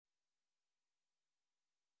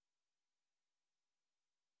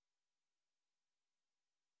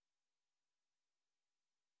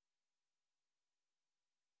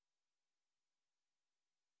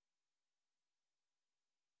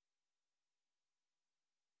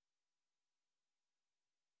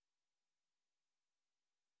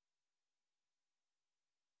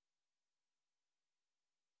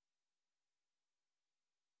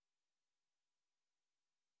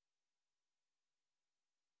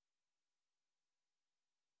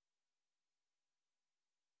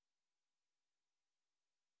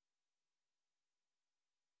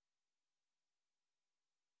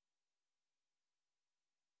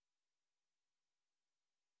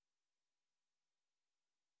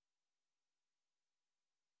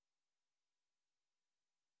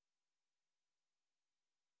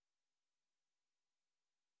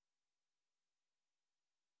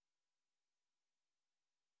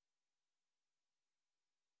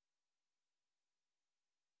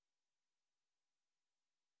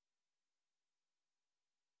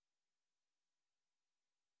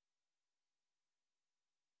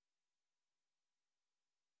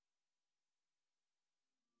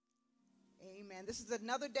Amen. This is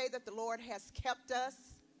another day that the Lord has kept us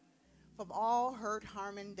from all hurt,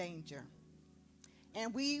 harm, and danger.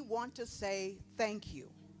 And we want to say thank you.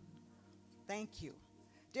 Thank you.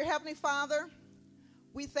 Dear Heavenly Father,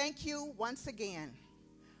 we thank you once again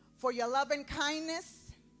for your loving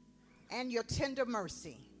kindness and your tender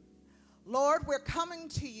mercy. Lord, we're coming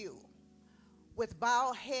to you with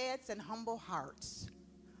bowed heads and humble hearts.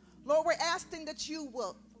 Lord, we're asking that you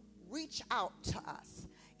will reach out to us,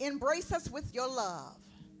 embrace us with your love.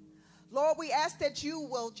 Lord, we ask that you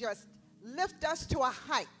will just lift us to a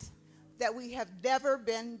height that we have never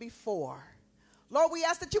been before. Lord, we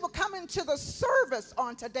ask that you will come into the service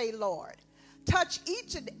on today, Lord. Touch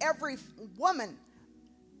each and every woman,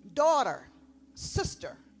 daughter,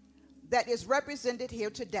 sister that is represented here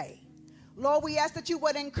today. Lord, we ask that you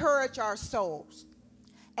would encourage our souls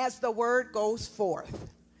as the word goes forth.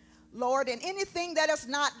 Lord, and anything that is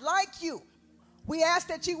not like you, we ask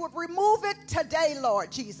that you would remove it today,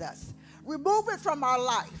 Lord Jesus. Remove it from our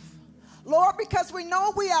life. Lord, because we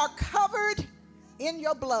know we are covered in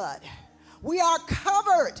your blood. We are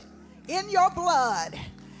covered in your blood.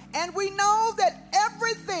 And we know that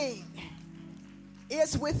everything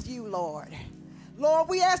is with you, Lord. Lord,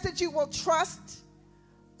 we ask that you will trust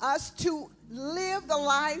us to live the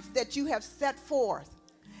life that you have set forth.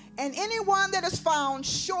 And anyone that is found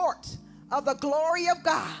short of the glory of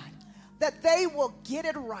God, that they will get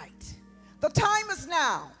it right. The time is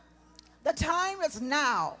now. The time is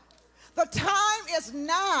now. The time is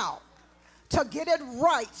now to get it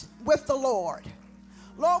right with the Lord.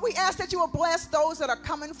 Lord, we ask that you will bless those that are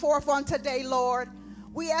coming forth on today, Lord.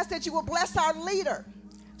 We ask that you will bless our leader,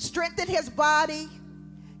 strengthen his body,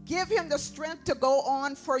 give him the strength to go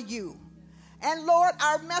on for you. And Lord,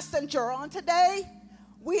 our messenger on today,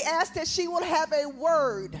 we ask that she will have a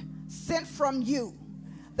word sent from you,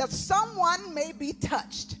 that someone may be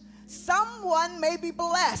touched, someone may be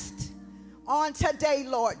blessed on today,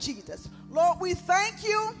 Lord Jesus. Lord, we thank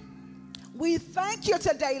you. We thank you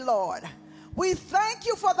today, Lord. We thank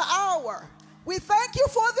you for the hour. We thank you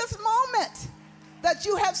for this moment that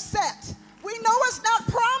you have set. We know it's not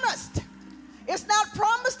promised. It's not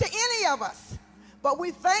promised to any of us. But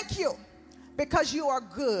we thank you because you are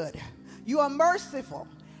good. You are merciful.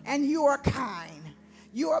 And you are kind.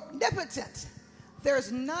 You are omnipotent.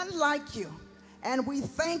 There's none like you. And we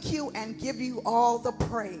thank you and give you all the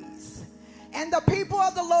praise. And the people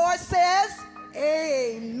of the Lord says,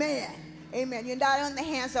 amen. Amen. You're not in the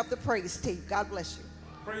hands of the praise team. God bless you.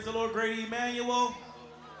 Praise the Lord, great Emmanuel.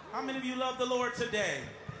 How many of you love the Lord today?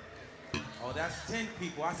 Oh, that's 10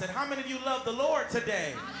 people. I said, how many of you love the Lord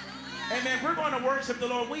today? Amen. We're going to worship the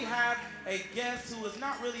Lord. We have a guest who is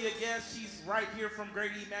not really a guest. She's right here from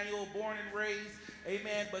Great Emmanuel, born and raised.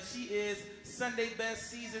 Amen. But she is Sunday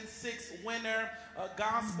Best Season 6 winner, a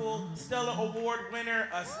Gospel Stellar Award winner.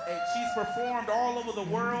 She's performed all over the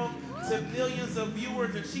world to millions of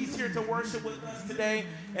viewers, and she's here to worship with us today.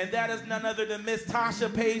 And that is none other than Miss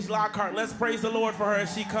Tasha Page Lockhart. Let's praise the Lord for her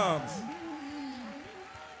as she comes.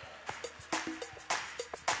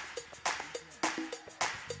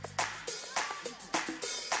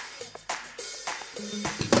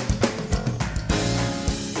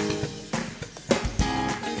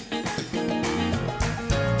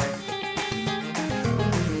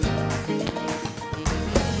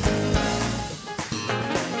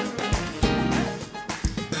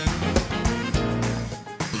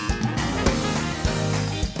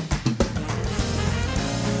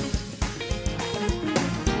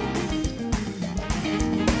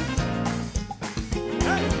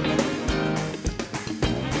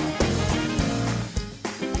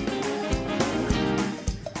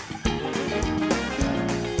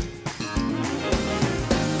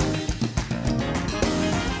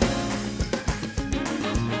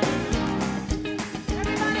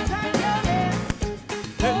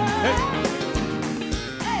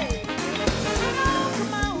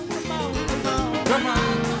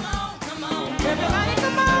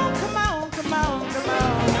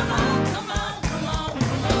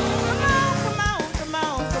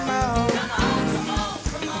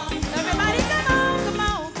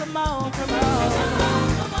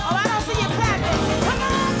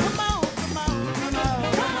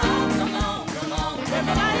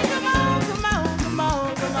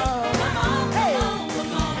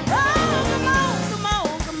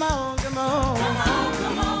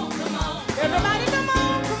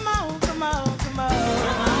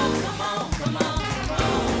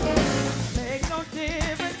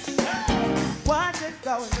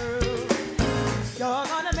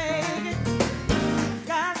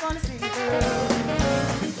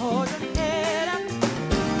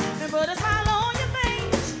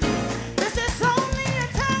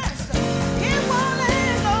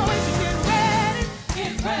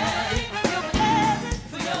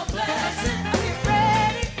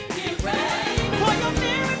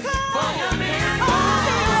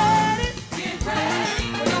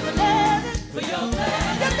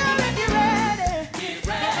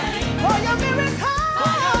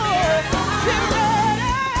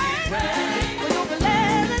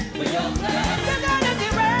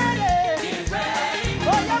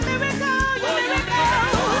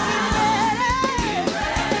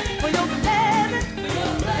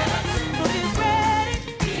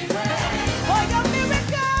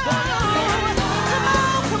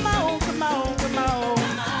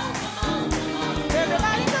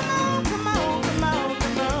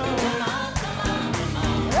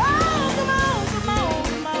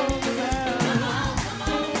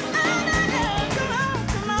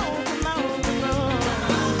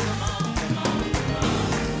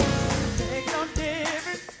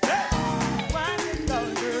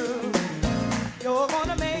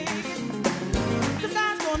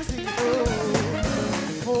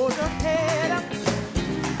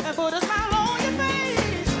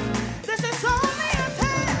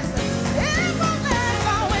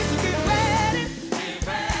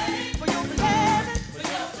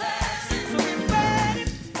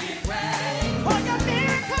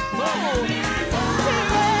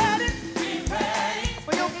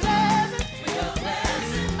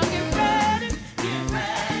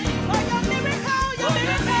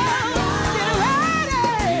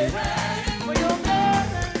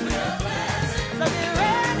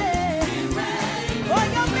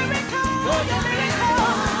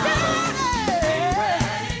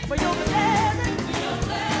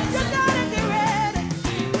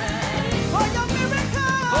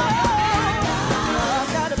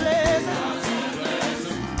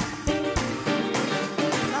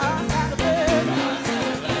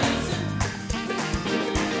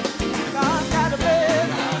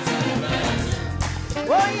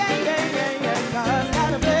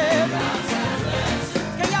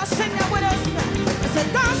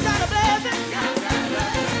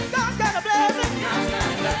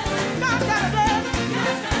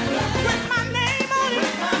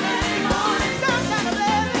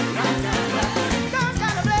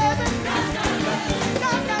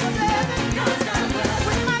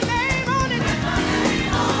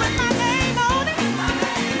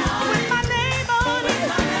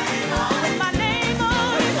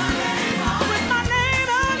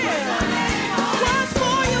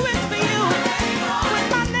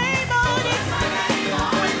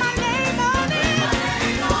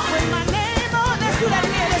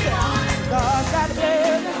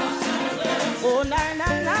 Oh, na na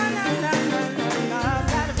na na na na na,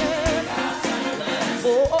 God's got a blessing.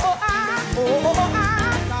 Oh, oh, ah, oh, oh,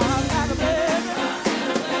 ah, God's got a blessing.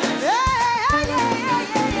 Yeah, yeah, yeah, yeah,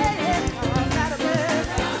 yeah, yeah, God's got a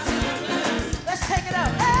blessing. Let's take it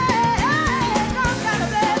up. Hey, hey, God's got a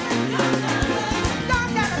blessing.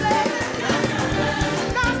 God's got a blessing.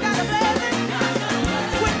 God's got a blessing.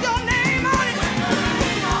 With your name on it.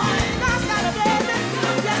 God's got a blessing.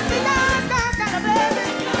 Yes, he does. God's got a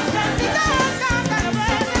blessing. Yes, he does. God's got a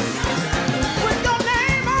blessing. With your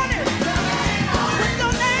name on it. With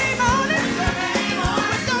your name on it.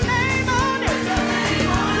 With your name on it.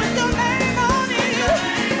 With your name on it.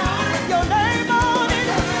 With your name on it.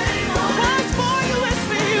 What's for you is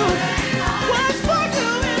for you. What's for you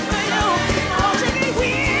is for you. Don't you be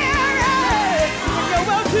weary in your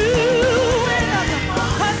well-doing.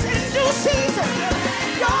 'Cause in due season,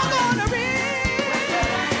 you're gonna reap.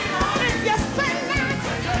 If you faint not,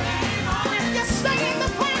 if you stay in the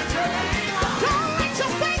fight, don't let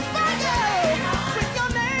your faith fail. With your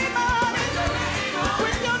name on it,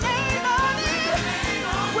 with your name on it,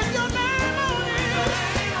 with your name on it,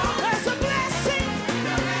 there's a blessing,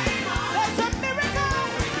 there's a miracle,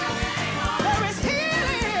 there is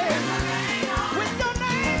healing. With your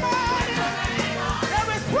name on it, there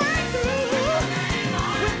is breakthrough.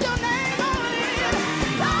 With your name on it,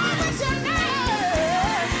 oh, with your name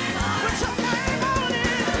on it,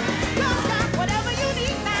 God's got whatever you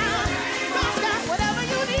need now. God's got whatever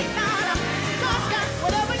you need now. God's got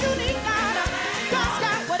whatever you need now. God's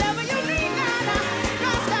got whatever you need now.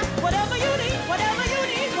 God's got whatever you need, whatever you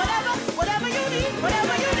need, whatever you need,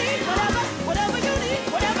 whatever you need, whatever you need,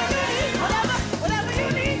 whatever you need, whatever you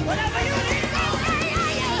need, whatever you need. Oh, yeah,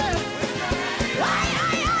 yeah, yeah. Oh,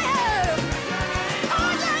 yeah, yeah, yeah.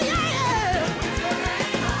 Oh, yeah, yeah, yeah.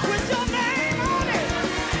 With your name on it,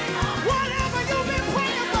 whatever you've been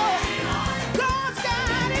praying for, God's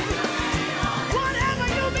got it. Whatever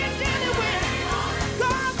you've been dealing with,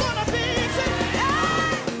 God's gonna fix it.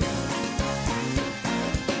 Hey!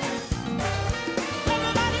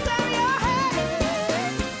 Everybody clap your hands.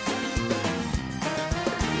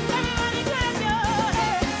 Everybody clap your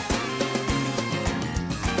hands.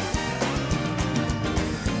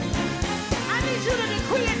 I need you to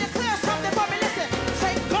decree and declare something for me. Listen.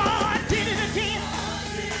 Say, God did it again.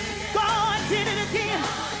 God did it again.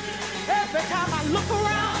 Every time I look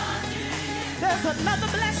around, there's another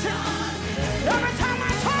blessing. Every time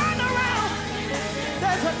I turn around,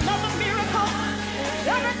 there's another miracle.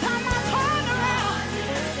 Every time I turn around,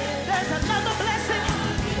 there's another blessing.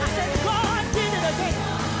 I said, God did it again.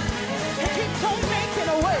 He keeps on making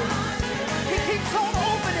a way. He keeps on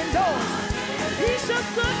opening doors. He's just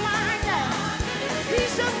good like that.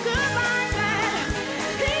 He's just good like that.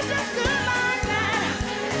 He's just good like that.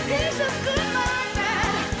 He's just good like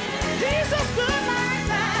that. He's just good like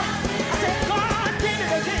that. I said, God did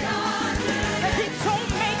it again. He keeps on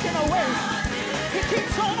making a way. He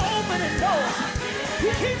keeps on opening doors.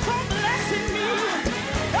 He keeps on blessing me.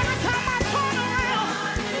 Every time I turn around,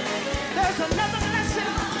 there's another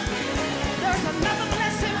blessing. There's another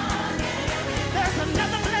blessing. There's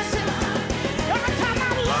another blessing. Every time I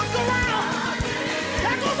look around,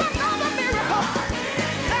 there goes another miracle.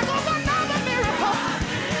 There goes another miracle.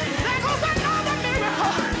 There goes another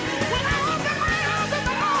miracle. When I open my eyes in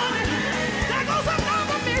the morning, there goes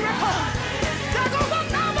another miracle. There goes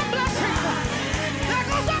another blessing. There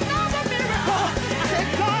goes another miracle. I said,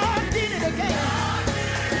 God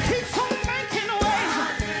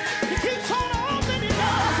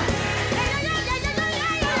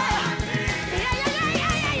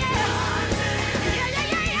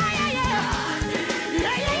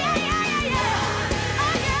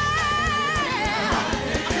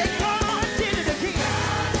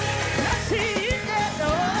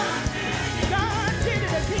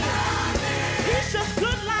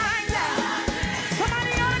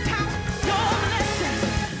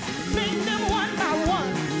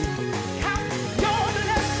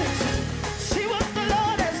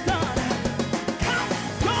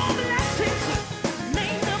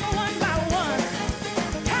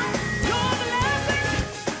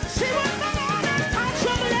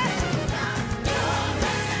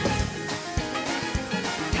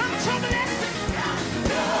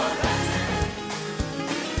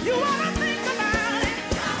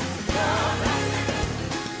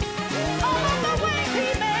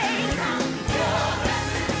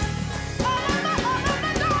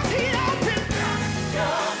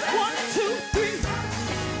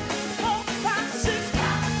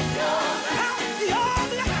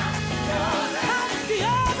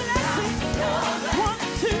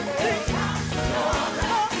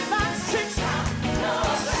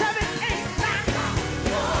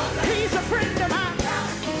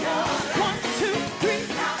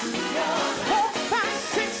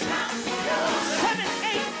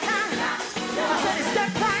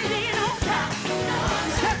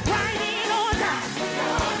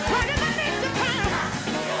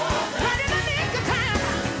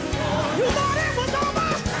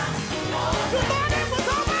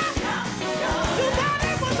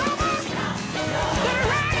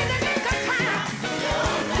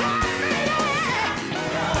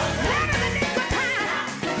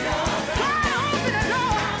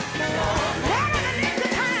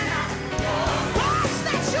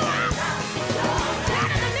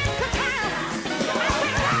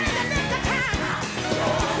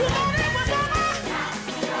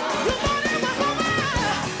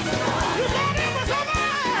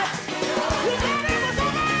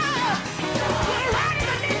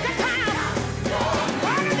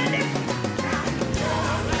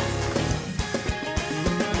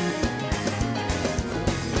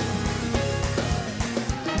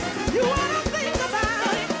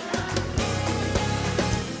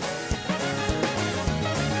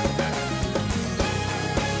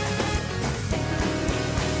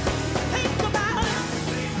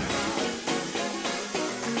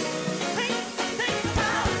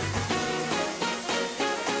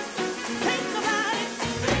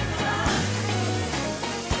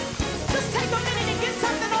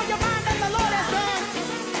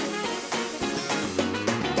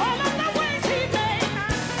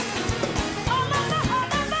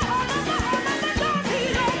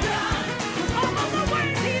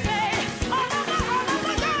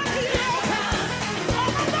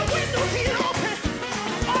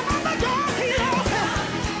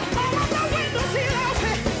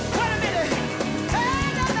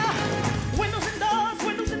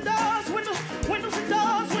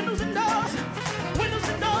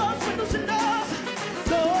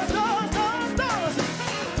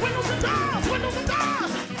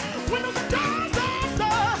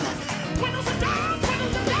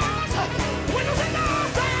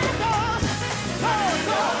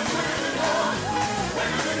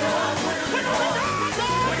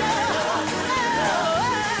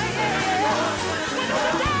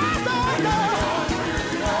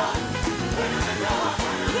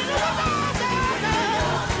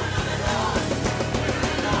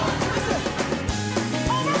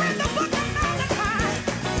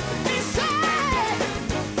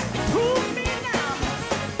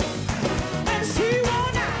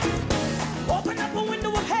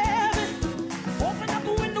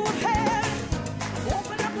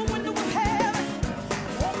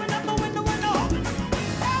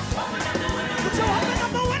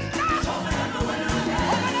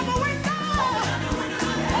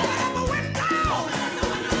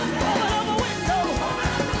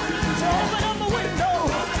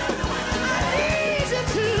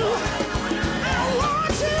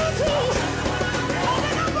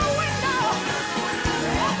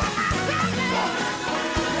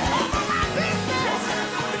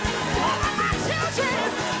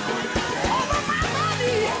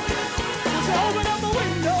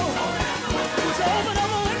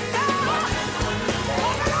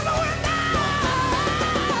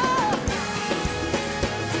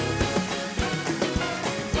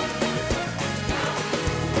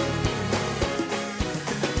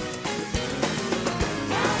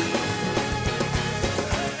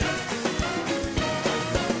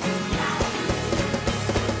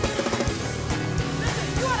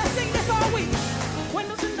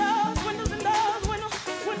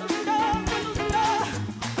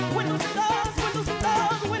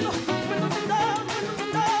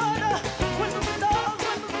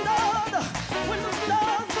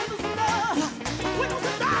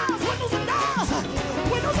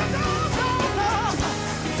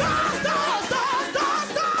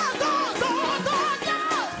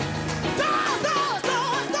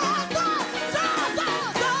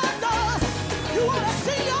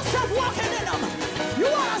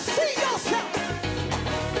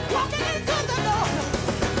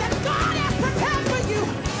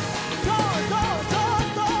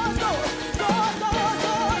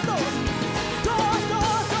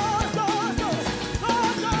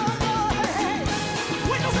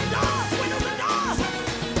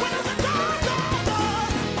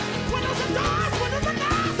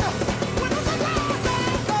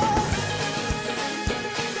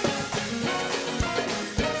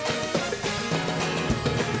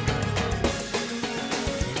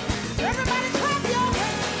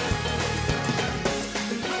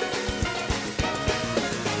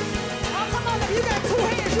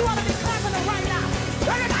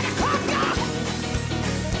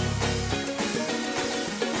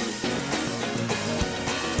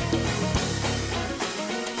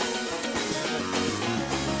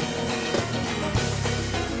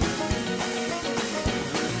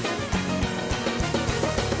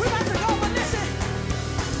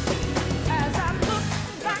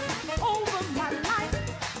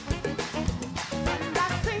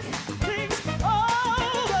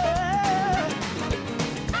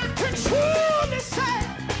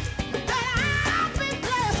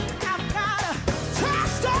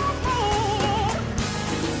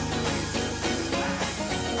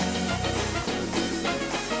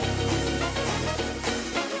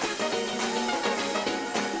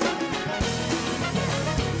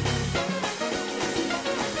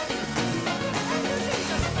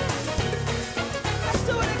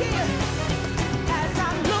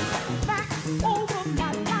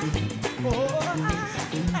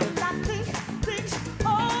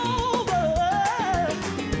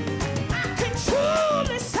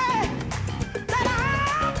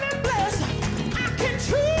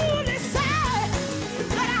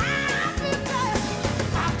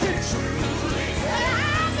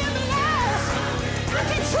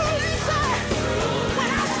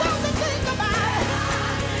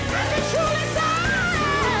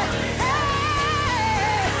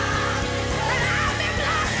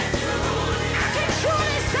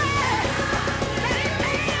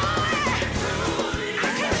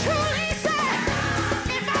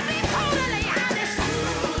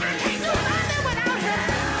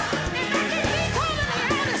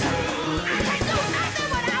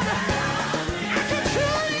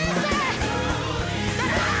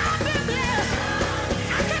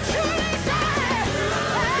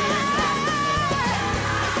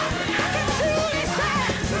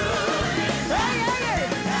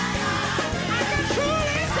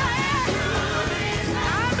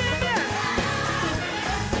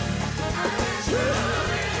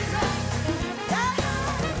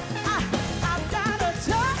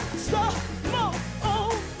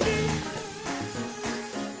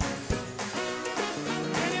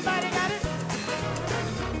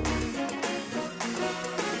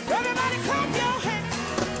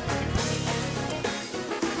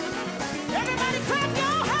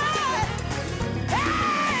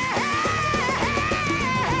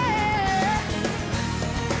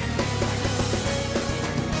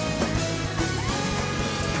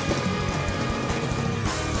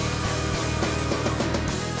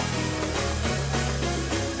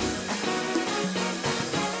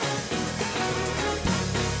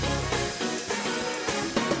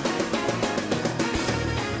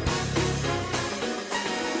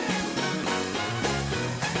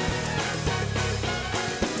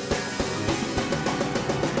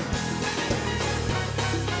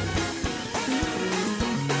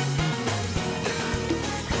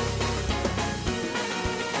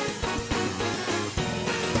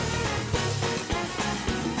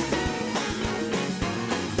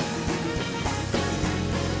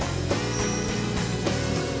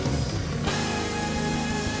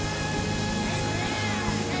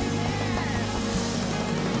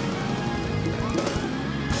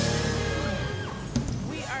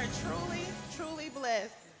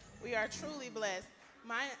blessed. We are truly blessed.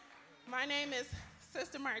 My name is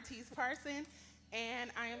Sister Martise Parson,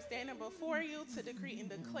 and I am standing before you to decree and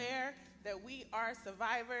declare that we are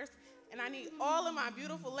survivors. And I need all of my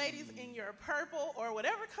beautiful ladies in your purple or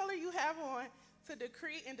whatever color you have on to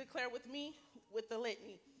decree and declare with me with the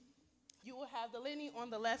litany. You will have the litany on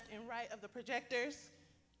the left and right of the projectors.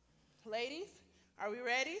 Ladies, are we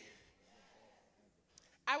ready?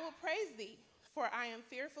 I will praise thee, for I am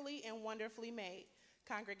fearfully and wonderfully made.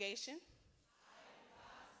 Congregation,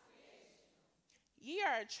 ye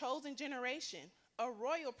are a chosen generation, a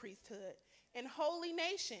royal priesthood, and holy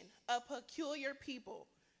nation, a peculiar people.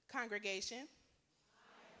 Congregation,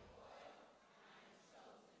 I am royal, I am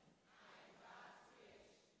chosen, I am God's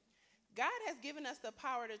creation. God has given us the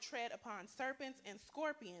power to tread upon serpents and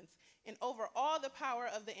scorpions and over all the power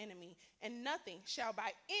of the enemy, and nothing shall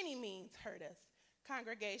by any means hurt us.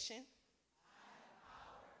 Congregation, I have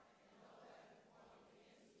power, and no weapon formed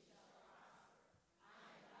against me shall prosper.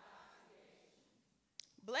 I am God's creation.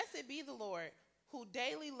 Blessed be the Lord, who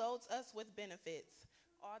daily loads us with benefits.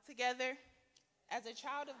 Altogether, as a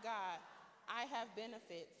child of God, I have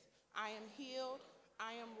benefits. I am healed,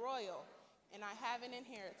 I am royal, and I have an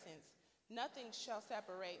inheritance. Nothing shall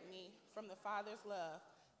separate me from the Father's love.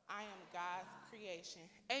 I am God's creation.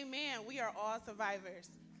 Amen. We are all survivors.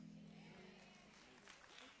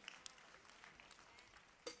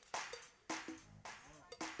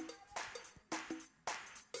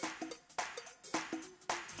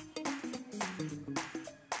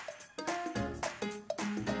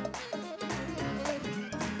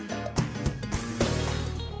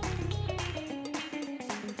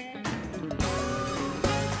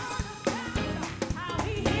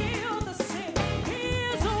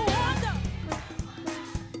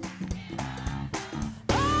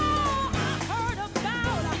 Oh!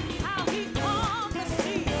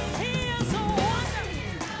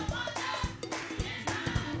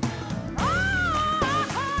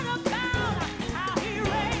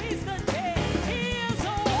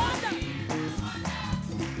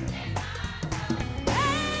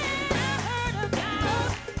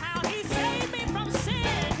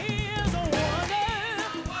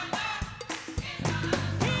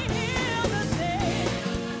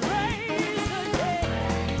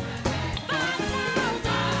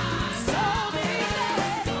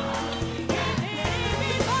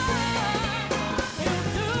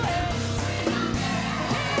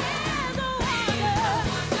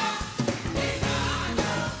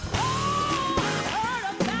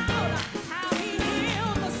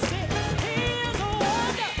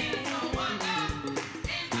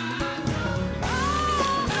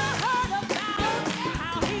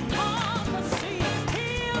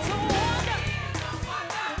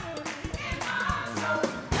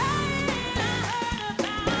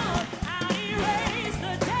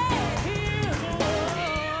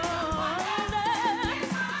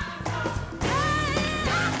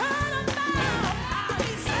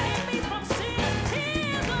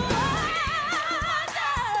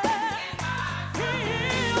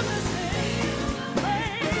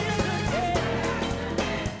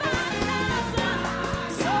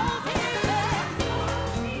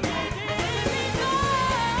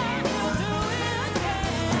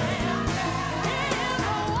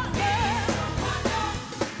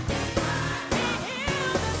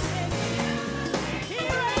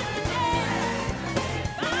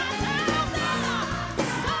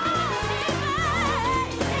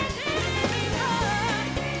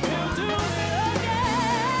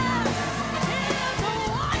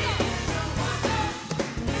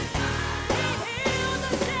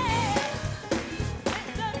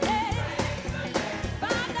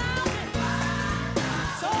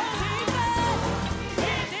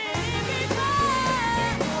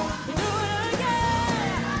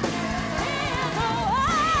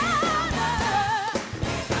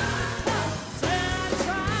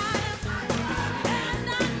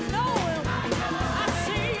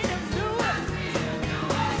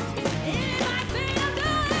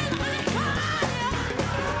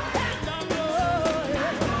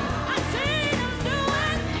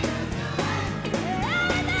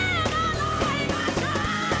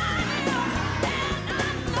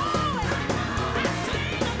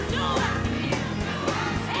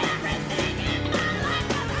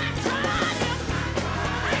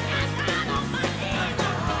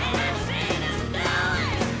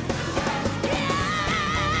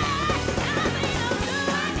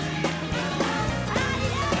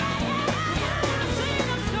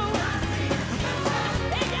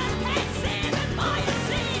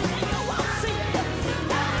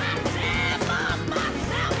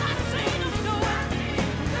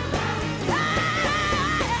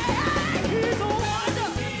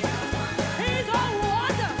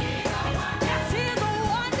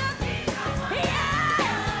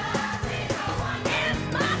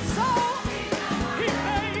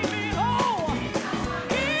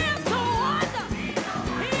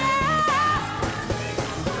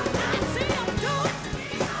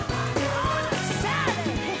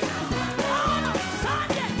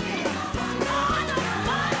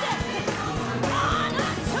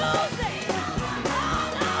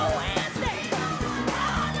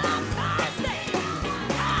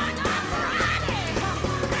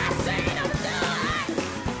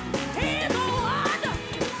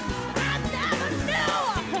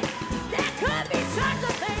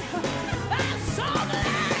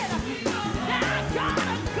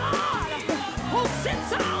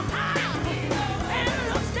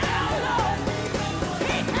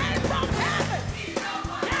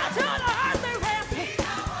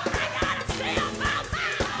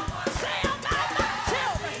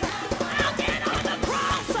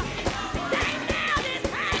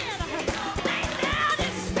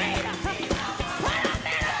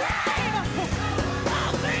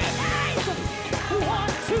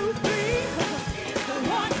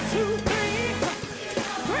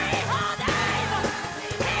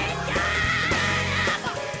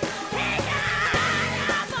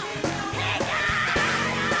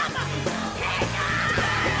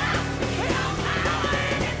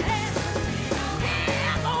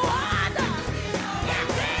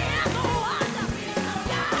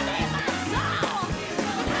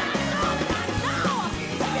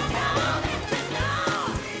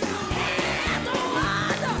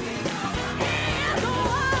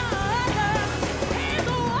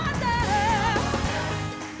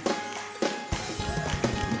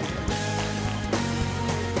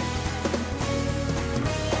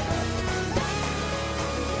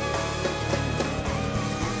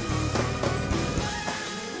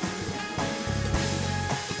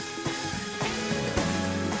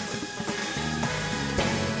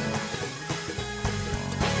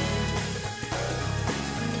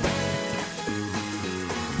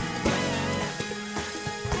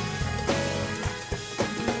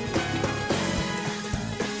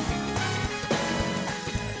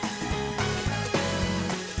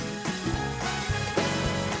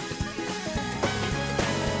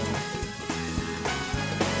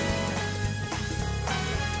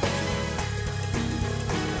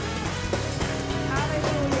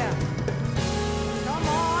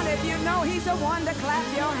 wonder, clap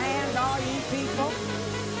your hands, all ye people,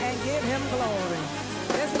 and give him glory.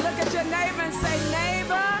 Just look at your neighbor and say,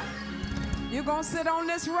 neighbor, you're going to sit on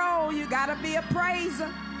this roll. You got to be a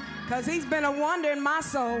praiser, because he's been a wonder in my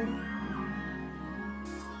soul.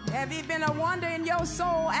 Have you been a wonder in your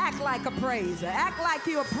soul? Act like a praiser. Act like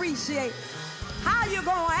you appreciate. How you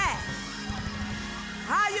going to act?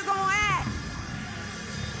 How you going to act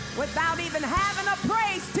without even having a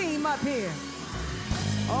praise team up here?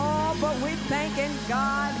 Oh, but we're thanking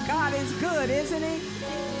God. God is good, isn't he?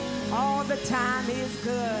 All the time he is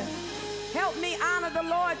good. Help me honor the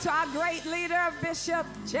Lord to our great leader, Bishop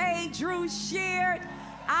J. Drew Sheard,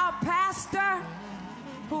 our pastor,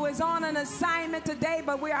 who is on an assignment today,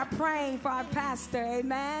 but we are praying for our pastor.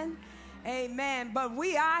 Amen. Amen. But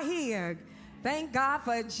we are here. Thank God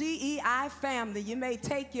for a GEI family. You may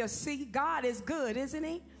take your seat. God is good, isn't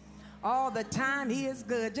he? All the time he is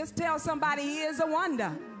good. Just tell somebody he is a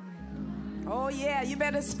wonder. Oh yeah, you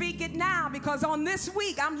better speak it now, because on this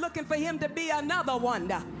week I'm looking for him to be another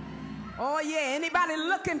wonder. Oh yeah, anybody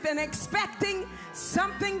looking and expecting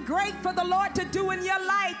something great for the Lord to do in your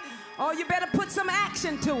life? Oh, you better put some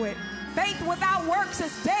action to it. Faith without works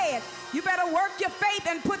is dead. You better work your faith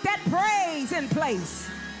and put that praise in place.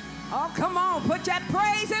 Oh, come on, put that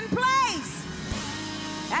praise in place.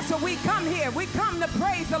 That's what we come here. We come to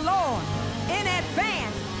praise the Lord in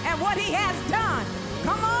advance and what he has done.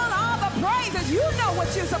 Come on, all the praises. You know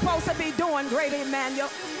what you're supposed to be doing, great Emmanuel.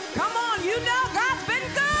 Come on, you know God's been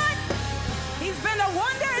good. He's been a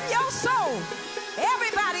wonder in your soul.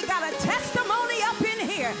 Everybody got a testimony up in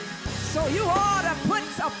here. So you ought to put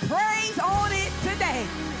a praise on it today.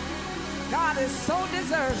 God is so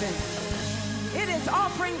deserving. It is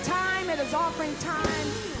offering time. It is offering time.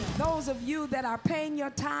 Those of you that are paying your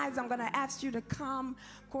tithes, I'm going to ask you to come.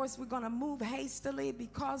 Of course, we're going to move hastily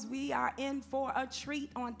because we are in for a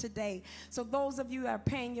treat on today. So those of you that are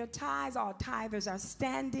paying your tithes, all tithers are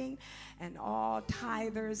standing, and all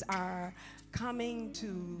tithers are coming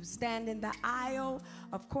to stand in the aisle.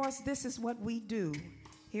 Of course, this is what we do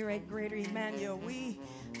here at Greater Emmanuel. We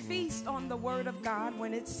feast on the word of God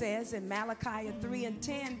when it says in Malachi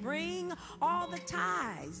 3:10, bring all the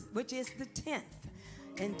tithes, which is the 10th,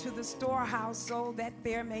 into the storehouse, so that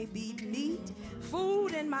there may be meat, food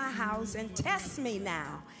in my house, and test me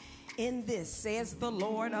now in this, says the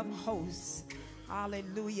Lord of hosts.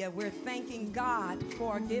 Hallelujah. We're thanking God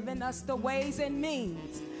for giving us the ways and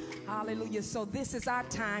means. Hallelujah. So this is our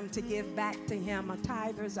time to give back to him. Our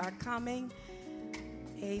tithers are coming.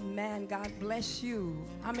 Amen. God bless you.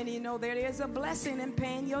 How many of you know there is a blessing in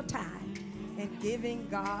paying your tithe and giving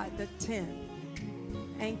God the 10th?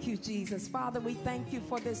 Thank you, Jesus. Father, we thank you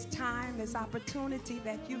for this time, this opportunity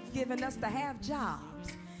that you've given us to have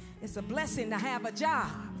jobs. It's a blessing to have a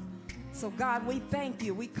job. So, God, we thank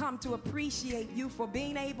you. We come to appreciate you for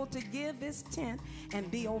being able to give this 10th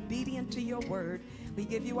and be obedient to your word. We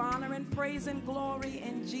give you honor and praise and glory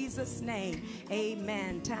in Jesus' name.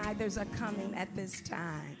 Amen. Tithers are coming at this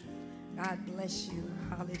time. God bless you.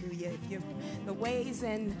 Hallelujah. The ways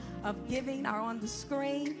of giving are on the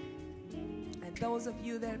screen. And those of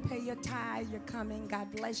you that pay your tithe, you're coming.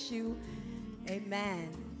 God bless you. Amen.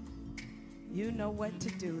 You know what to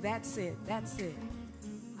do. That's it. That's it.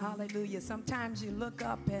 Hallelujah. Sometimes you look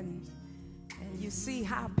up and you see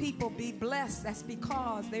how people be blessed. That's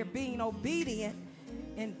because they're being obedient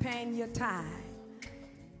in paying your tithe.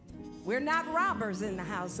 We're not robbers in the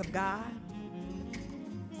house of God.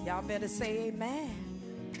 Y'all better say amen.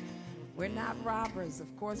 We're not robbers.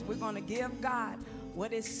 Of course, we're going to give God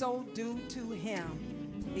what is so due to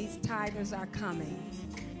him. These tithers are coming.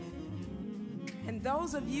 And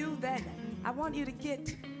those of you that, I want you to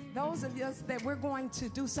get, those of us that we're going to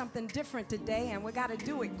do something different today, and we got to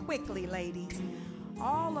do it quickly, ladies.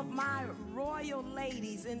 All of my royal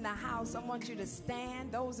ladies in the house, I want you to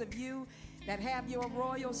stand. Those of you that have your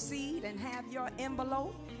royal seed and have your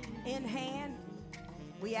envelope in hand,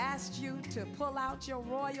 we asked you to pull out your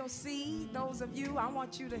royal seed. Those of you, I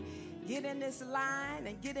want you to get in this line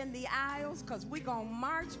and get in the aisles, because we're going to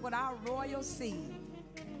march with our royal seed.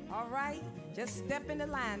 All right? Just step in the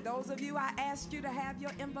line. Those of you, I asked you to have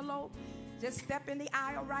your envelope. Just step in the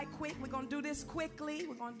aisle right quick. We're going to do this quickly.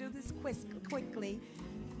 We're going to do this quickly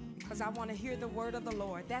because I want to hear the word of the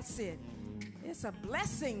Lord. That's it. It's a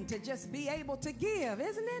blessing to just be able to give,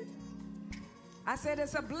 isn't it? I said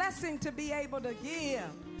it's a blessing to be able to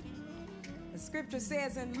give. The scripture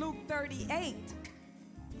says in Luke 38,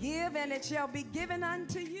 give and it shall be given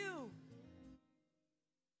unto you.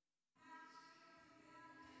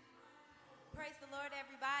 Praise the Lord,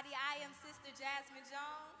 everybody. I am Sister Jasmine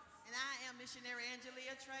Jones. And I am Missionary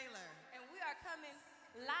Angelia Traylor. And we are coming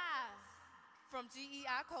live from GEI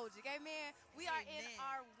COGIC. Amen. We are in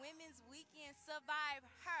our Women's Weekend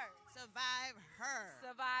SurvivHER. SurvivHER.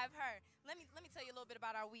 SurvivHER. Let me tell you a little bit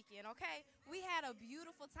about our weekend, okay? We had a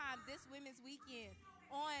beautiful time this Women's Weekend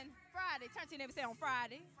on Friday. Turn to your neighbor and say on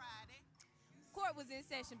Friday. Court was in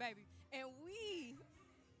session, baby. And we,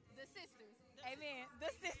 the sisters, amen,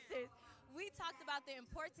 the sisters, we talked about the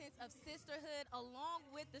importance of sisterhood along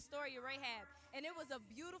with the story of Rahab. And it was a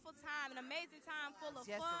beautiful time, an amazing time full of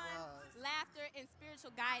fun, laughter, and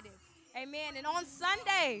spiritual guidance. Amen. And on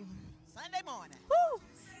Sunday morning,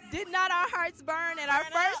 did not our hearts burn at our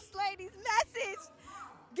First Lady's message?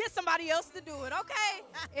 Get somebody else to do it, okay?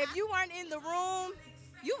 If you weren't in the room,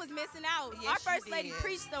 you was missing out. Yes, our First Lady did.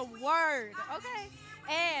 preached the word, okay?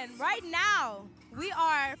 And right now, we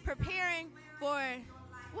are preparing for,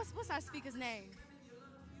 what's our speaker's name?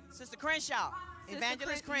 Sister Crenshaw.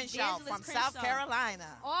 Evangelist Crenshaw from Evangelist South Crenshaw.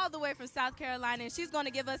 Carolina. All the way from South Carolina, and she's going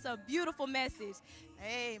to give us a beautiful message.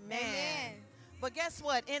 Amen. Amen. But guess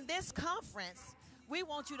what? In this conference, we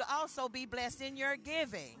want you to also be blessed in your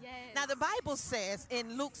giving. Yes. Now, the Bible says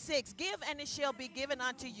in Luke 6, give and it shall be given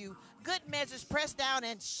unto you. Good measures pressed down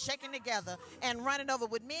and shaken together and running over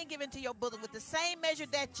with men given to your bosom. With the same measure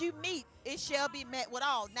that you meet, it shall be met with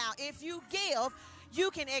all. Now, if you give, you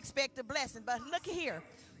can expect a blessing. But look here.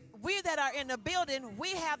 We that are in the building,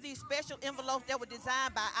 we have these special envelopes that were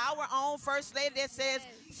designed by our own First Lady that says,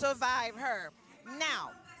 SurvivHER.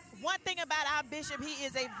 Now, one thing about our bishop, he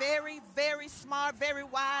is a very, very smart, very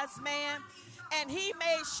wise man. And he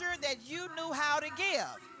made sure that you knew how to give.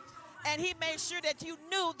 And he made sure that you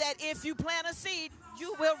knew that if you plant a seed,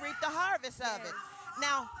 you will reap the harvest of it.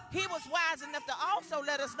 Now, he was wise enough to also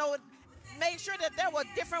let us know, make sure that there were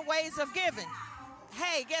different ways of giving.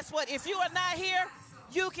 Hey, guess what? If you are not here,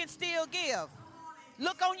 you can still give.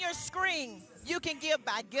 Look on your screen. You can give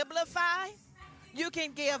by Givelify. You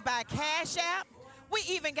can give by Cash App. We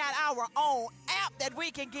even got our own app that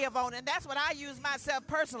we can give on, and that's what I use myself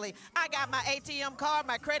personally. I got my ATM card,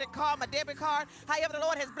 my credit card, my debit card. However the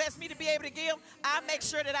Lord has blessed me to be able to give, I make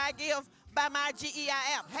sure that I give by my GEI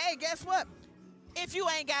app. Hey, guess what? If you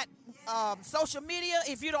ain't got social media,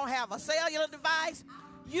 if you don't have a cellular device,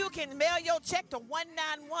 you can mail your check to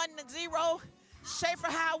 1910 Schaefer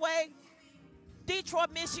Hwy,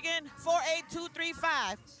 Detroit, Michigan,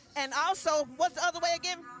 48235. And also, what's the other way of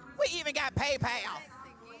giving? We even got PayPal.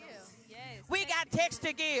 Yes. We got text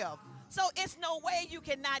to give. So it's no way you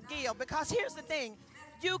cannot give, because here's the thing.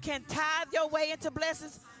 You can tithe your way into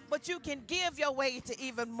blessings, but you can give your way to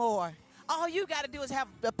even more. All you got to do is have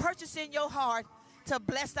the purchase in your heart to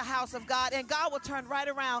bless the house of God, and God will turn right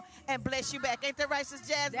around and bless you back. Ain't that right, Sister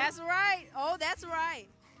Jasmine? That's right. Oh, that's right.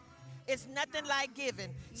 It's nothing like giving.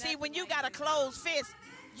 See, when you got a closed fist,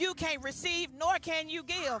 you can't receive nor can you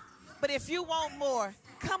give. But if you want more,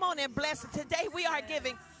 come on and bless it. Today we are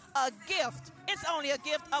giving a gift. It's only a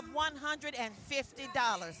gift of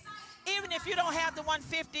 $150. Even if you don't have the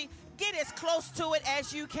 $150, get as close to it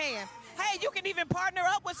as you can. Hey, you can even partner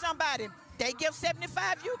up with somebody. They give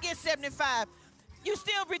 $75, you get $75. You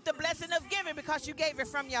still reap the blessing of giving because you gave it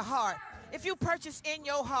from your heart. If you purchase in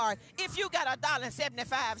your heart, if you got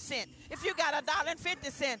 $1.75, if you got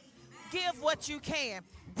 $1.50, give what you can.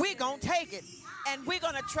 We're going to take it, and we're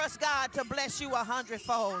going to trust God to bless you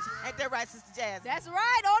 100-fold. Ain't that right, Sister Jazz? That's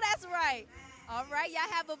right. Oh, that's right. All right, y'all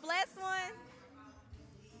have a blessed one.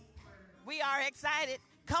 We are excited.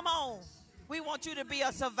 Come on. We want you to be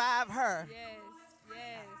a SurvivHER. Yes,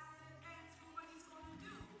 yes.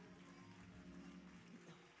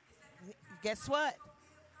 Guess what?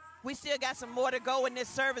 We still got some more to go in this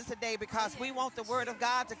service today because we want the word of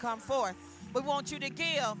God to come forth. We want you to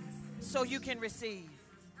give so you can receive.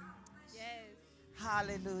 Yes.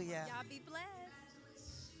 Hallelujah. Y'all be blessed.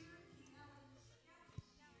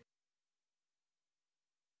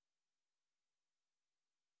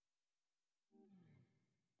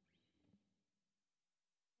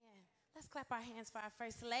 Let's clap our hands for our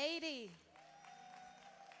First Lady.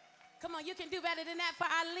 Come on, you can do better than that for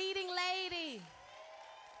our leading lady.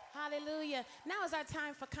 Hallelujah. Now is our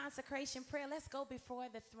time for consecration prayer. Let's go before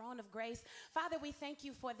the throne of grace. Father, we thank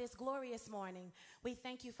you for this glorious morning. We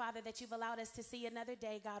thank you, Father, that you've allowed us to see another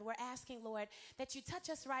day, God. We're asking, Lord, that you touch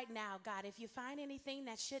us right now, God. If you find anything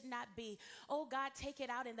that should not be, oh, God, take it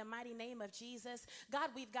out in the mighty name of Jesus. God,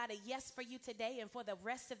 we've got a yes for you today and for the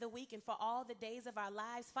rest of the week and for all the days of our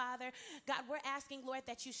lives, Father. God, we're asking, Lord,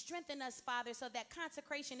 that you strengthen us, Father, so that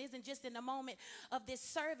consecration isn't just in the moment of this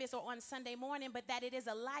service or on Sunday morning, but that it is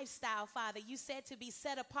a life lifestyle, Father. You said to be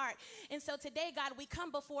set apart. And so today, God, we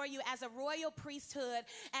come before you as a royal priesthood,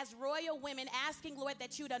 as royal women, asking, Lord,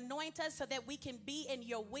 that you'd anoint us so that we can be in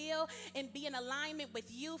your will and be in alignment with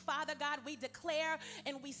you, Father God. We declare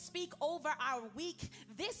and we speak over our week,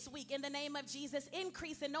 this week, in the name of Jesus,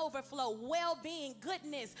 increase and overflow, well-being,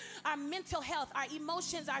 goodness, our mental health, our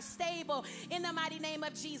emotions are stable in the mighty name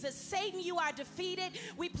of Jesus. Satan, you are defeated.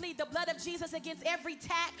 We plead the blood of Jesus against every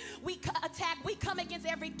attack. We come against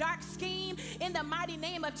every dark scheme in the mighty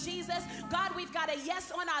name of Jesus. God, we've got a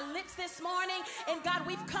yes on our lips this morning, and God,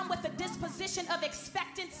 we've come with a disposition of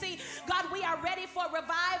expectancy. God, we are ready for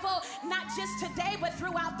revival, not just today, but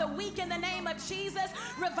throughout the week in the name of Jesus.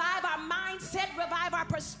 Revive our mindset, revive our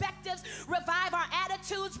perspectives, revive our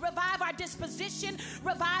attitudes, revive our disposition,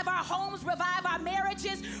 revive our homes, revive our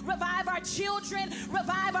marriages, revive our children,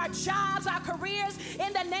 revive our jobs, our careers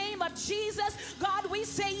in the name of Jesus. God, we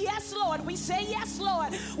say yes, Lord. We say yes,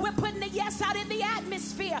 Lord. We're putting the yes out in the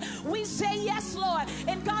atmosphere. We say yes, Lord.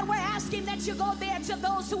 And God, we're asking that you go there to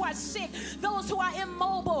those who are sick, those who are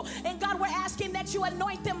immobile. And God, we're asking that you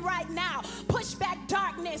anoint them right now. Push back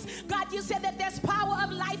darkness. God, you said that there's power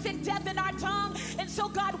of life and death in our tongue. And so,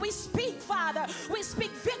 God, we speak, Father. We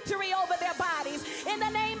speak victory over their bodies. In the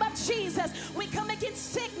name of Jesus, we come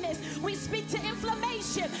against sickness. We speak to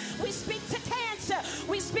inflammation. We speak to cancer.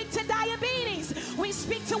 We speak to diabetes. We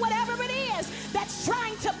speak to whatever it is that's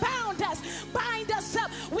trying to bind us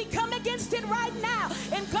up. We come against it right now.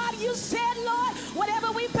 And God, you said, Lord,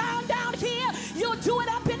 whatever we bound down here, you'll do it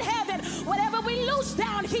up in heaven. Whatever we loose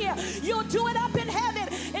down here, you'll do it up in heaven.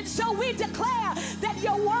 And so we declare that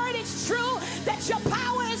your word is true, that your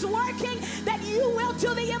power is working, that you will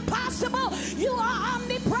do the impossible. You are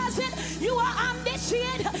omnipresent. You are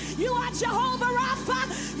omniscient. You are Jehovah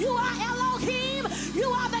Rapha. You are Elohim. You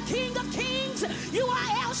are the King of Kings. You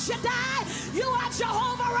are El Shaddai. You are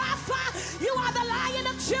Jehovah Rapha. You are the Lion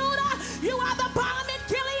of Judah. You are the Balm in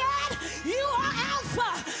Gilead. You are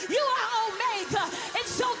Alpha. You are Omega. And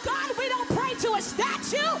so, God, we don't pray to a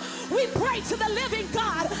statue. We pray to the living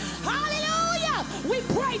God. Hallelujah. We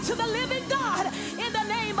pray to the living God in the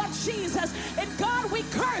name of Jesus. And God, we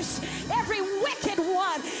curse every wicked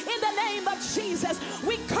one in the name of Jesus.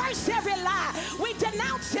 We curse every lie. We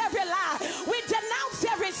denounce every lie. We denounce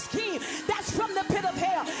every scheme that's from the pit of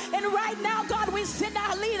hell. And right now, God, we send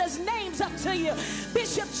our leaders' names up to you.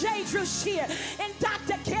 Bishop J. Drew Sheard and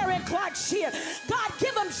Dr. Karen Clark Sheard. God,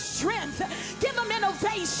 give them strength. Give them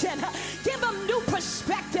innovation. Give them new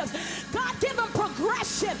perspectives. God, give them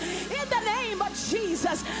progression in the name of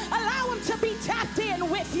Jesus. Allow them to be tapped in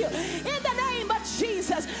with you in the name of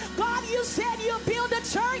Jesus. God, you said you'll build a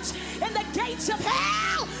church and the gates of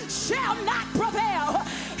hell shall not prevail.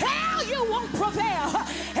 Hell, you won't prevail.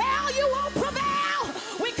 Hell, you won't prevail.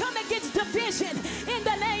 We come against division in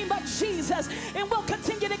the name of Jesus, and we'll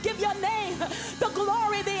continue to give your name the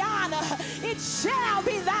glory, the honor. It shall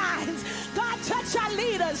be thine. God, touch our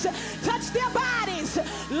leaders, touch their bodies,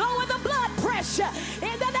 lower the blood pressure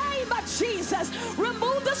in the name of Jesus.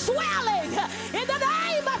 Remove the swelling in the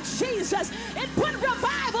name of Jesus, and put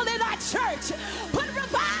revival in our church. Put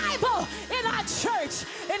revival in our church.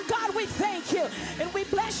 And God, we thank you and we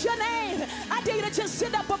bless your name. I dare you to just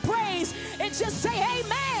send up a praise and just say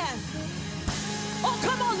amen. Oh,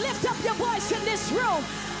 come on, lift up your voice in this room.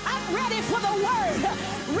 I'm ready for the word.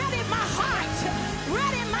 Ready my heart.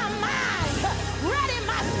 Ready my mind. Ready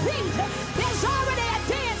my feet. There's already a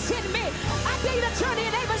dance in me. I dare you to turn to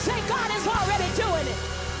your neighbor and say, God is already doing it.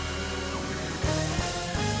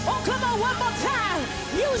 Oh, come on, one more time.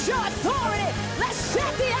 Use your authority. Let's set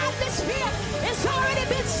the atmosphere. It's already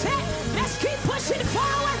been set. Let's keep pushing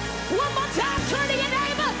forward. One more time, turn to your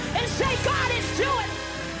neighbor and say, God is doing it.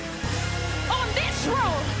 On this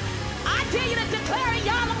road, I dare you to declare it.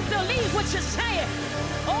 Y'all don't believe what you're saying.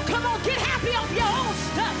 Oh, come on, get happy off your own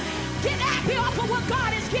stuff. Get happy off of what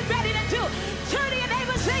God is getting ready to do. Turn to your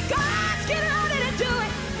neighbor and say, God's getting ready to do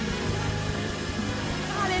it.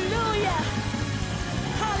 Hallelujah.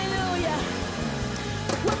 Hallelujah.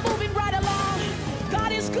 We're moving right along.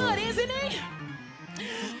 God is good, isn't he?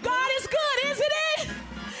 God is good, isn't he?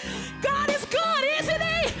 God is good, isn't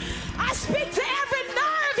he? I speak to every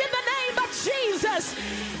nerve in the name of Jesus.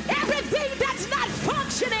 Everything that's not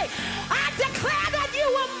functioning, I declare that you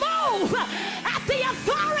will move at the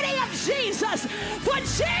authority of Jesus. For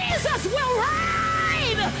Jesus will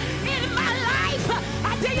reign in my life.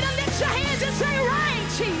 I dare you to lift your hands and say, reign,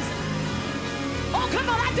 Jesus. Oh, come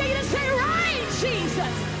on, I dare you to say, reign,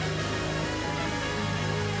 Jesus.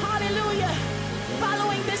 Hallelujah.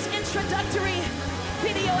 Following this introductory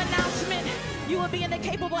video announcement, you will be in the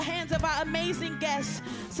capable hands of our amazing guest,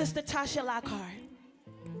 Sister Tasha Lockhart.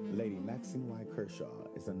 Lady Maxine Y. Kershaw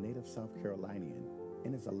is a native South Carolinian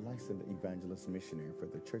and is a licensed evangelist missionary for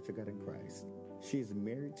the Church of God in Christ. She is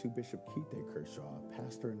married to Bishop Keith A. Kershaw,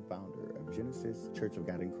 pastor and founder of Genesis Church of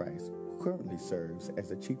God in Christ, who currently serves as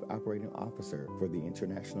the Chief Operating Officer for the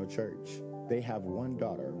International Church. They have one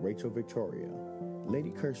daughter, Rachel Victoria.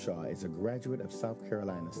 Lady Kershaw is a graduate of South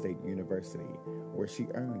Carolina State University, where she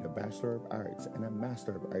earned a Bachelor of Arts and a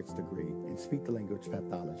Master of Arts degree in Speech Language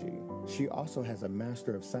Pathology. She also has a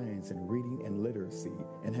Master of Science in Reading and Literacy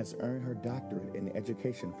and has earned her doctorate in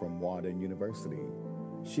education from Walden University.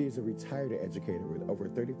 She is a retired educator with over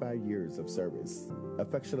 35 years of service.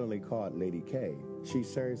 Affectionately called Lady K, she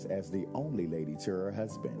serves as the only lady to her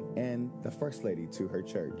husband and the first lady to her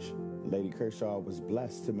church. Lady Kershaw was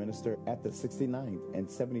blessed to minister at the 69th and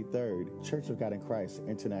 73rd Church of God in Christ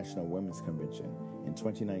International Women's Convention in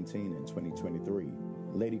 2019 and 2023.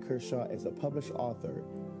 Lady Kershaw is a published author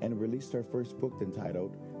and released her first book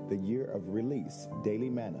entitled The Year of Release, Daily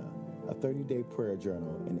Manna, a 30-day prayer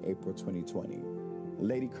journal in April 2020.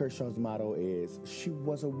 Lady Kershaw's motto is, "She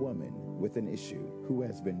was a woman with an issue who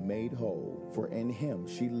has been made whole, for in him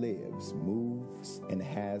she lives, moves, and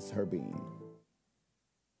has her being."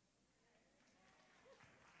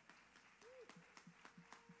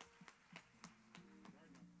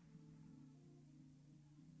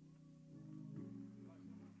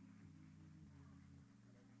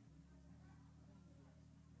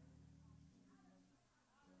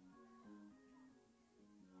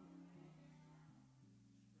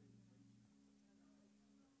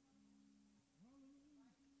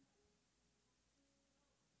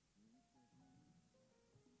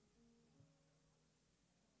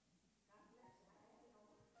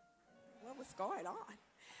 What's going on?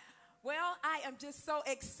 Well, I am just so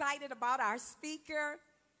excited about our speaker,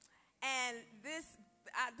 and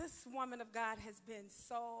this woman of God has been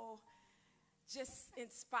so just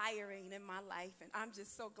inspiring in my life, and I'm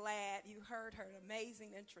just so glad you heard her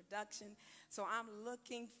amazing introduction. So I'm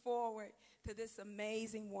looking forward to this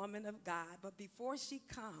amazing woman of God. But before she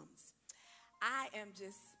comes, I am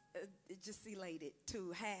just elated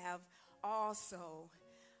to have also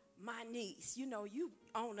my niece. You know, you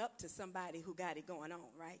own up to somebody who got it going on,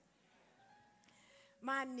 right?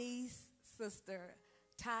 My niece, Sister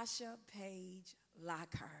Tasha Page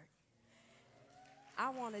Lockhart.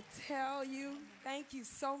 I want to tell you, thank you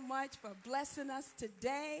so much for blessing us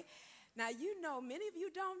today. Now, you know, many of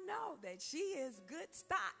you don't know that she is good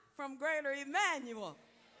stock from Greater Emmanuel.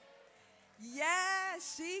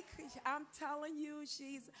 Yes, I'm telling you,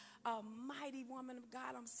 she's a mighty woman of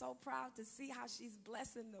God. I'm so proud to see how she's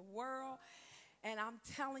blessing the world. And I'm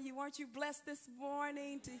telling you, weren't you blessed this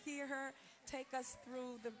morning to hear her take us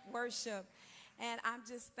through the worship? And I'm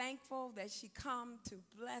just thankful that she come to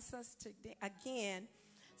bless us today again.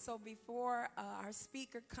 So before our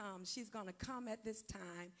speaker comes, she's going to come at this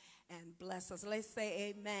time and bless us. Let's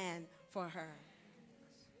say amen for her.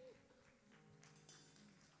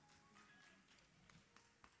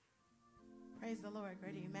 Praise the Lord,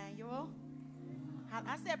 Greater Emmanuel.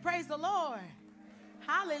 I said, praise the Lord.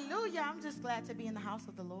 Hallelujah. I'm just glad to be in the house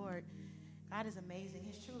of the Lord. God is amazing.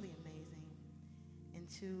 He's truly amazing. And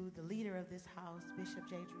to the leader of this house, Bishop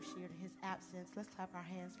J. Sheard, in his absence, let's clap our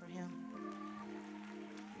hands for him.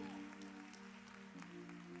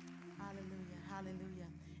 Hallelujah. Hallelujah.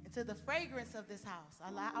 And to the fragrance of this house.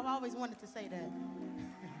 I've always wanted to say that.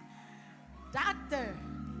 Dr.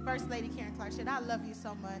 First Lady Karen Clark Sheard, I love you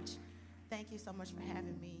so much. Thank you so much for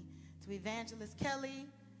having me. To Evangelist Kelly,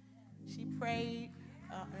 she prayed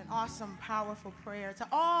an awesome, powerful prayer. To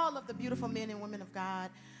all of the beautiful men and women of God,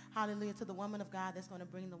 hallelujah. To the woman of God that's going to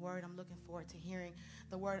bring the word, I'm looking forward to hearing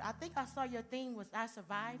the word. I think I saw your theme was I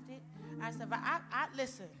survived it.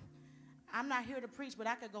 Listen, I'm not here to preach, but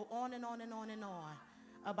I could go on and on and on and on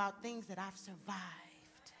about things that I've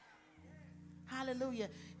survived. Hallelujah.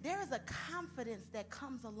 There is a confidence that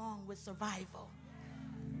comes along with survival.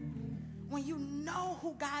 When you know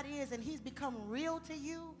who God is and he's become real to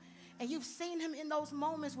you, and you've seen him in those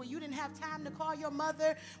moments where you didn't have time to call your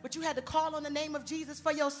mother, but you had to call on the name of Jesus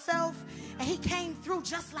for yourself, and he came through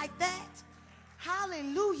just like that.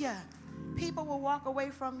 Hallelujah. People will walk away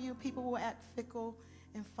from you. People will act fickle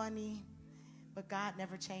and funny, but God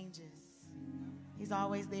never changes. He's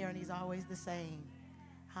always there, and he's always the same.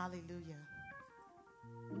 Hallelujah.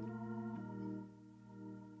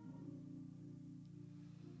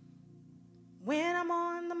 When I'm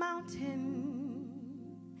on the mountain,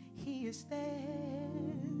 he is there.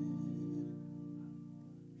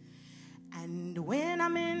 And when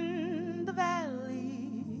I'm in the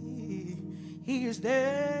valley, he is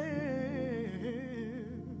there.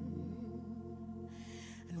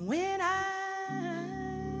 And when I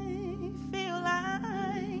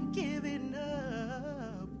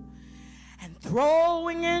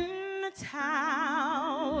throwing in the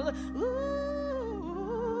towel. Ooh,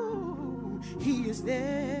 he is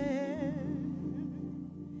there.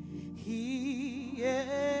 He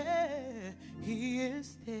is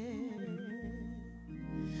there.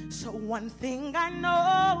 So one thing I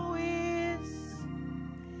know is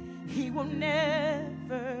he will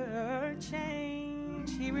never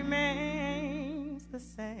change. He remains the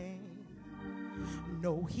same.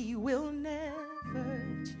 No, he will never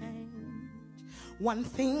change. One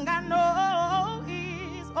thing I know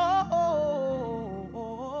is,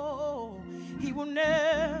 he will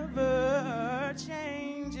never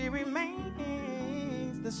change. He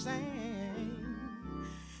remains the same.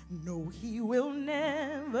 No, he will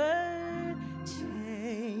never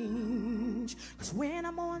change. 'Cause when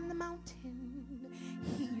I'm on the mountain,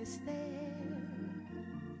 he is there.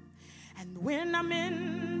 And when I'm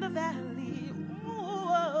in the valley,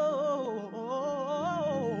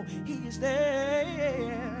 he is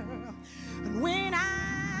there. And when I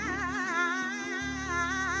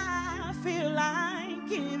feel like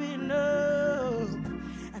giving up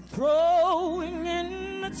and throwing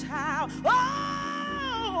in the towel,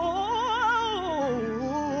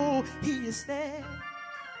 he is there.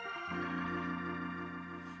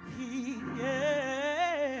 He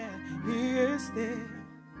is there.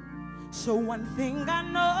 So one thing I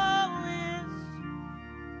know is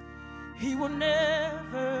he will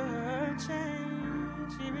never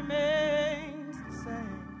change. He remains the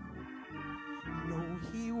same. No,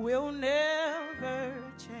 he will never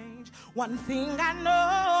change. One thing I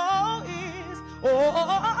know is,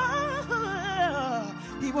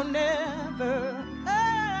 he will never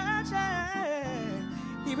change.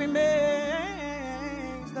 He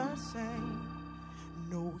remains the same.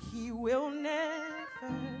 No, he will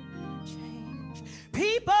never change.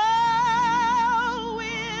 People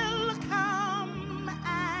will come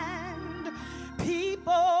and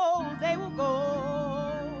people they will go.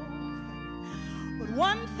 But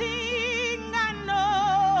one thing I know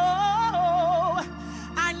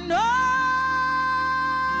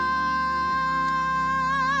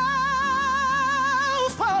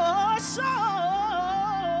for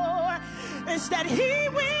sure is that he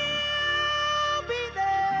will be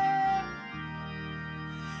there.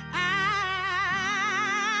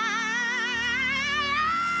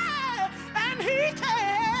 And he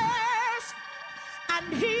cares, and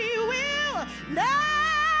he will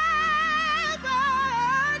never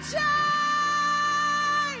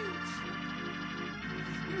change.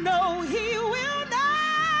 No, he will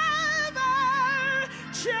never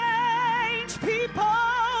change.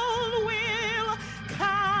 People will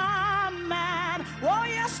come and, oh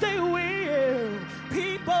yes they will.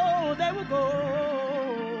 People, they will go.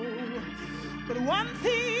 But one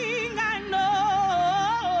thing I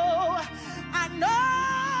know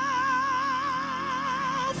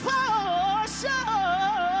for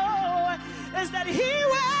sure is that he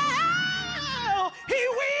will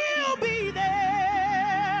be there.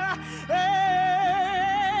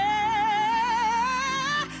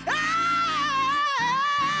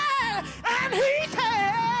 And he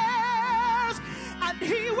cares, and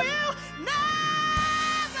he will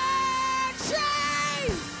never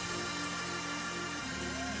change.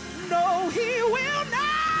 No, he will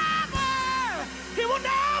never,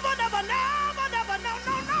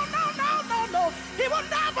 no. He will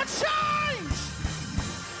never change.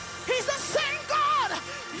 He's the same God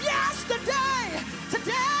yesterday,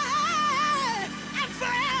 today, and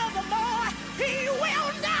forevermore. He will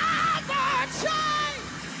never change.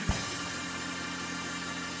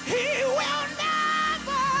 He will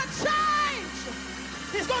never change.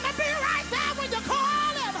 He's going to be right there when you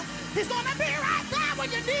call him. He's going to be right there when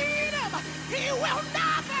you need him. He will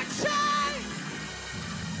never change.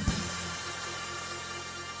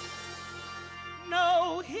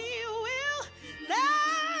 No, he will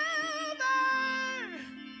never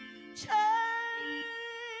change.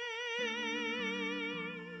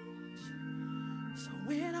 So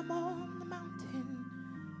when I'm on the mountain,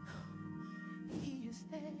 he is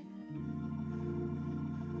there.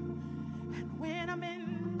 And when I'm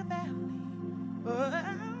in the valley,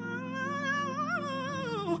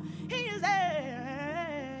 he is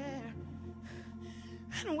there.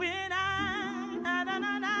 And when I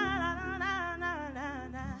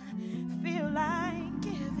feel like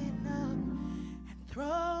giving up and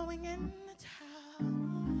throwing in the towel,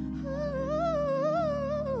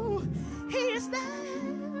 he is there.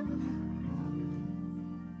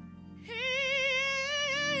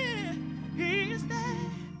 He is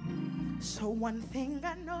there. So one thing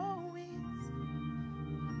I know is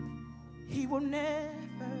he will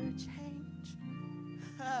never change.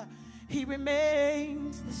 He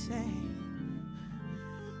remains the same.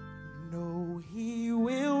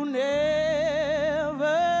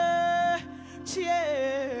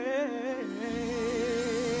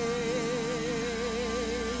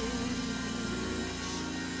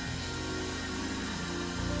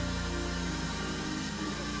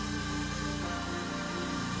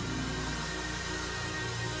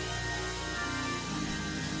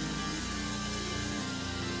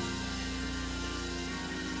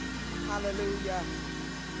 Hallelujah.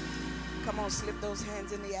 Come on, slip those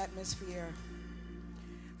hands in the atmosphere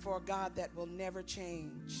for a God that will never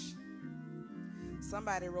change.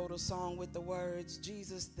 Somebody wrote a song with the words,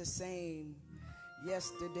 Jesus the same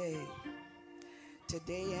yesterday,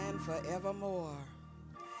 today, and forevermore.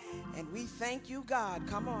 And we thank you, God.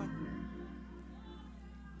 Come on.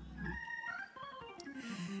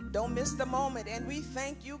 Don't miss the moment. And we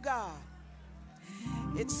thank you, God.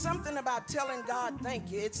 It's something about telling God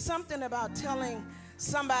thank you. It's something about telling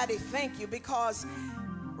somebody thank you, because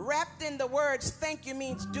wrapped in the words thank you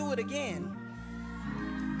means do it again.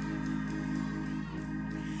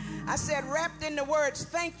 I said wrapped in the words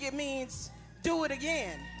thank you means do it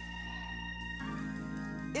again.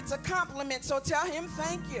 It's a compliment, so tell him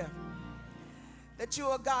thank you, that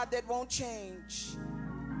you're a God that won't change.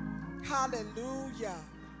 Hallelujah.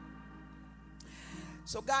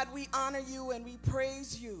 So God, we honor you and we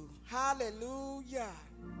praise you. Hallelujah.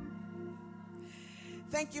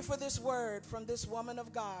 Thank you for this word from this woman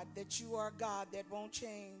of God, that you are a God that won't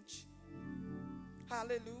change.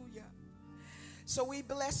 Hallelujah. So we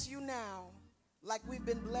bless you now like we've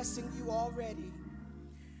been blessing you already.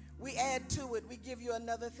 We add to it. We give you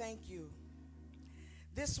another thank you.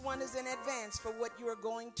 This one is in advance for what you are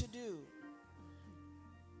going to do.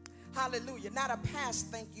 Hallelujah. Not a past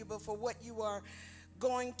thank you, but for what you are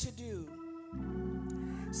going to do.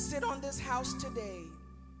 Sit on this house today.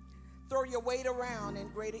 Throw your weight around in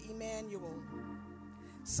greater Emmanuel.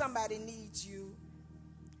 Somebody needs you.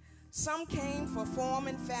 Some came for form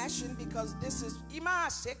and fashion because this is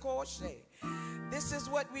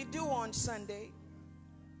what we do on Sunday.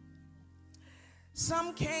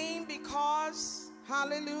 Some came because,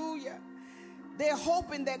 hallelujah, they're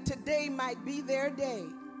hoping that today might be their day.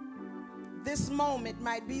 This moment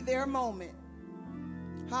might be their moment.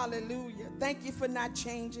 Hallelujah. Thank you for not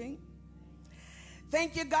changing.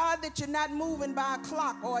 Thank you, God, that you're not moving by a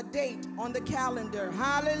clock or a date on the calendar.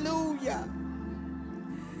 Hallelujah.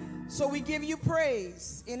 So we give you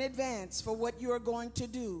praise in advance for what you are going to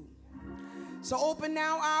do. So open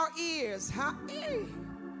now our ears,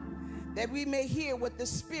 that we may hear what the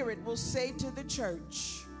Spirit will say to the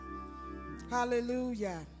church.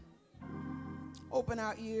 Hallelujah. Open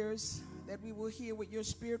our ears that we will hear what your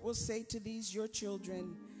Spirit will say to these, your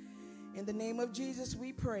children. In the name of Jesus,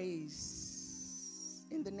 we praise.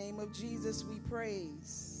 In the name of Jesus, we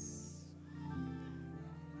praise.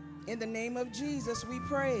 In the name of Jesus, we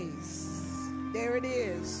praise. There it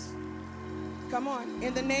is. Come on.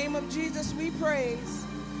 In the name of Jesus, we praise.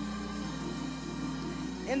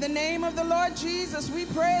 In the name of the Lord Jesus, we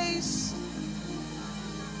praise.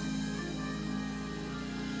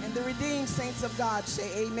 And the redeemed saints of God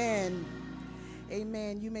say amen.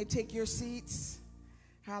 Amen. You may take your seats.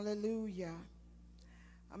 Hallelujah.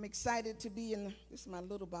 I'm excited to be in, this is my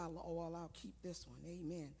little bottle of oil. I'll keep this one.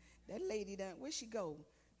 Amen. That lady done, where'd she go?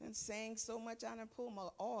 Done sang so much, I done pulled my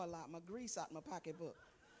oil out, my grease out my pocketbook.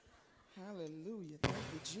 Hallelujah. Thank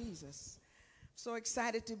you, Jesus. So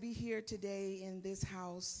excited to be here today in this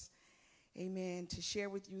house. Amen. To share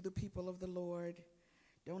with you the people of the Lord.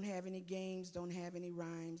 Don't have any games, don't have any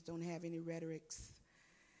rhymes, don't have any rhetorics.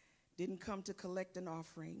 Didn't come to collect an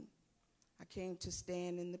offering. I came to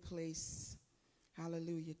stand in the place,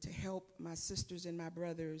 hallelujah, to help my sisters and my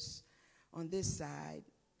brothers on this side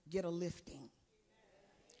get a lifting.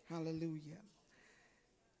 Hallelujah.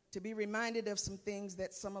 To be reminded of some things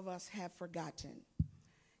that some of us have forgotten.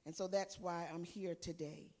 And so that's why I'm here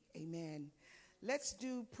today. Amen. Let's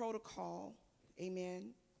do protocol.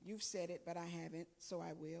 Amen. You've said it, but I haven't, so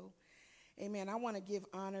I will. Amen. I want to give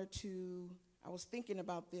honor to, I was thinking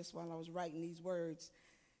about this while I was writing these words.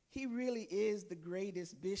 He really is the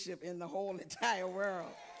greatest bishop in the whole entire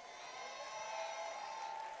world.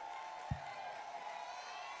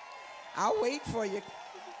 I'll wait for you.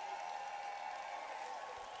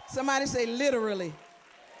 Somebody say literally.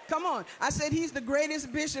 Come on. I said he's the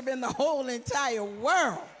greatest bishop in the whole entire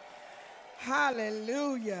world.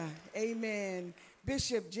 Hallelujah. Amen.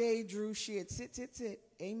 Bishop J. Drew Sheard. Sit.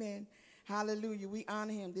 Amen. Hallelujah. We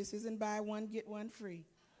honor him. This isn't buy one, get one free.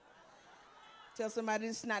 Tell somebody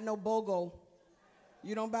it's not no BOGO.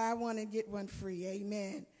 You don't buy one and get one free.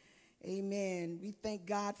 Amen. Amen. We thank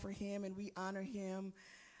God for him and we honor him.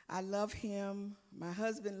 I love him. My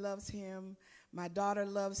husband loves him. My daughter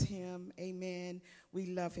loves him. Amen. We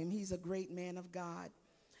love him. He's a great man of God.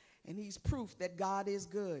 And he's proof that God is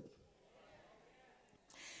good.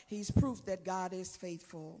 He's proof that God is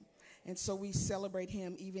faithful. And so we celebrate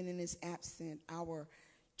him even in his absence, our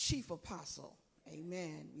chief apostle.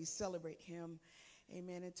 Amen. We celebrate him.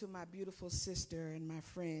 Amen. And to my beautiful sister and my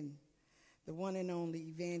friend, the one and only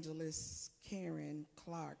evangelist, Karen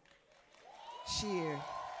Clark. Sheard.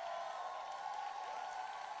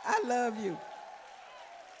 I love you.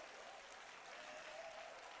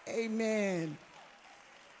 Amen.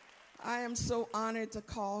 I am so honored to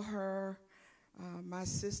call her my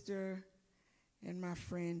sister and my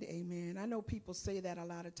friend. Amen. I know people say that a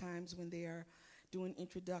lot of times when they are doing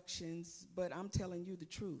introductions, but I'm telling you the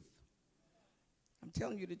truth. I'm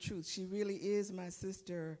telling you the truth. She really is my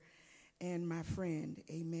sister and my friend.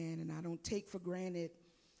 Amen. And I don't take for granted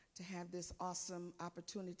to have this awesome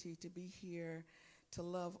opportunity to be here to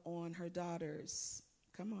love on her daughters.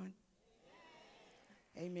 Come on.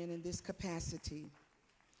 Amen. In this capacity.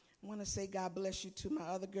 I want to say God bless you to my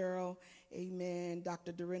other girl. Amen.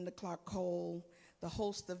 Dr. Dorinda Clark Cole, the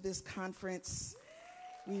host of this conference.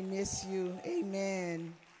 We miss you.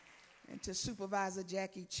 Amen. And to Supervisor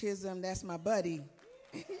Jackie Chisholm, that's my buddy.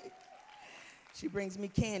 She brings me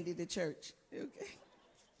candy to church. Okay.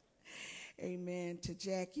 Amen. To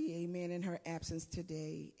Jackie, amen, in her absence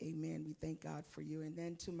today. Amen. We thank God for you. And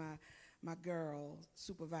then to my girl,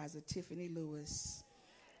 Supervisor Tiffany Lewis.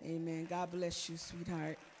 Amen. God bless you,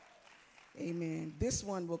 sweetheart. Amen. This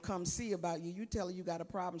one will come see about you. You tell her you got a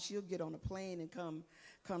problem, she'll get on a plane and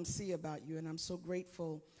come see about you. And I'm so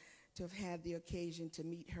grateful to have had the occasion to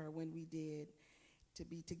meet her when we did, to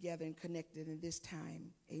be together and connected in this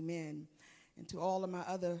time. Amen. And to all of my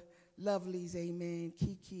other lovelies, amen.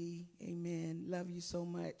 Kiki, amen. Love you so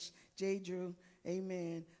much. J. Drew,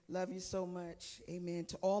 amen. Love you so much. Amen.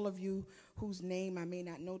 To all of you whose name I may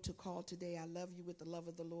not know to call today, I love you with the love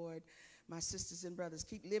of the Lord. My sisters and brothers,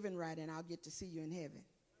 keep living right and I'll get to see you in heaven.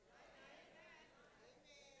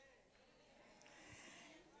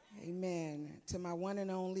 Amen. To my one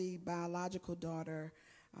and only biological daughter,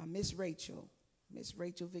 Miss Rachel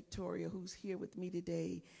Victoria, who's here with me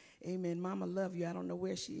today. Amen. Mama love you. I don't know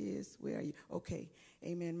where she is. Where are you? Okay.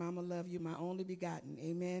 Amen. Mama love you, my only begotten.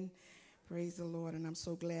 Amen. Praise the Lord. And I'm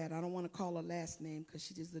so glad. I don't want to call her last name because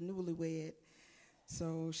she's just the newlywed.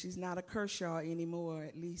 So she's not a Kershaw anymore,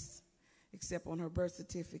 at least, except on her birth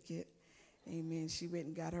certificate. Amen. She went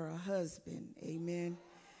and got her a husband. Amen.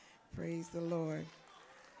 Praise the Lord.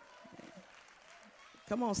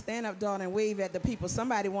 Come on, stand up, daughter, and wave at the people.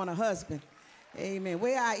 Somebody want a husband. Amen.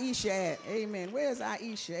 Where Aisha at? Amen. Where's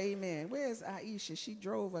Aisha? Amen. Where's Aisha? She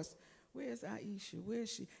drove us. Where's Aisha?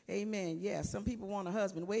 Where's she? Amen. Yeah, some people want a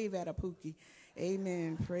husband. Wave at her, Pookie.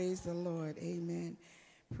 Amen. Praise the Lord. Amen.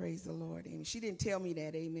 Praise the Lord. Amen. She didn't tell me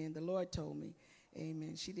that. Amen. The Lord told me.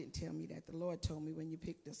 Amen. She didn't tell me that. The Lord told me when you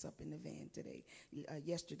picked us up in the van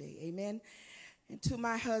yesterday. Amen. And to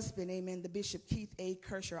my husband, amen, the Bishop Keith A.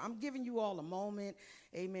 Kershaw. I'm giving you all a moment,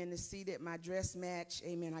 amen, to see that my dress match,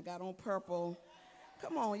 amen, I got on purple.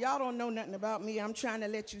 Come on, y'all don't know nothing about me. I'm trying to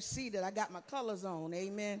let you see that I got my colors on,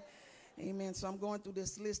 amen. Amen. So I'm going through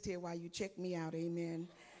this list here while you check me out, amen.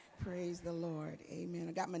 Praise the Lord, amen.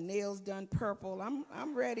 I got my nails done purple.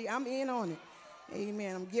 I'm ready. I'm in on it,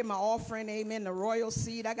 amen. I'm giving my offering, amen, the royal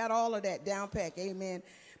seed. I got all of that down pack, amen.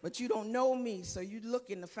 But you don't know me, so you're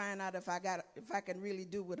looking to find out if I can really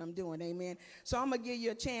do what I'm doing, amen. So I'm going to give you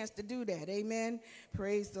a chance to do that, amen.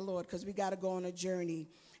 Praise the Lord, because we got to go on a journey,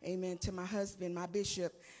 amen. To my husband, my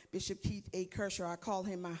bishop, Bishop Keith A. Kershaw, I call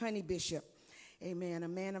him my honey bishop, amen, a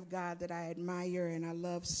man of God that I admire and I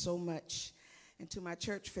love so much. And to my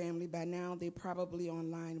church family, by now they're probably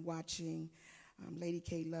online watching. Lady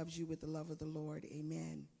K loves you with the love of the Lord,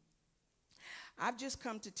 amen. I've just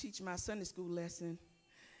come to teach my Sunday school lesson.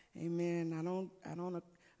 Amen. I don't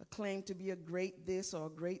claim to be a great this or a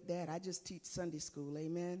great that. I just teach Sunday school.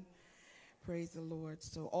 Amen. Praise the Lord.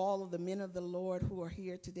 So all of the men of the Lord who are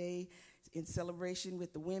here today in celebration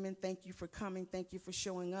with the women, thank you for coming. Thank you for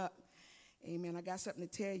showing up. Amen. I got something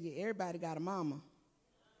to tell you. Everybody got a mama.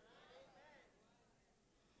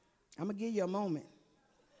 I'm going to give you a moment.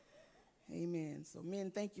 Amen. So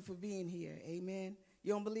men, thank you for being here. Amen.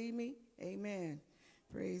 You don't believe me? Amen.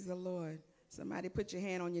 Praise the Lord. Somebody put your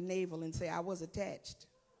hand on your navel and say, I was attached.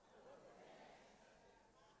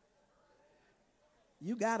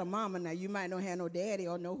 You got a mama now. You might not have no daddy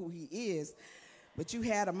or know who he is, but you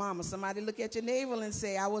had a mama. Somebody look at your navel and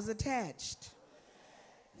say, I was attached.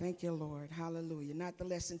 Thank you, Lord. Hallelujah. Not the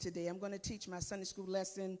lesson today. I'm going to teach my Sunday school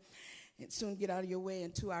lesson and soon get out of your way.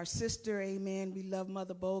 And to our sister, amen, we love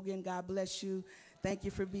Mother Bogan. God bless you. Thank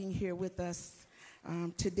you for being here with us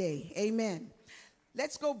today. Amen.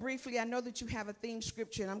 Let's go briefly. I know that you have a theme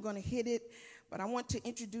scripture, and I'm going to hit it, but I want to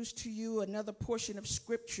introduce to you another portion of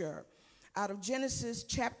scripture out of Genesis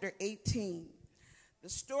chapter 18. The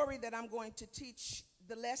story that I'm going to teach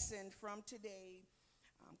the lesson from today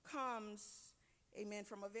comes, amen,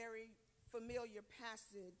 from a very familiar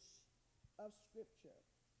passage of scripture.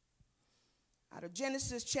 out of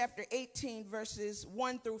Genesis chapter 18, verses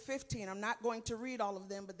 1 through 15. I'm not going to read all of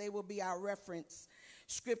them, but they will be our reference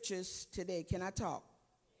scriptures today. Can I talk?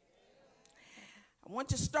 I want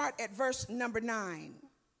to start at verse number 9,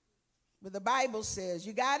 where the Bible says,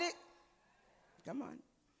 you got it? Come on.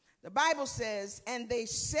 The Bible says, and they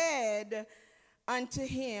said unto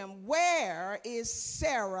him, where is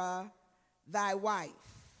Sarah thy wife?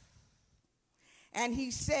 And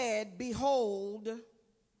he said, behold,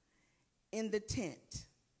 in the tent.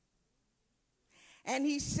 And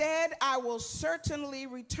he said, I will certainly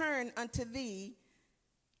return unto thee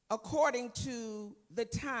according to the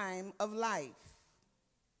time of life.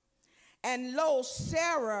 And lo,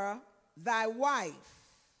 Sarah thy wife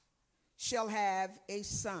shall have a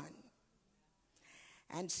son.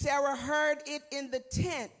 And Sarah heard it in the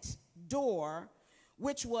tent door,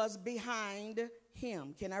 which was behind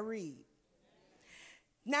him. Can I read?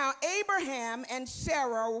 Now Abraham and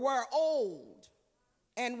Sarah were old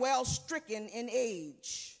and well stricken in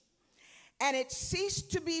age, and it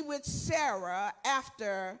ceased to be with Sarah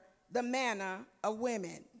after the manner of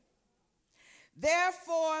women.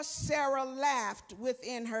 Therefore Sarah laughed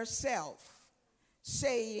within herself,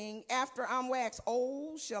 saying, after I'm waxed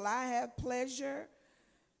old, shall I have pleasure,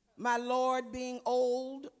 my Lord being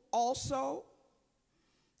old also?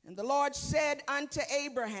 And the Lord said unto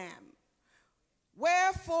Abraham,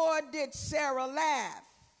 wherefore did Sarah laugh,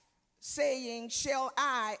 saying, shall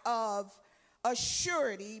I of a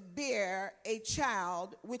surety bear a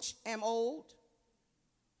child which am old?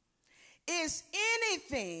 Is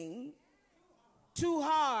anything too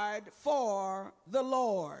hard for the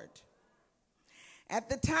Lord? At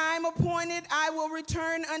the time appointed I will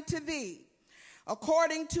return unto thee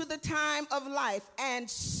according to the time of life, and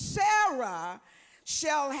Sarah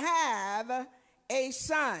shall have a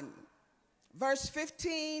son. Verse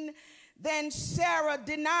 15, then Sarah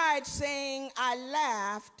denied, saying, I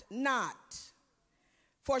laughed not,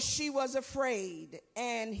 for she was afraid.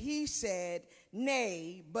 And he said,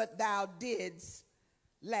 nay, but thou didst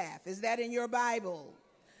laugh. Is that in your Bible?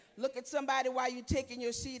 Look at somebody while you're taking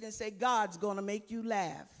your seat and say, God's going to make you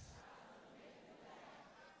laugh.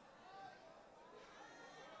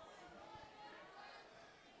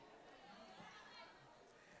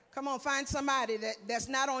 Come on, find somebody that's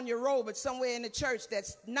not on your row, but somewhere in the church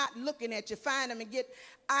that's not looking at you. Find them and get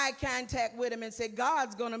eye contact with them and say,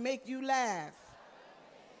 God's going to make you laugh.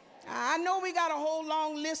 I know we got a whole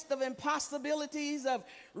long list of impossibilities, of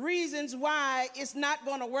reasons why it's not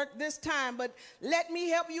going to work this time, but let me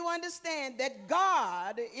help you understand that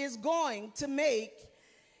God is going to make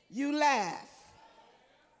you laugh.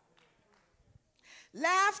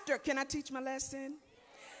 Laughter, can I teach my lesson?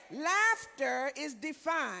 Laughter is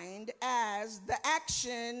defined as the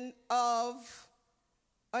action of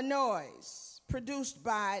a noise produced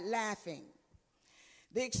by laughing.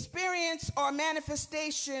 The experience or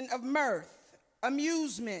manifestation of mirth,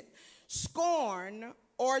 amusement, scorn,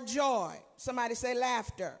 or joy. Somebody say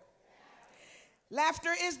laughter.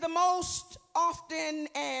 Laughter is the most often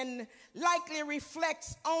and likely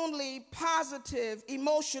reflects only positive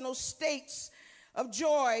emotional states of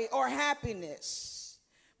joy or happiness.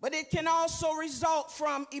 But it can also result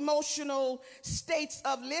from emotional states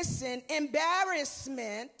of, listen,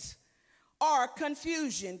 embarrassment or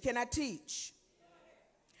confusion. Can I teach?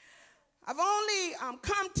 I've only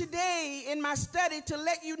come today in my study to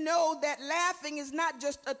let you know that laughing is not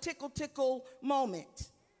just a tickle moment.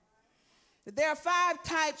 There are 5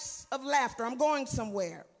 types of laughter. I'm going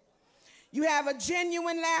somewhere. You have a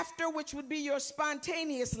genuine laughter, which would be your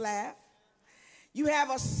spontaneous laugh. You have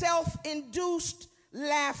a self-induced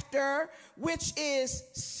laughter, which is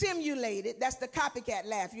simulated. That's the copycat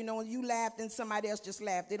laugh. You know, when you laugh and somebody else just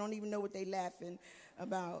laughed. They don't even know what they're laughing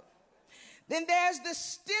about. Then there's the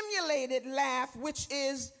stimulated laugh, which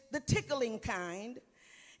is the tickling kind.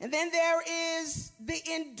 And then there is the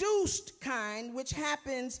induced kind, which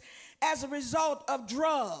happens as a result of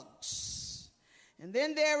drugs. And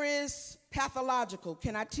then there is pathological.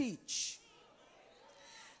 Can I teach?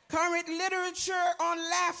 Current literature on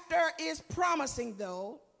laughter is promising,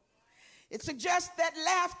 though. It suggests that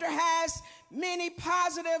laughter has many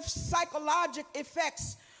positive psychological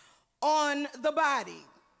effects on the body.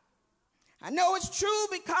 I know it's true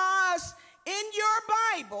because in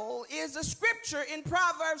your Bible is a scripture in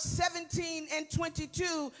Proverbs 17 and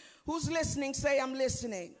 22. Who's listening? Say, I'm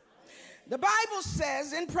listening. The Bible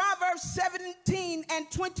says in Proverbs 17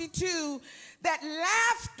 and 22 that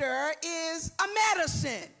laughter is a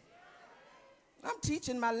medicine. I'm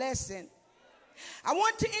teaching my lesson. I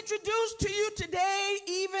want to introduce to you today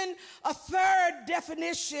even a third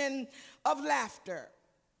definition of laughter.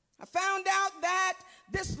 I found out that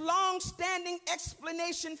this long-standing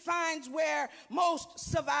explanation finds where most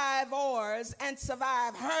survivors and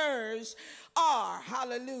SurvivHERs are,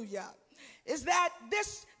 hallelujah, is that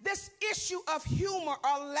this issue of humor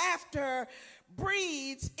or laughter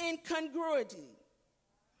breeds incongruity.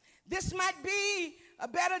 This might be a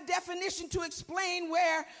better definition to explain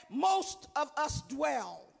where most of us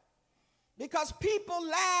dwell, because people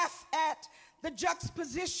laugh at the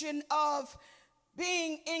juxtaposition of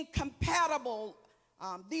being incompatible,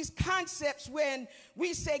 these concepts when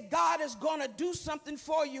we say God is going to do something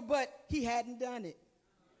for you, but he hadn't done it.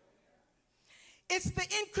 It's the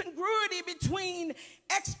incongruity between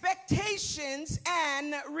expectations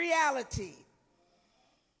and reality.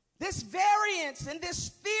 This variance and this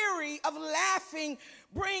theory of laughing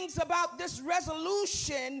brings about this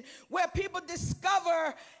resolution where people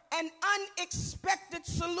discover an unexpected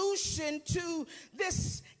solution to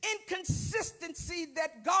this inconsistency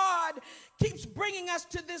that God keeps bringing us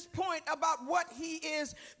to this point about what he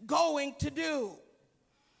is going to do.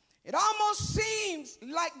 It almost seems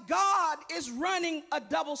like God is running a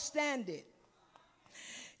double standard.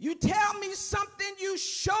 You tell me something, you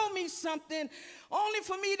show me something, only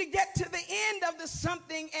for me to get to the end of the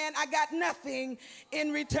something and I got nothing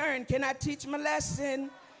in return. Can I teach my lesson?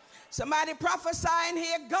 Somebody prophesying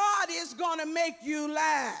here, God is going to make you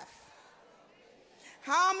laugh.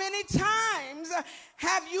 How many times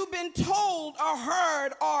have you been told or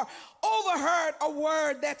heard or overheard a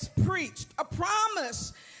word that's preached, a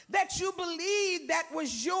promise that you believed that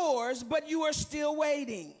was yours, but you are still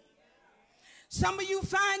waiting? Some of you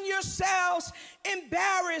find yourselves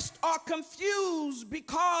embarrassed or confused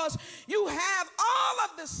because you have all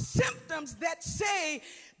of the symptoms that say,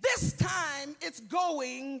 this time it's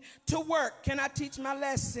going to work. Can I teach my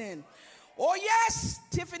lesson? Or yes,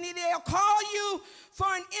 Tiffany, they'll call you for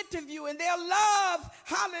an interview and they'll love,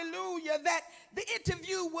 hallelujah, that the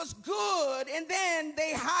interview was good and then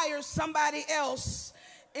they hire somebody else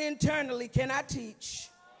internally. Can I teach?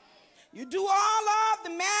 You do all of the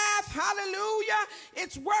math, hallelujah,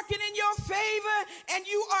 it's working in your favor and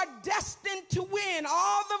you are destined to win.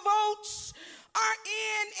 All the votes are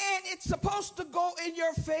in and it's supposed to go in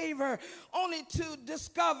your favor, only to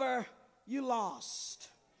discover you lost.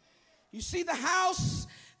 You see the house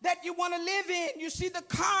that you want to live in. You see the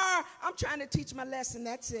car. I'm trying to teach my lesson,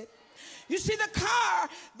 that's it. You see the car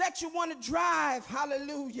that you want to drive,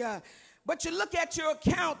 hallelujah, but you look at your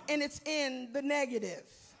account and it's in the negative.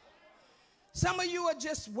 Some of you are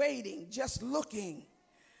just waiting, just looking,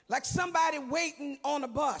 like somebody waiting on a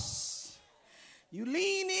bus. You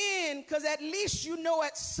lean in because at least you know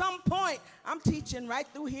at some point, I'm teaching right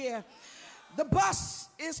through here, the bus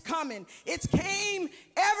is coming. It's came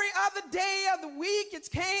every other day of the week. It's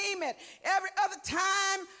came at every other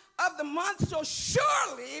time of the month. So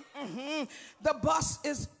surely the bus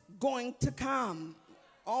is going to come.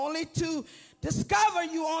 Only to discover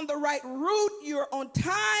you on the right route, you're on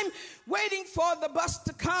time, waiting for the bus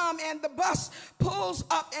to come, and the bus pulls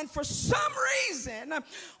up, and for some reason,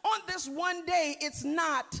 on this one day, it's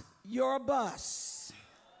not your bus.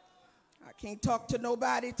 I can't talk to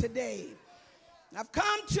nobody today. I've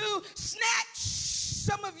come to snatch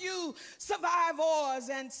some of you survivors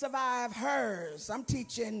and SurvivHERs. I'm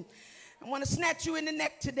teaching. I want to snatch you in the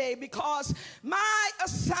neck today because my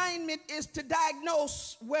assignment is to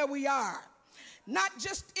diagnose where we are. Not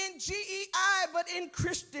just in GEI, but in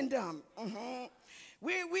Christendom.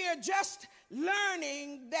 We are just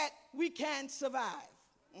learning that we can survive.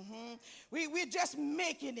 We're just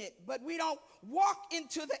making it, but we don't walk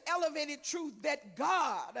into the elevated truth that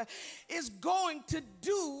God is going to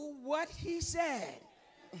do what he said.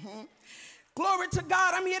 Glory to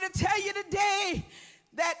God. I'm here to tell you today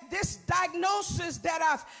that this diagnosis that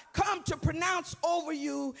I've come to pronounce over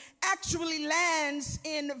you actually lands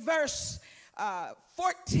in verse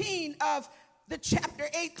 14 of the chapter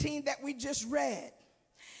 18 that we just read.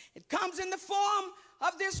 It comes in the form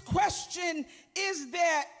of this question: is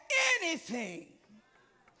there anything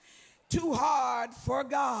too hard for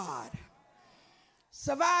God?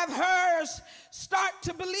 SurvivHERs start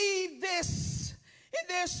to believe this in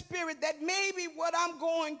their spirit, that maybe what I'm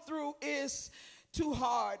going through is too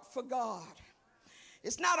hard for God.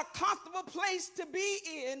 It's not a comfortable place to be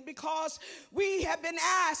in because we have been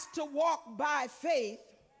asked to walk by faith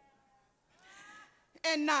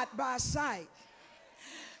and not by sight.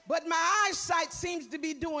 But my eyesight seems to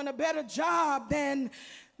be doing a better job than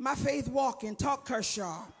my faith walking. Talk,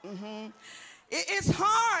 Kershaw. It's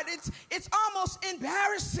hard. It's almost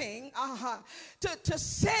embarrassing to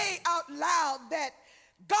say out loud that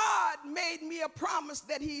God made me a promise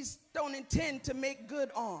that he don't intend to make good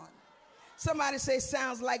on. Somebody say,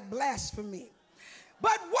 sounds like blasphemy.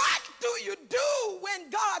 But what do you do when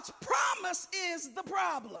God's promise is the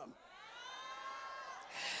problem?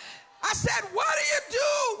 I said, what do you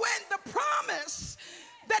do when the promise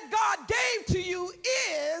that God gave to you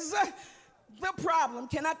is the problem?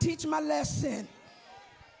 Can I teach my lesson?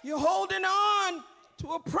 You're holding on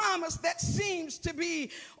to a promise that seems to be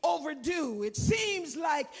overdue. It seems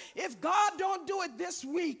like if God don't do it this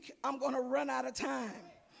week, I'm going to run out of time.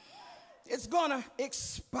 It's going to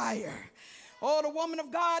expire. Oh, the woman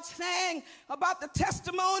of God sang about the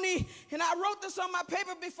testimony, and I wrote this on my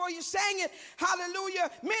paper before you sang it. Hallelujah.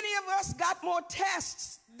 Many of us got more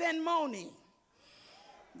tests than moaning.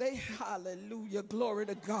 Hallelujah, glory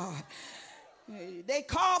to God. They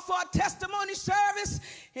call for a testimony service,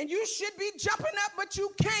 and you should be jumping up, but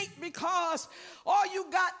you can't because all you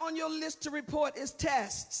got on your list to report is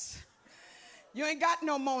tests. You ain't got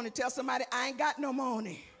no moaning. Tell somebody, I ain't got no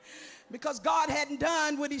moaning. Because God hadn't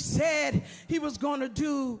done what he said he was going to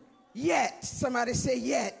do yet. Somebody say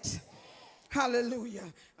yet. Hallelujah.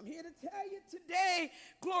 I'm here to tell you today,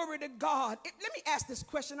 glory to God. Let me ask this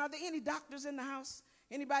question. Are there any doctors in the house?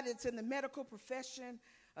 Anybody that's in the medical profession?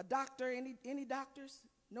 A doctor? Any doctors?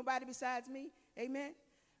 Nobody besides me? Amen.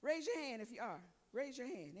 Raise your hand if you are. Raise your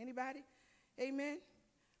hand. Anybody? Amen.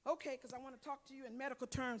 Okay, because I want to talk to you in medical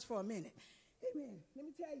terms for a minute. Amen. Let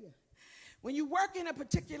me tell you. When you work in a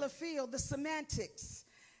particular field, the semantics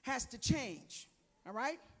has to change, all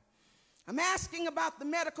right? I'm asking about the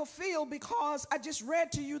medical field because I just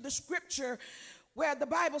read to you the scripture where the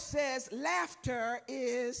Bible says laughter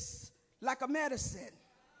is like a medicine.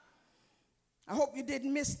 I hope you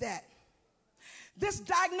didn't miss that. This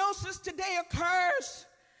diagnosis today occurs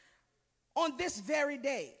on this very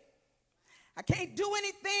day. I can't do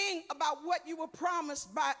anything about what you were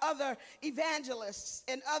promised by other evangelists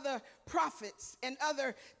and other prophets and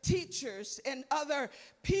other teachers and other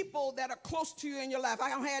people that are close to you in your life. I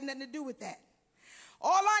don't have nothing to do with that.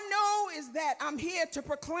 All I know is that I'm here to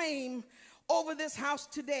proclaim over this house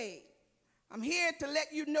today. I'm here to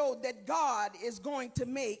let you know that God is going to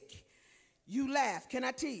make you laugh. Can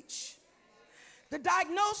I teach? The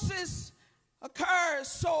diagnosis occurs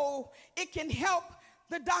so it can help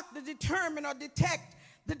the doctor determine or detect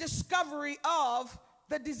the discovery of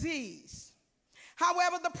the disease.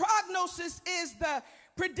 However, the prognosis is the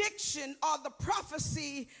prediction or the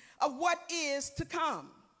prophecy of what is to come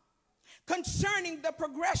concerning the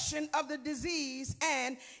progression of the disease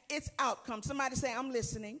and its outcome. Somebody say, I'm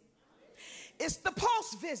listening. It's the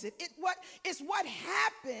post-visit. It's what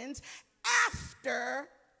happens after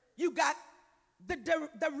you got the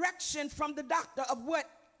direction from the doctor of what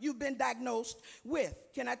you've been diagnosed with.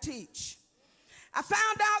 Can I teach? I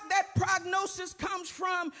found out that prognosis comes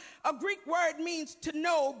from a Greek word means to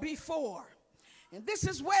know before. And this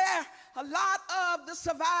is where a lot of the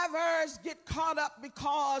survivors get caught up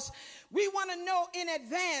because we want to know in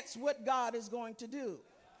advance what God is going to do.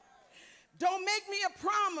 Don't make me a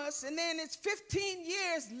promise and then it's 15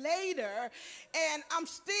 years later and I'm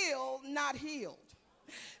still not healed.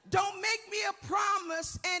 Don't make me a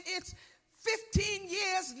promise and it's 15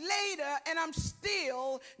 years later and I'm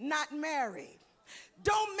still not married.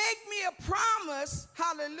 Don't make me a promise,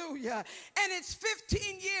 hallelujah, and it's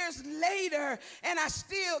 15 years later and I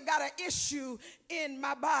still got an issue in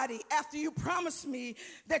my body after you promised me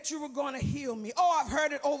that you were going to heal me. Oh, I've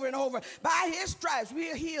heard it over and over. By his stripes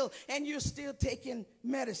we are healed and you're still taking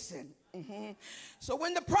medicine. So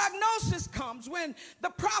when the prognosis comes, when the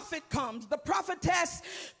prophet comes, the prophetess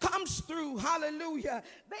comes through, hallelujah,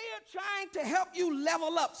 they are trying to help you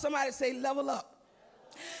level up. Somebody say level up.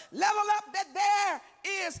 Level up that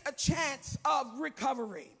there is a chance of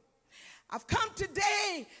recovery. I've come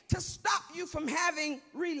today to stop you from having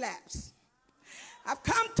relapse. I've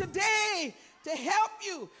come today to help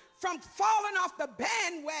you from falling off the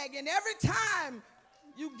bandwagon every time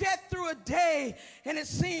you get through a day and it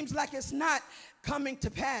seems like it's not coming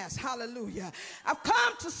to pass. Hallelujah. I've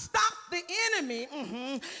come to stop the enemy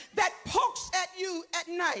that pokes at you at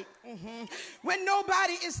night when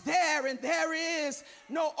nobody is there and there is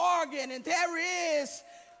no organ and there is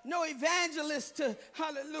no evangelist to,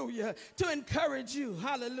 hallelujah, to encourage you.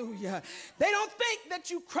 Hallelujah. They don't think that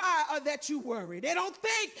you cry or that you worry. They don't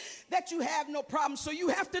think that you have no problem. So you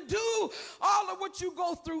have to do all of what you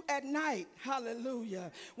go through at night.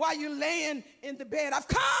 Hallelujah. While you're laying in the bed. I've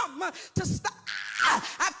come to stop.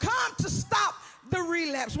 I've come to stop the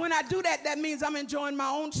relapse. When I do that, that means I'm enjoying my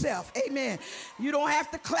own self. Amen. You don't have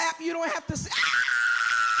to clap. You don't have to say,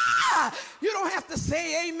 You don't have to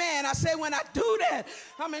say amen. I say when I do that,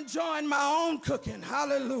 I'm enjoying my own cooking.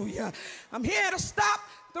 Hallelujah. I'm here to stop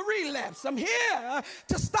the relapse. I'm here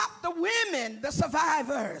to stop the women, the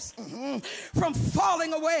survivors, from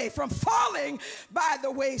falling away, from falling by the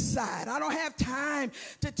wayside. I don't have time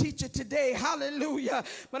to teach it today. Hallelujah.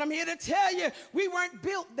 But I'm here to tell you, we weren't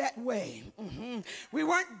built that way. We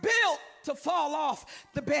weren't built to fall off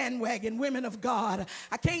the bandwagon, women of God.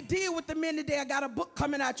 I can't deal with the men today. I got a book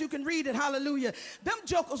coming out. You can read it. Hallelujah. Them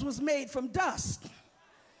jokers was made from dust.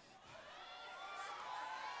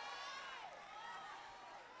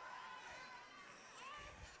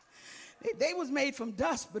 They was made from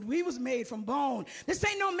dust, but we was made from bone. This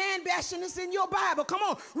ain't no man bashing. This in your Bible. Come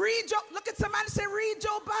on, look at somebody and say, read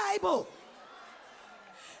your Bible.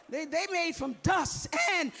 They made from dust,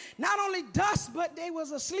 and not only dust, but they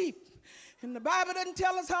was asleep. And the Bible doesn't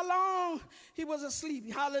tell us how long he was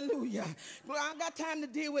asleep. Hallelujah. Well, I ain't got time to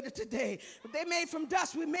deal with it today. But they made from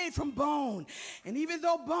dust. We made from bone. And even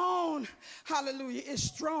though bone, hallelujah, is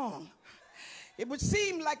strong, it would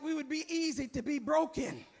seem like we would be easy to be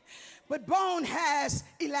broken. But bone has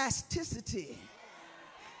elasticity.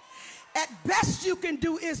 At best you can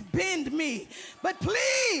do is bend me. But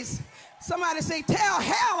please, somebody say, tell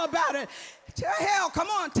hell about it. Tell hell, come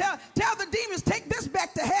on, tell the demons, take this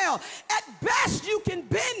back to hell. At best you can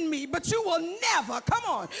bend me, but you will never, come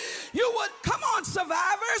on,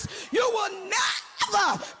 survivors, you will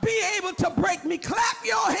never be able to break me. Clap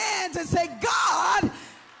your hands and say, God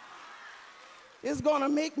is going to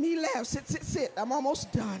make me laugh. Sit. I'm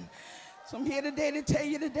almost done. So I'm here today to tell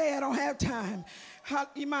you today I don't have time.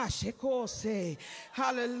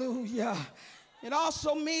 Hallelujah. It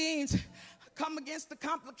also means come against the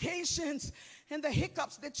complications and the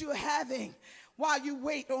hiccups that you're having while you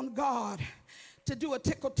wait on God to do a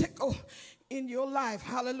tickle in your life.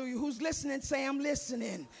 Hallelujah. Who's listening? Say, I'm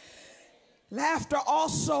listening. Laughter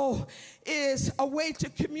also is a way to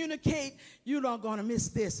communicate. You're not going to miss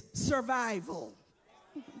this. Survival.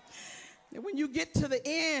 When you get to the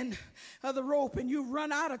end of the rope and you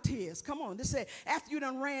run out of tears, come on, this say after you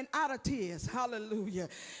done ran out of tears, hallelujah,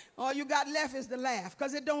 all you got left is the laugh,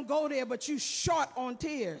 because it don't go there, but you short on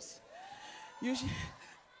tears. You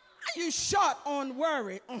short on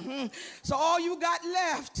worry. So all you got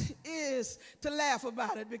left is to laugh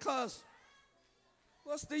about it, because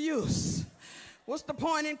what's the use? What's the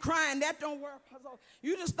point in crying? That don't work. So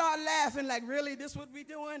you just start laughing like, really, this what we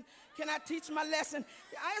doing? Can I teach my lesson?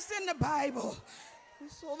 It's in the Bible.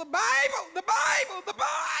 So the Bible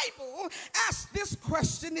asks this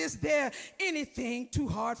question: is there anything too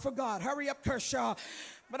hard for God? Hurry up, Kershaw.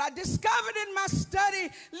 But I discovered in my study,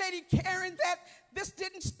 Lady Karen, that this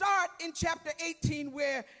didn't start in chapter 18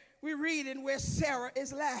 where we read and where Sarah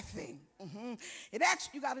is laughing. It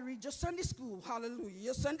actually, you got to read your Sunday school, hallelujah,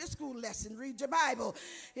 your Sunday school lesson, read your Bible.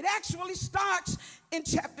 It actually starts in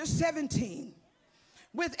chapter 17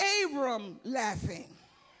 with Abram laughing.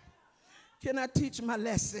 Can I teach my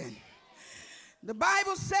lesson? The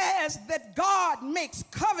Bible says that God makes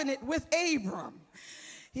covenant with Abram.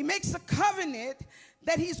 He makes a covenant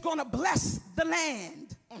that he's going to bless the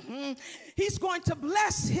land. He's going to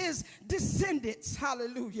bless his descendants.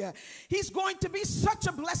 Hallelujah. He's going to be such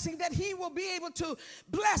a blessing that he will be able to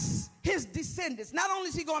bless his descendants. Not only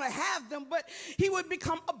is he going to have them, but he would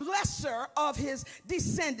become a blesser of his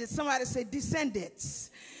descendants. Somebody say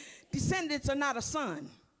descendants. Descendants are not a son.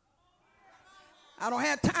 I don't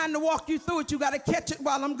have time to walk you through it. You got to catch it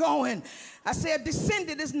while I'm going. I said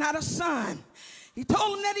descendant is not a son. He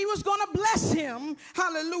told him that he was going to bless him,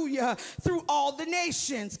 hallelujah, through all the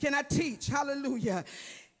nations. Can I teach? Hallelujah.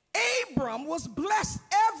 Abram was blessed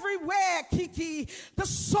everywhere, Kiki, the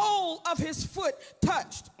sole of his foot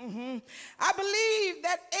touched. I believe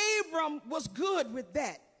that Abram was good with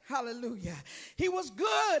that. Hallelujah. He was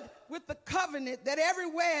good with the covenant that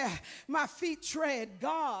everywhere my feet tread,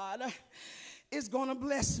 God is going to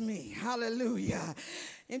bless me. Hallelujah.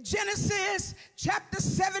 In Genesis chapter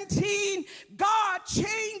 17, God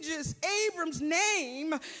changes Abram's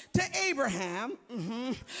name to Abraham.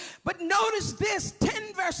 But notice this,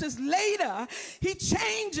 10 verses later, he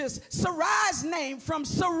changes Sarai's name from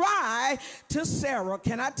Sarai to Sarah.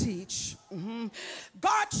 Can I teach?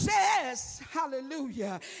 God says,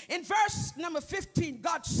 hallelujah, in verse number 15,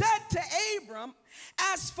 God said to Abram,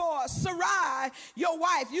 as for Sarai, your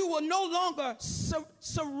wife, you will no longer,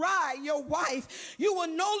 Sarai, your wife, you will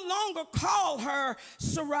no longer call her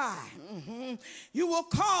Sarai. You will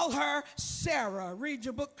call her Sarah. Read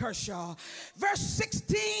your book, Kershaw. Verse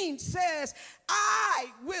 16 says, I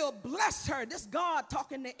will bless her. This God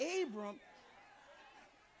talking to Abram.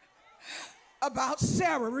 about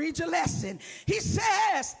Sarah. Read your lesson. He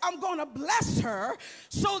says, I'm going to bless her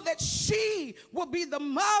so that she will be the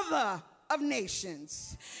mother of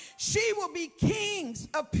nations. She will be kings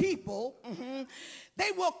of people.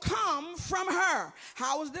 They will come from her.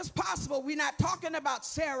 How is this possible? We're not talking about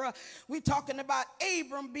Sarah. We're talking about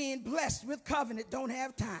Abram being blessed with covenant. Don't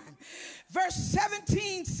have time. Verse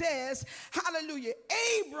 17 says, hallelujah,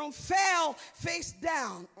 Abram fell face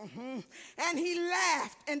down, and he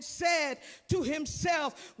laughed and said to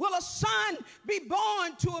himself, will a son be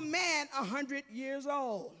born to a man 100 years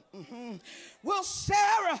old? Will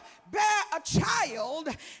Sarah bear a child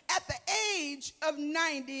at the age of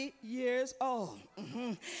 90 years old?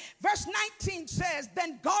 Verse 19 says,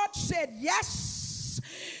 then God said, yes,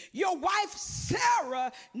 your wife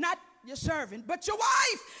Sarah, not your servant, but your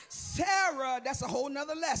wife Sarah, that's a whole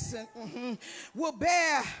nother lesson, will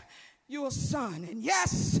bear you a son. And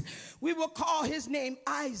yes, we will call his name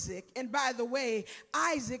Isaac. And by the way,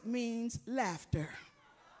 Isaac means laughter.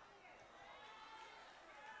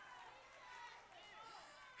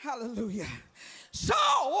 Hallelujah. So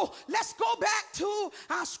let's go back to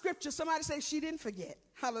our scripture. Somebody say she didn't forget.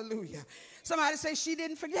 Hallelujah. Somebody say she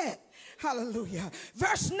didn't forget. Hallelujah.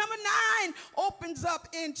 Verse number 9 opens up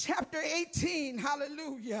in chapter 18.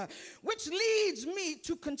 Hallelujah. Which leads me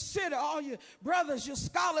to consider, all your brothers, your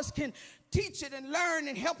scholars can teach it and learn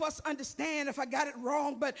and help us understand if I got it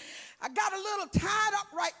wrong. But I got a little tied up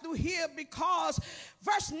right through here because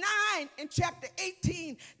verse 9 in chapter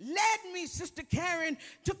 18 led me, Sister Karen,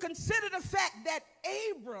 to consider the fact that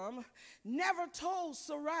Abram never told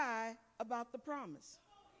Sarai about the promise.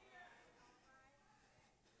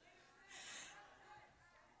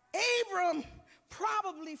 Abram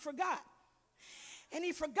probably forgot. And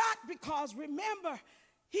he forgot because, remember,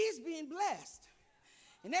 he's being blessed.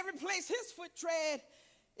 And every place his foot tread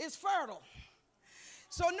is fertile.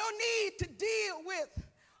 So no need to deal with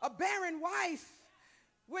a barren wife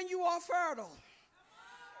when you are fertile.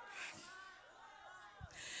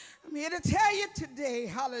 I'm here to tell you today,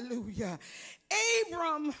 hallelujah,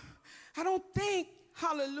 Abram, I don't think,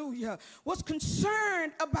 hallelujah, was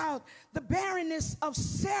concerned about the barrenness of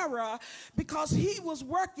Sarah because he was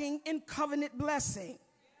working in covenant blessing.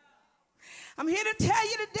 I'm here to tell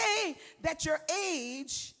you today that your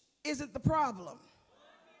age isn't the problem.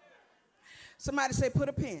 Somebody say put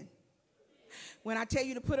a pin. When I tell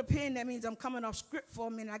you to put a pin, that means I'm coming off script for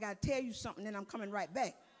a minute. I got to tell you something, then I'm coming right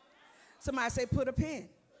back. Somebody say put a pin.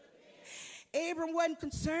 Abram wasn't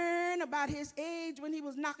concerned about his age when he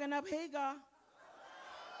was knocking up Hagar.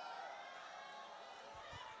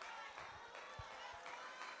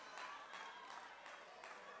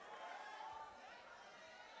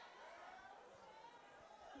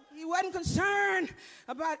 He wasn't concerned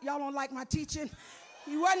about, y'all don't like my teaching,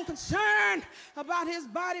 he wasn't concerned about his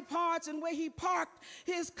body parts and where he parked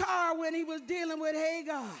his car when he was dealing with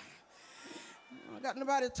Hagar. I got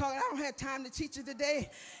nobody to talk. I don't have time to teach you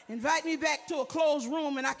today. Invite me back to a closed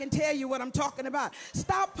room and I can tell you what I'm talking about.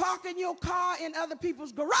 Stop parking your car in other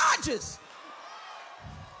people's garages.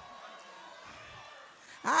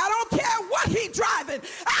 I don't care what he's driving.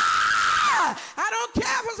 I don't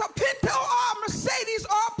care if it's a Pinto or a Mercedes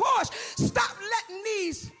or a Porsche. Stop letting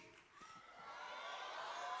these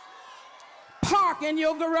park in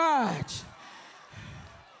your garage.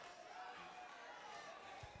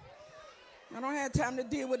 I don't have time to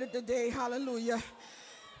deal with it today. Hallelujah.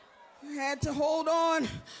 I had to hold on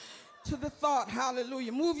to the thought.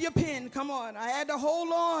 Hallelujah. Move your pen. Come on. I had to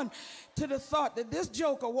hold on to the thought that this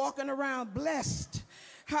joker walking around blessed.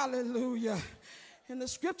 Hallelujah. And the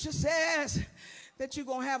scripture says that you're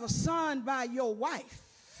going to have a son by your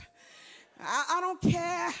wife. I don't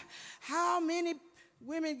care how many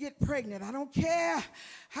women get pregnant. I don't care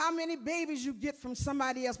how many babies you get from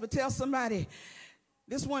somebody else, but tell somebody,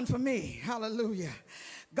 this one for me. Hallelujah.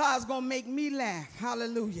 God's going to make me laugh.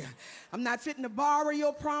 Hallelujah. I'm not fitting to borrow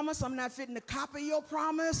your promise. I'm not fitting to copy your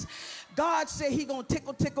promise. God said he going to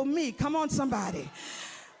tickle me. Come on, somebody.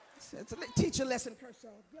 It's a teacher lesson,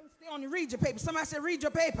 Kershaw. Stay on and read your paper. Somebody said, read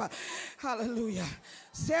your paper. Hallelujah.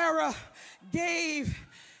 Sarah gave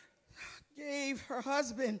her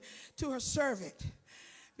husband to her servant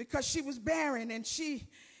because she was barren, and she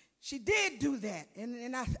did do that.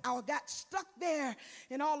 And I got stuck there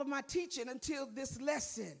in all of my teaching until this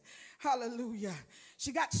lesson. Hallelujah.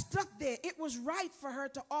 She got stuck there. It was right for her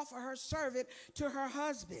to offer her servant to her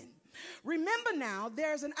husband. Remember now,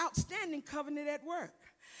 there's an outstanding covenant at work,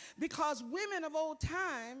 because women of old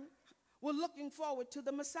time were looking forward to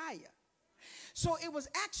the Messiah. So it was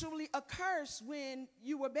actually a curse when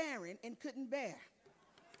you were barren and couldn't bear.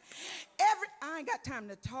 I ain't got time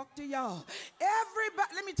to talk to y'all.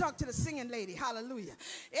 Everybody, let me talk to the singing lady. Hallelujah.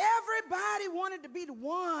 Everybody wanted to be the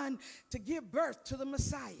one to give birth to the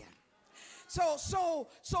Messiah. So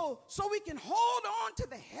we can hold on to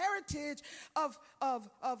the heritage of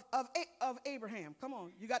Abraham. Come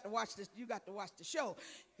on, you got to watch this. You got to watch the show.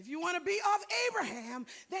 If you want to be of Abraham,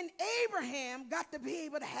 then Abraham got to be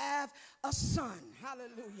able to have a son.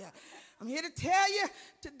 Hallelujah. I'm here to tell you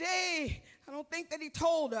today, I don't think that he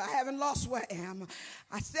told her. I haven't lost where I am.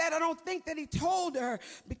 I said I don't think that he told her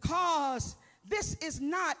because this is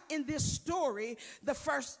not in this story the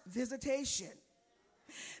first visitation.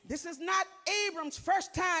 This is not Abram's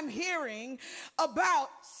first time hearing about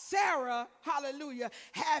Sarah, hallelujah,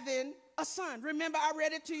 having a son. Remember, I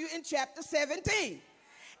read it to you in chapter 17.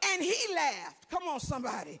 And he laughed. Come on,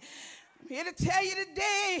 somebody. I'm here to tell you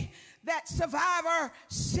today that survivor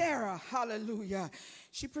Sarah, hallelujah,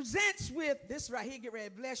 she presents with this right here. Get ready,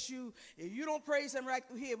 bless you. If you don't praise him right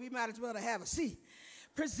through here, we might as well have a seat.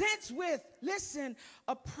 Presents with, listen,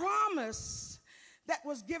 a promise that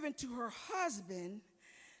was given to her husband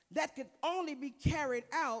that could only be carried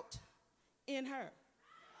out in her.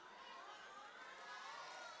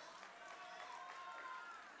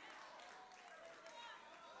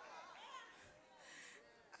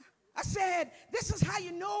 I said, this is how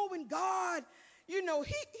you know when God, you know,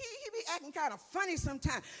 he be acting kind of funny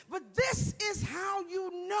sometimes. But this is how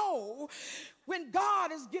you know when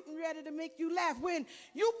God is getting ready to make you laugh. When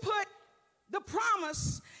you put the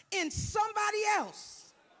promise in somebody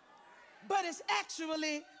else, but it's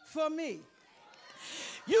actually for me.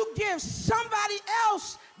 You give somebody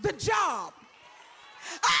else the job,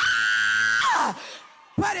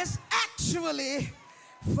 but it's actually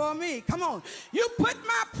for me. Come on. You put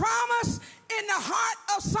my promise in the heart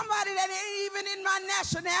of somebody that ain't even in my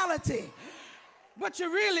nationality, but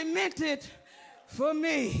you really meant it for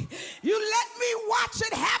me. You let me watch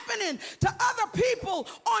it happening to other people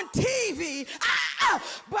on TV,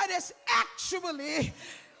 but it's actually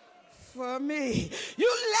for me.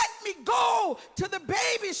 You let me go to the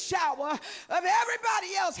baby shower of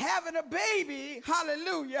everybody else having a baby,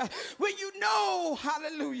 hallelujah, when you know,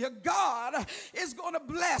 hallelujah, God is going to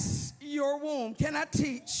bless your womb. Can I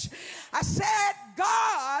teach? I said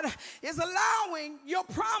God is allowing your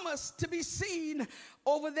promise to be seen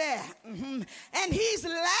over there. And he's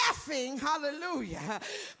laughing, hallelujah.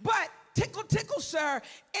 But tickle, tickle, sir,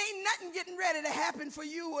 ain't nothing getting ready to happen for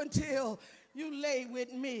you until you lay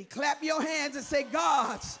with me. Clap your hands and say,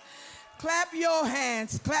 God's. Clap your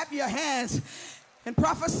hands. Clap your hands. And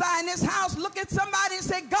prophesy in this house. Look at somebody and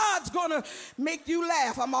say, God's going to make you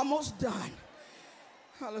laugh. I'm almost done.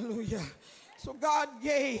 Hallelujah. So God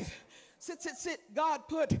gave. Sit. God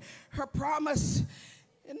put her promise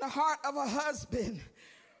in the heart of her husband.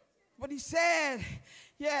 But he said,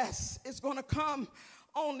 yes, it's going to come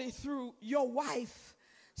only through your wife,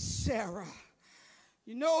 Sarah.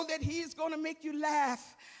 You know that he's going to make you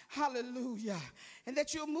laugh, hallelujah, and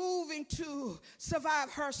that you're moving to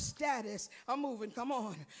SurvivHER status. I'm moving, come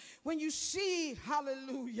on. When you see,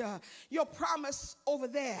 hallelujah, your promise over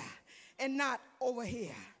there and not over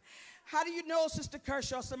here. How do you know, Sister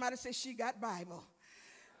Kershaw? Somebody say she got Bible.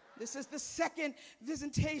 This is the second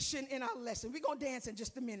visitation in our lesson. We're going to dance in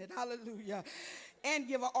just a minute, hallelujah, and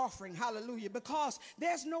give an offering, hallelujah, because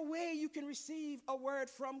there's no way you can receive a word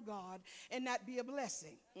from God and not be a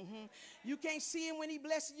blessing. You can't see him when he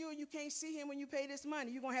blesses you, and you can't see him when you pay this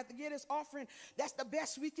money. You're going to have to get his offering. That's the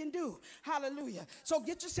best we can do, hallelujah. So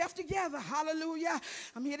get yourself together, hallelujah.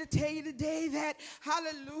 I'm here to tell you today that,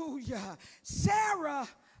 hallelujah, Sarah,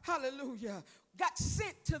 hallelujah, got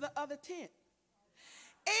sent to the other tent.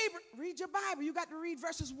 Read your Bible. You got to read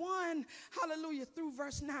verses 1, hallelujah, through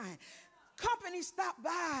verse 9. Company stopped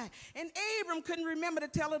by, and Abram couldn't remember to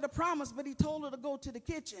tell her the promise, but he told her to go to the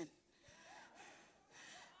kitchen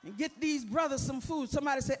and get these brothers some food.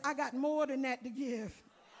 Somebody said, I got more than that to give.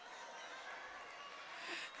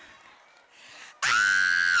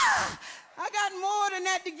 I got more than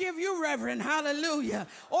that to give you, Reverend. Hallelujah.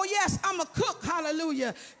 Oh, yes, I'm a cook.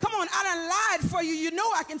 Hallelujah. Come on, I done lied for you. You know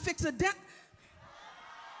I can fix a dent.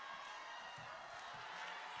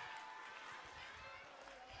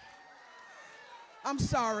 I'm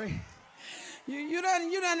sorry. You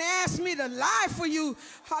done asked me to lie for you,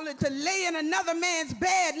 to lay in another man's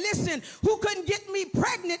bed. Listen, who couldn't get me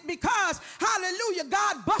pregnant because, hallelujah,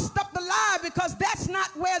 God bust up the lie because that's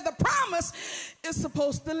not where the promise is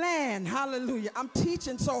supposed to land. Hallelujah. I'm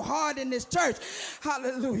teaching so hard in this church.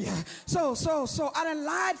 Hallelujah. So I done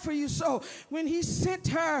lied for you. So when he sent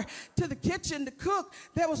her to the kitchen to cook,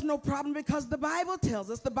 there was no problem because the Bible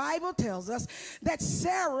tells us that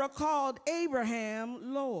Sarah called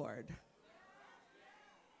Abraham Lord.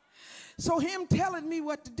 So him telling me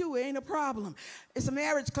what to do ain't a problem. It's a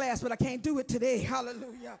marriage class, but I can't do it today.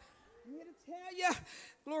 Hallelujah. I'm here to tell you,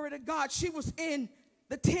 glory to God, she was in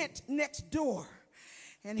the tent next door.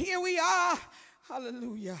 And here we are,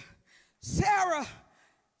 hallelujah. Sarah,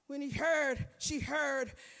 when she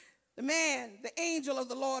heard the man, the angel of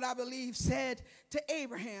the Lord, I believe, said to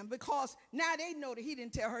Abraham, because now they know that he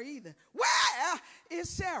didn't tell her either. Where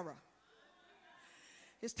is Sarah?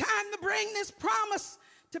 It's time to bring this promise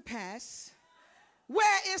to pass.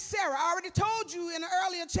 Where is Sarah? I already told you in an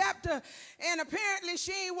earlier chapter, and apparently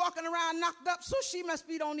she ain't walking around knocked up, so she must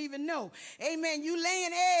be don't even know. Amen. You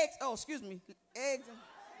laying eggs. Oh, excuse me. Eggs.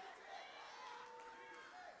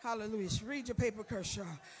 Hallelujah. Read your paper, Kershaw.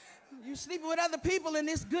 You sleeping with other people, and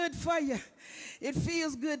it's good for you. It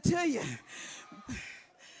feels good to you.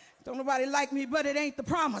 Don't nobody like me, but it ain't the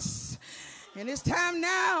promise. And it's time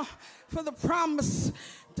now for the promise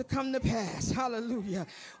to come to pass. Hallelujah.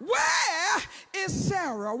 Where is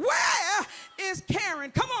Sarah? Where is Karen?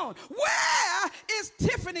 Come on. Where is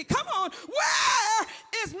Tiffany? Come on. Where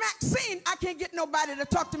is Maxine? I can't get nobody to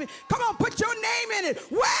talk to me. Come on, put your name in it.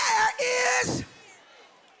 Where is...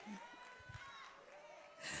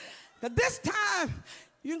 But this time,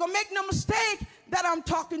 you're going to make no mistake that I'm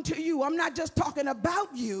talking to you. I'm not just talking about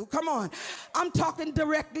you. Come on. I'm talking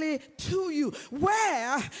directly to you.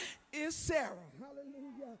 Where is Sarah?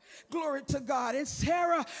 Hallelujah. Glory to God. And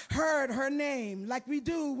Sarah heard her name like we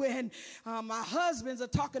do when our husbands are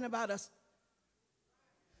talking about us.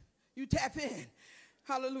 You tap in.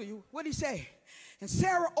 Hallelujah. What did he say? And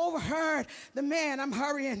Sarah overheard the man. I'm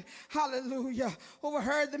hurrying. Hallelujah.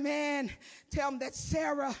 Overheard the man tell him that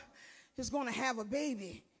Sarah is going to have a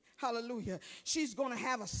baby. Hallelujah. She's going to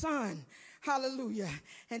have a son. Hallelujah.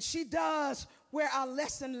 And she does where our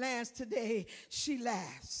lesson lands today. She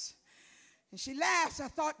laughs. And she laughs, I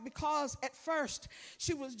thought, because at first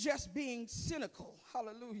she was just being cynical.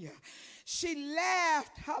 Hallelujah. She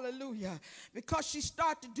laughed, hallelujah, because she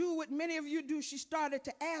started to do what many of you do. She started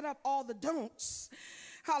to add up all the don'ts,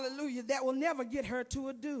 hallelujah, that will never get her to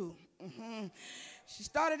a do. She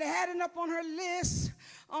started adding up on her list,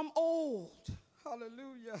 I'm old,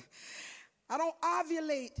 hallelujah. I don't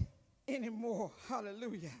ovulate anymore,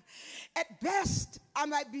 hallelujah. At best, I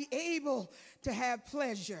might be able to have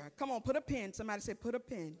pleasure. Come on, put a pin. Somebody say, put a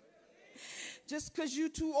pin. Just because you're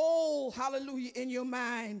too old, hallelujah, in your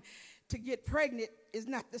mind to get pregnant is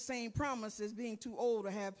not the same promise as being too old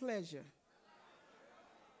to have pleasure.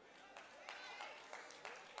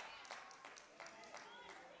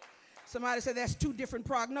 Somebody said that's two different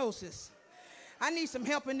prognoses. I need some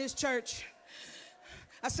help in this church.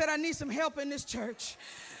 I said I need some help in this church.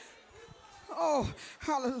 Oh,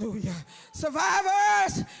 hallelujah.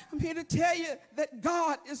 Survivors, I'm here to tell you that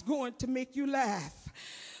God is going to make you laugh.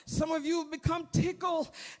 Some of you have become tickled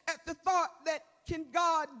at the thought that, can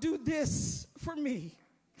God do this for me?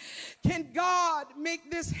 Can God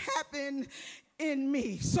make this happen in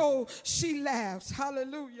me? So she laughs.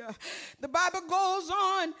 Hallelujah. The Bible goes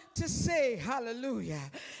on to say, hallelujah,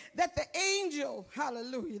 that the angel,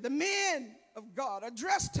 hallelujah, the men of God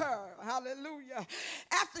addressed her, hallelujah,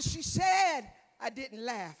 after she said, I didn't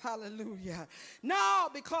laugh, hallelujah. No,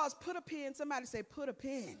 because put a pin, somebody say put a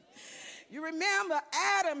pin. You remember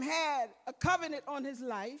Adam had a covenant on his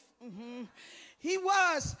life. He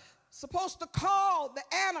was supposed to call the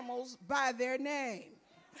animals by their name.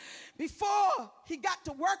 Before he got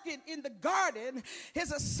to working in the garden,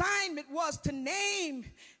 his assignment was to name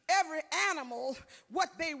every animal what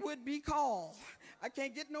they would be called. I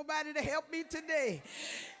can't get nobody to help me today.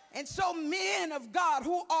 And so men of God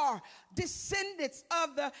who are descendants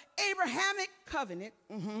of the Abrahamic covenant,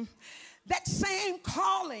 that same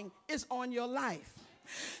calling is on your life.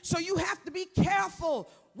 So you have to be careful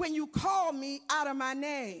when you call me out of my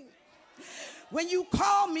name. When you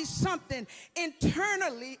call me something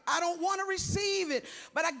internally, I don't want to receive it,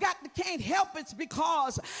 but I can't help it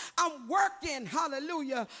because I'm working,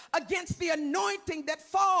 hallelujah, against the anointing that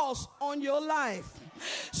falls on your life.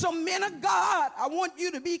 So men of God, I want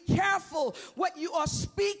you to be careful what you are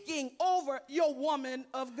speaking over your woman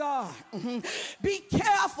of God. Be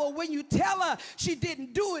careful when you tell her she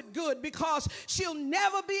didn't do it good, because she'll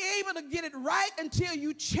never be able to get it right until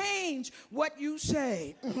you change what you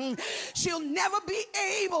say. She'll never be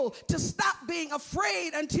able to stop being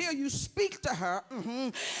afraid until you speak to her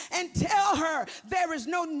and tell her there is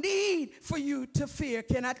no need for you to fear.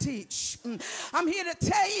 Can I teach? I'm here to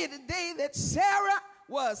tell you today that Sarah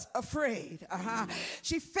was afraid.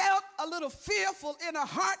 She felt a little fearful in her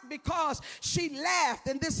heart because she laughed.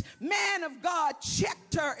 And this man of God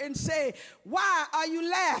checked her and said, why are you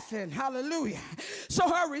laughing? Hallelujah. So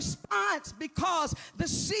her response, because the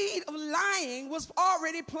seed of lying was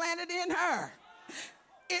already planted in her.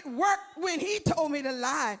 It worked when he told me to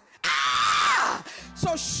lie.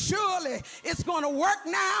 So surely it's going to work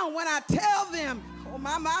now when I tell them, oh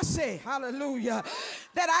my, say, hallelujah,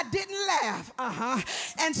 that I didn't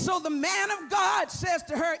laugh. And so the man of God says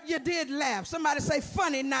to her, you did laugh. Somebody say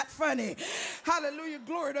funny, not funny. Hallelujah,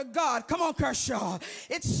 glory to God. Come on, Kershaw.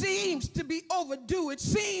 It seems to be overdue. It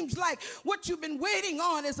seems like what you've been waiting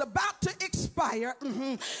on is about to expire.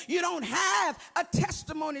 You don't have a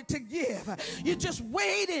testimony to give. You're just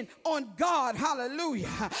waiting on God. Hallelujah.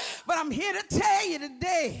 But I'm here to tell you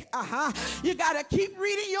today, you got to keep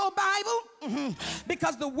reading your Bible.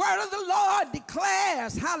 Because the word of the Lord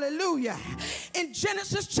declares, hallelujah, in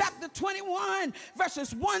Genesis chapter 21,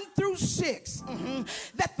 verses 1 through 6,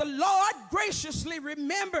 that the Lord graciously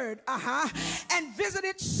remembered and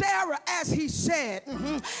visited Sarah as he said.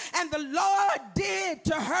 And the Lord did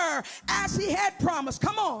to her as he had promised.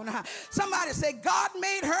 Come on. Somebody say, God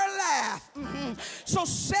made her laugh. So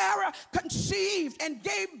Sarah conceived and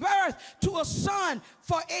gave birth to a son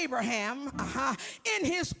for Abraham in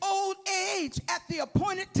his old age at the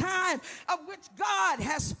appointed time of which God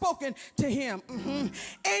has spoken to him.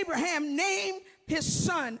 Abraham named his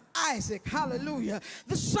son Isaac, hallelujah,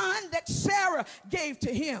 the son that Sarah gave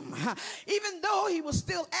to him, even though he was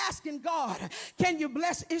still asking God, can you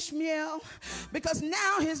bless Ishmael? Because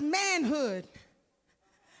now his manhood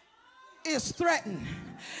is threatened.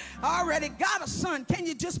 I already got a son. Can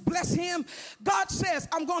you just bless him? God says,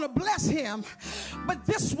 I'm going to bless him, but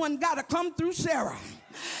this one got to come through Sarah.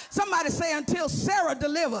 Somebody say, until Sarah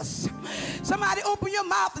delivers. Somebody open your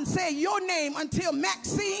mouth and say your name, until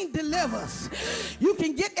Maxine delivers. You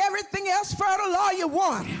can get everything else fertile all you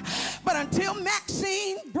want, but until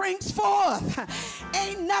Maxine brings forth,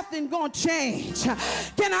 ain't nothing gonna change.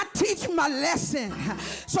 Can I teach my lesson?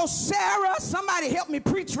 So Sarah, somebody help me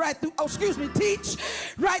preach right through, teach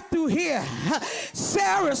right through here.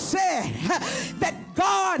 Sarah said that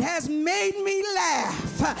God has made me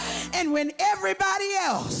laugh, and when everybody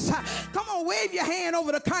else, come on, wave your hand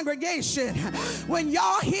over the congregation. When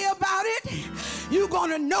y'all hear about it, you're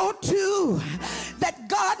gonna know too that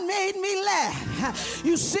God made me laugh.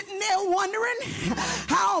 You sitting there wondering,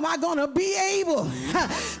 how am I gonna be able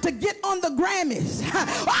to get on the Grammys?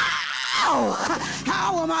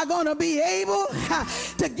 How am I going to be able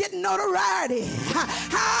to get notoriety?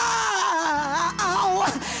 How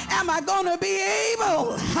am I going to be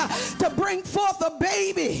able to bring forth a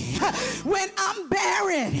baby when I'm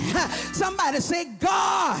barren? Somebody say,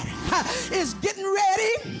 God is getting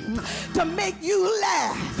ready to make you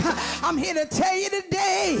laugh. I'm here to tell you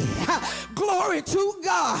today, glory to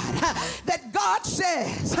God, that God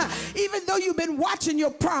says, even though you've been watching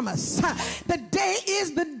your promise, the day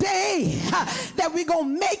is the day that we're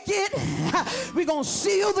going to make it. We're going to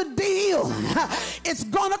seal the deal. It's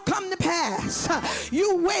going to come to pass.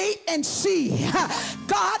 You wait and see.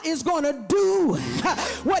 God is going to do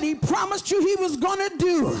what he promised you he was going to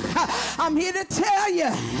do. I'm here to tell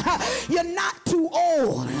you, you're not too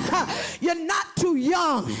old. You're not too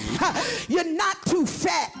young. You're not too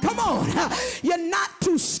fat. Come on. You're not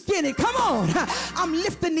too skinny. Come on. I'm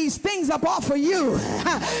lifting these things up off of you.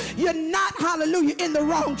 You're not, hallelujah, in the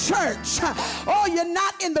wrong church. Oh, you're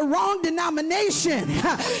not in the wrong denomination.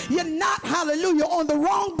 You're not, hallelujah, on the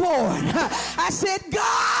wrong board. I said,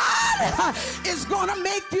 God is going to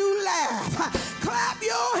make you laugh. Clap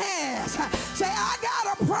your hands. Say, I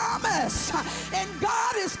got a promise, and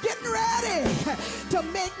God is getting ready to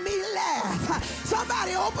make me laugh.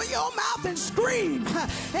 Somebody open your mouth and scream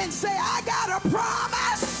and say, I got a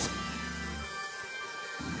promise.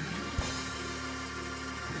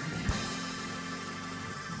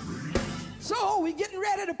 So we're getting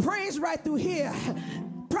ready to praise right through here.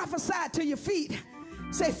 Prophesy to your feet.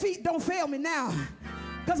 Say, feet, don't fail me now,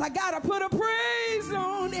 because I got to put a praise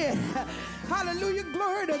on it. Hallelujah,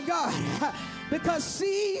 glory to God. Because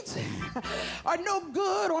seeds are no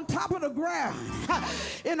good on top of the ground.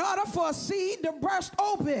 In order for a seed to burst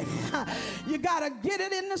open, you got to get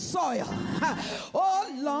it in the soil. Oh,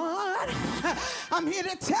 Lord, I'm here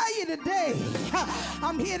to tell you today,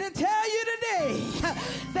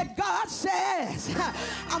 that God says,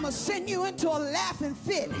 I'm going to send you into a laughing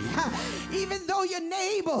fit. Even though your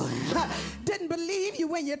neighbor didn't believe you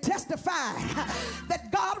when you testified that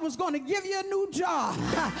God was going to give you a new job,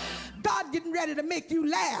 God getting ready to make you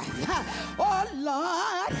laugh. Oh,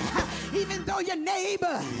 Lord, even though your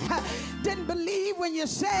neighbor didn't believe when you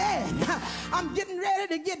said, I'm getting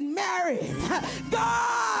ready to get married,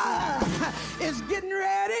 God is getting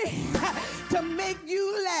ready to make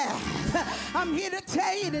you laugh. I'm here to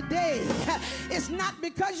tell you today, it's not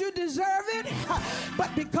because you deserve it,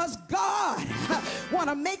 but because God want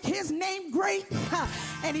to make his name great,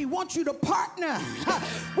 and he wants you to partner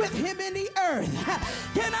with him in the earth.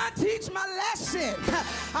 Can I teach my lesson?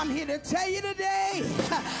 I'm here to tell you today,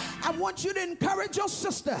 I want you to encourage your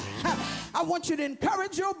sister. I want you to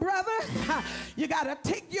encourage your brother. You got to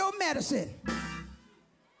take your medicine.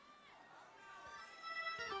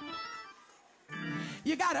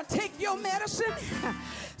 You got to take your medicine.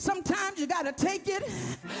 Sometimes you got to take it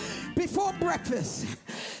before breakfast.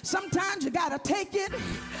 Sometimes you got to take it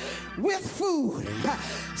with food.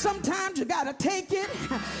 Sometimes you got to take it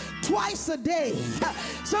twice a day.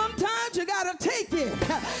 Sometimes you got to take it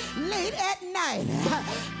late at night.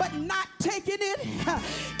 But not taking it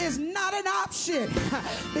is not an option,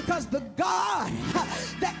 because the God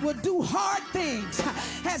that will do hard things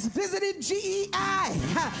has visited GEI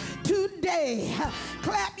today.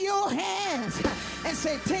 Clap your hands and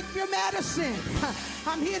say, take your medicine.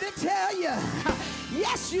 I'm here to tell you,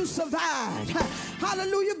 yes, you survived.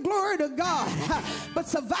 Hallelujah, glory to God. But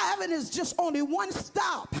surviving is just only one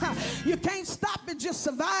stop. You can't stop at just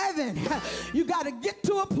surviving. You got to get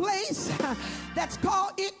to a place that's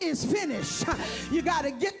called it is finished. You got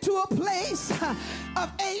to get to a place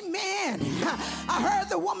of amen. I heard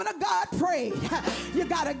the woman of God prayed. You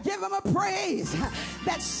got to give him a praise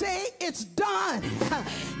that say it's done.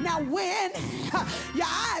 Now when your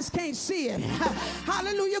eyes can't see it,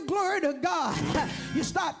 hallelujah, glory to God, you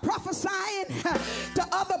start prophesying to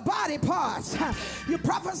other body parts. You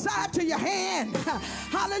prophesy to your hand.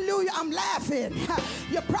 Hallelujah, I'm laughing.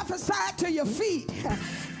 You prophesy to your feet.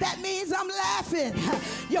 That means I'm laughing.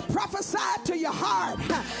 You prophesy to your heart.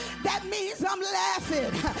 That means I'm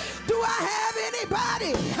laughing. Do I have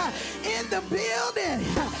anybody in the building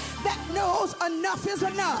that knows enough is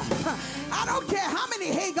enough? I don't care how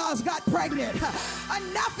many Hagars got pregnant.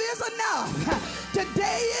 Enough is enough.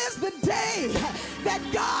 Today is the day that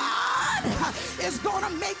God is going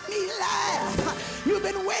to make me laugh. You've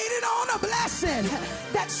been waiting on a blessing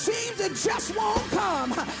that seems it just won't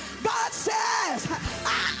come. God says,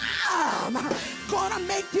 I'm going to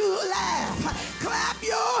make you laugh. Clap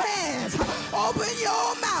your hands. Open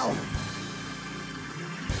your mouth.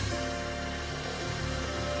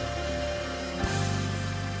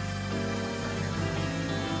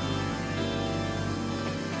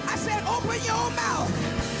 I said, open your mouth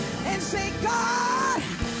and say, God,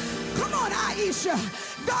 come on, Aisha.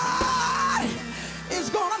 God is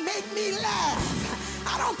going to make me laugh.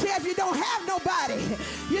 I don't care if you don't have nobody.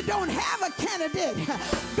 You don't have a candidate.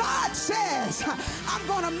 God says, I'm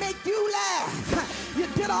going to make you laugh. You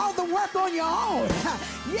did all the work on your own.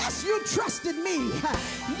 Yes, you trusted me.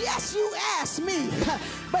 Yes, you asked me.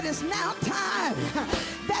 But it's now time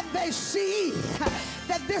that they see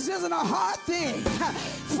that this isn't a hard thing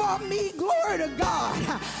for me. Glory to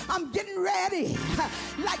God. I'm getting ready.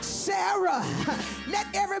 Like Sarah, let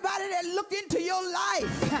everybody that look into your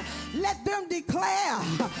life, let them declare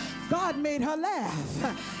God made her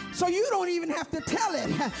laugh. So you don't even have to tell it.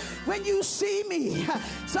 When you see me,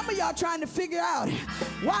 some of y'all trying to figure out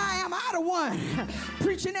why am I the one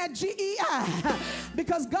preaching at GEI,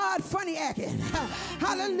 because God funny acting.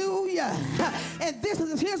 Hallelujah. And this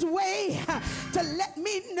is his way to let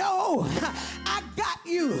me know I got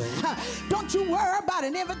you. Don't you worry about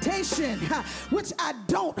an invitation, which I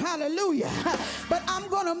don't. Hallelujah. But I'm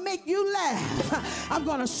going to make you laugh. I'm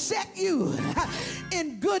going to set you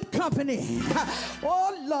in good company.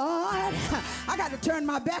 Oh, Lord. I got to turn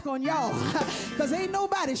my back on y'all, because ain't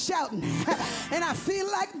nobody shouting, and I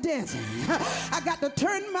feel like dancing. I got to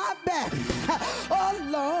turn my back, oh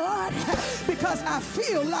Lord, because I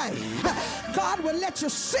feel like God will let you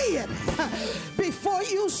see it before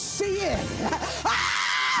you see it.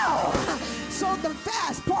 So the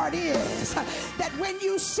fast part is that when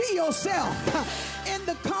you see yourself in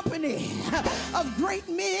the company of great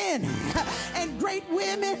men and great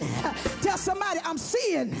women, tell somebody, I'm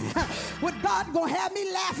seeing what God gonna have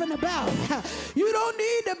me laughing about. You don't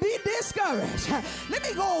need to be discouraged. Let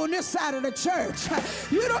me go on this side of the church.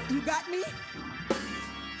 You got me?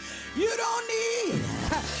 You don't need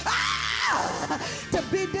to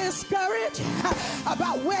be discouraged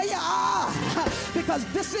about where you are, because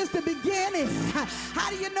this is the beginning. How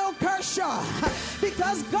do you know, Kershaw?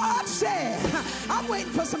 Because God said, I'm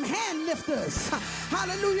waiting for some hand lifters.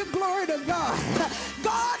 Hallelujah, glory to God.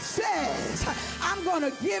 God said, says, I'm going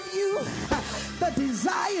to give you the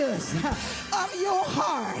desires of your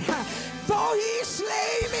heart. Though he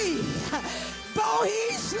slay me, though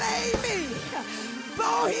he slay me,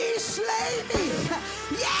 though he slay me,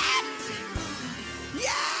 yet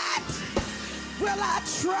will I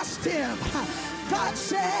trust him. God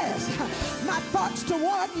says, my thoughts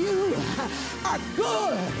toward you are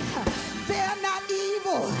good. They're not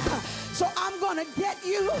evil. So I'm going to get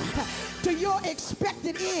you to your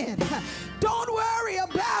expected end. Don't worry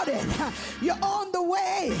about it. You're on the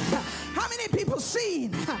way. How many people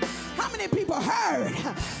seen? How many people heard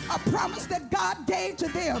a promise that God gave to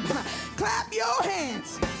them? Clap your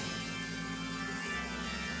hands.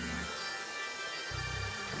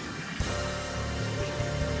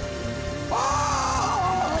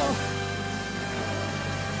 Oh!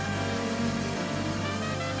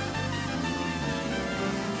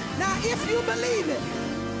 Now, if you believe it,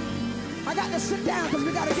 I got to sit down because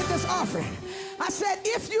we got to get this offering. I said,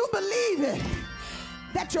 if you believe it,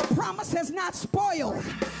 that your promise has not spoiled.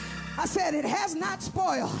 I said, it has not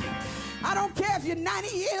spoiled. I don't care if you're 90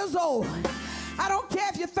 years old. I don't care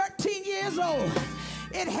if you're 13 years old.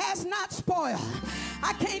 It has not spoiled.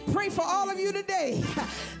 I can't pray for all of you today.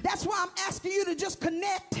 That's why I'm asking you to just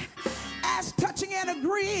connect as touching and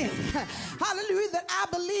agreeing. Hallelujah, that I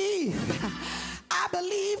believe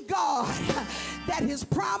God, that his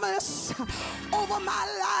promise over my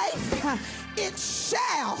life, it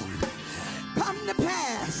shall come to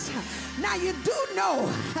pass. Now you do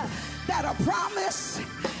know that a promise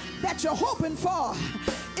that you're hoping for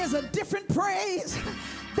is a different praise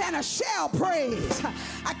than a shall praise.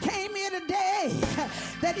 I came here today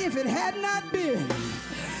that if it had not been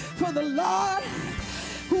for the Lord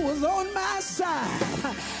who was on my side,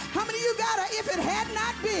 how many of you got a if it had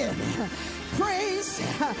not been praise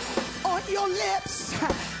on your lips?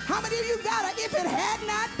 How many of you got a if it had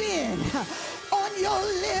not been on your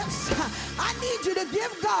lips? I need you to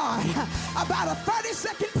give God about a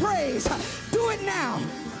 30-second praise. Do it now.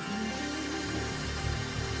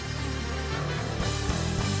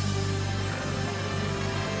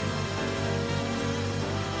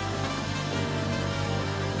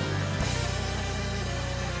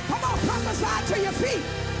 Come on, prophesy to your feet.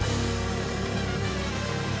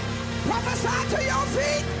 Prophesy to your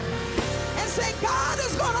feet and say, God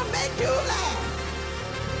is going to make you laugh.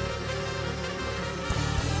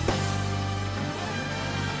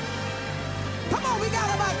 Come on, we got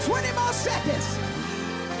about 20 more seconds.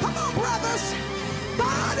 Come on, brothers.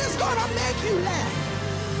 God is going to make you laugh.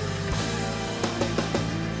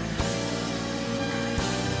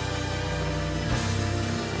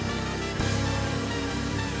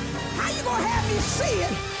 How you going to have me see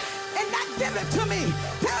it and not give it to me?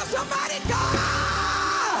 Tell somebody,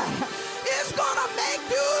 God is going to make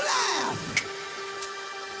you laugh.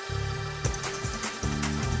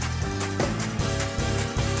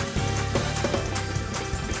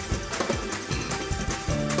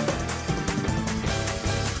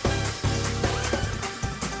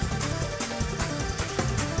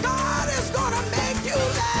 God is going to make you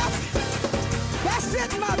laugh. That's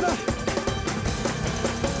it, mother.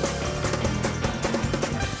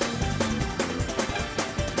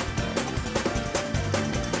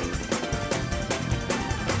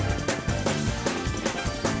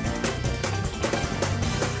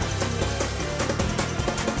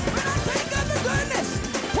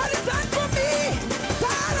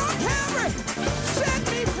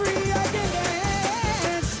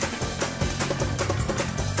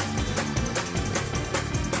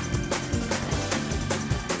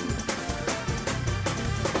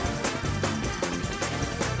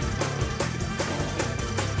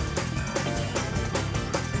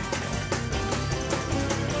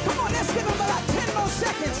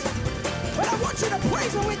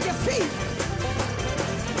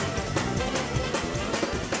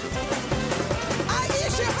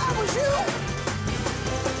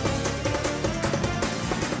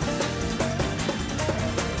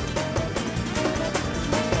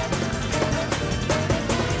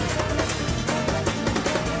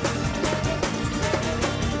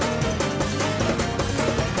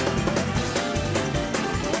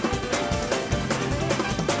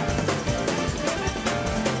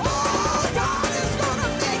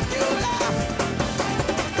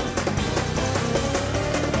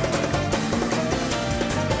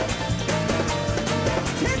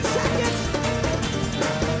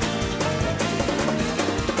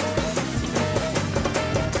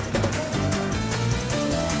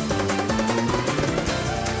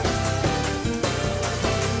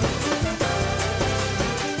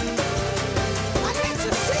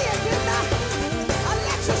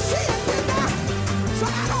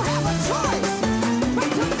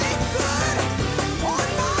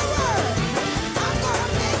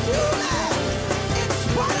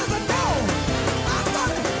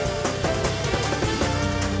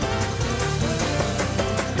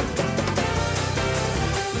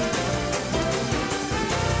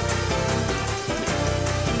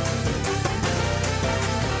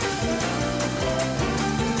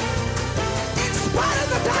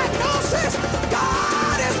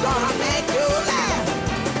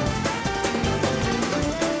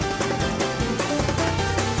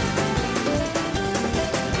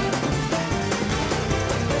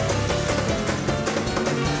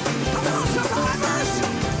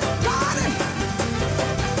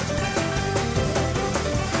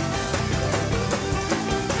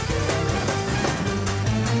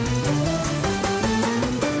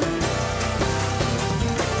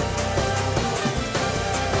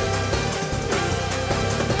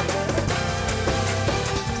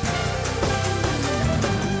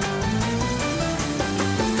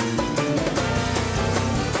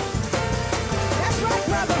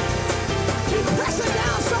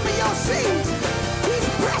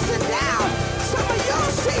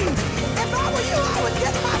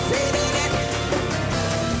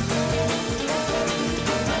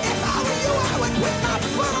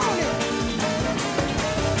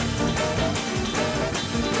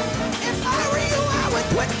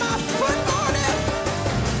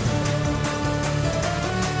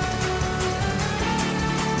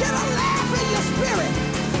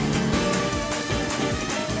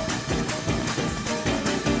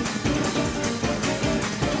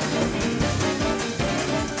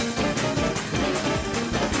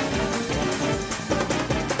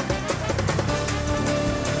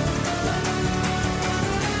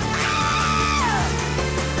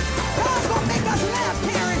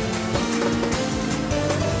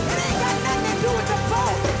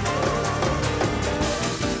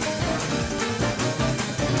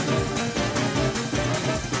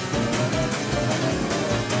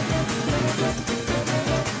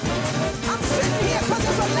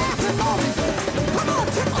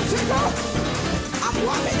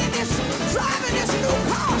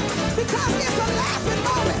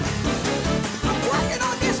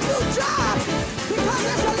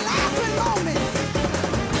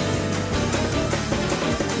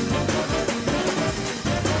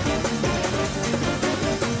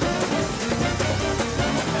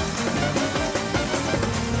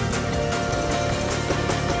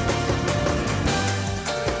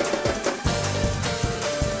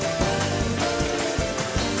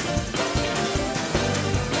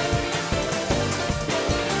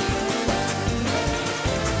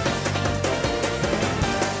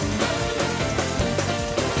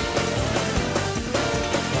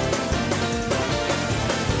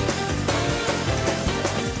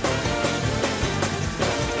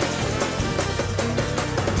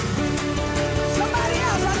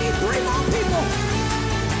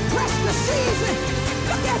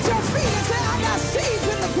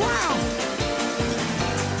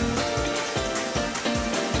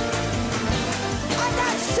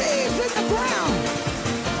 in the ground.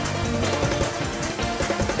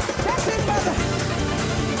 That's it, mother.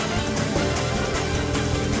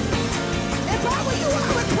 If I were you, I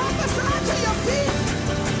would prophesy to your feet.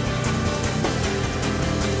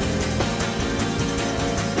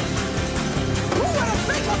 Who would have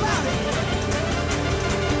think about it?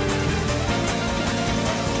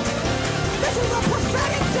 This is a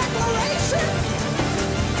prophetic declaration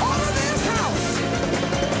over this house.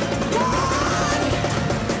 God,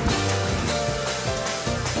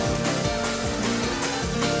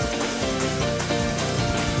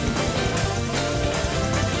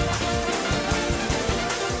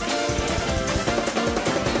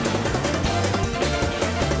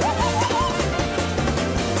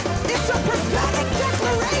 it's a prophetic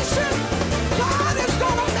declaration. God is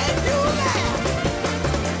going to make you laugh.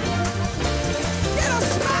 Get a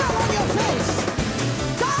smile on your face.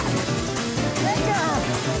 God, hey girl.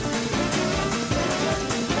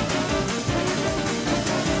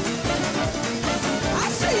 I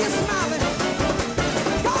see you smiling.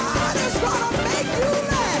 God is going to make you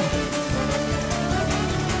laugh.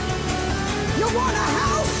 You want a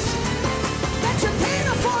house that you can't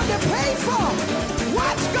afford to pay for.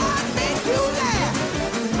 Watch God make you laugh.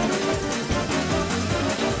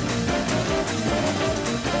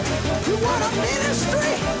 You want a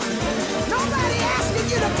ministry? Nobody asking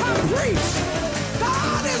you to come preach.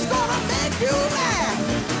 God is going to make you laugh.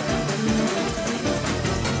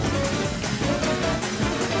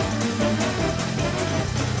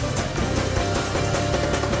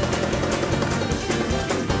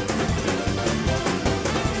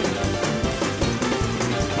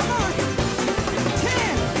 Come on.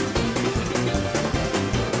 10,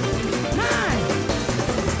 9.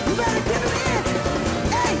 You better give it in.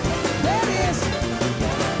 8. There it is.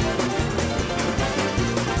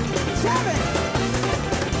 7.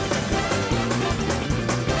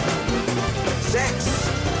 6.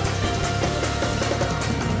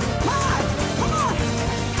 5. Come on.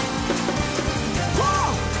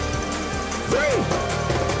 4. 3.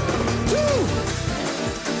 2.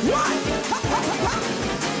 1. Hop, hop, hop, hop.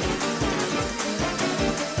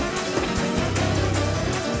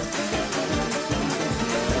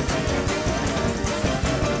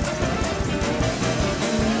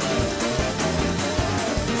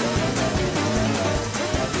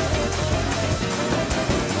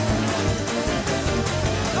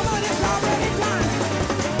 Come on, it's already done.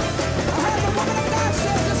 I heard the woman of God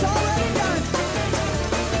says it's already done.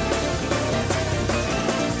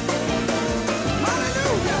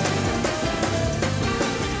 Hallelujah.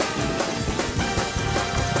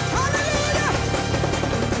 Hallelujah.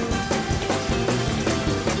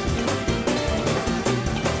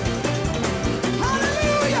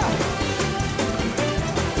 Hallelujah.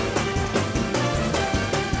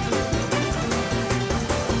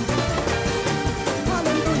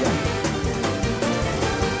 Hallelujah.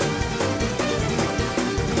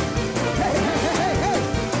 Hey, hey, hey, hey, hey.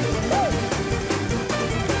 Woo.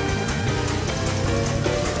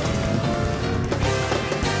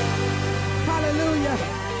 Hallelujah.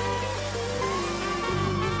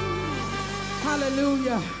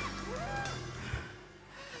 Hallelujah.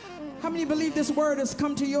 How many believe this word has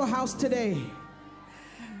come to your house today?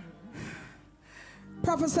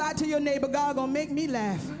 Prophesy to your neighbor, God gonna make me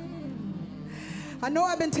laugh. I know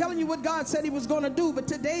I've been telling you what God said he was gonna do, but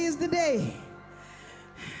today is the day.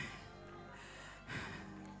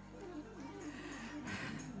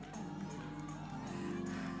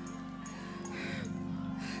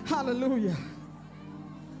 Hallelujah.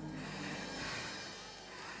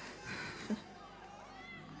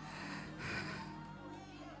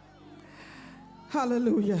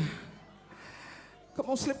 Hallelujah. Come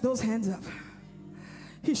on, slip those hands up.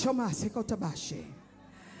 Hishomasekotabashi.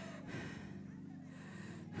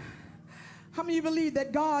 How many of you believe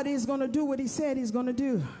that God is going to do what he said he's going to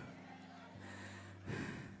do?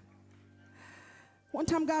 One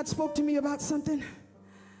time God spoke to me about something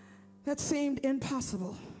that seemed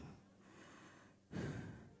impossible.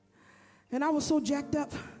 And I was so jacked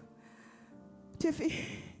up. Tiffy,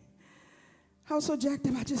 I was so jacked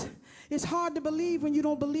up. It's hard to believe when you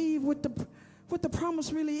don't believe what the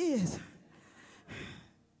promise really is.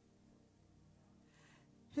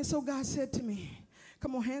 And so God said to me,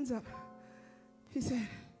 come on, hands up. He said,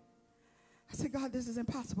 I said, God, this is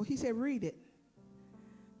impossible. He said, read it.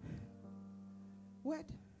 What?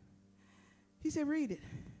 He said, read it.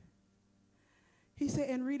 He said,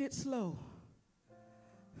 and read it slow.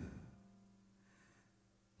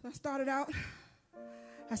 So I started out.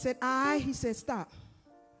 I said, he said, stop.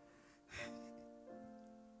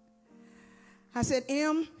 I said,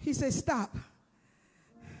 M, he said, stop.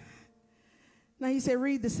 Now he said,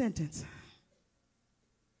 read the sentence.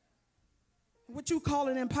 What you call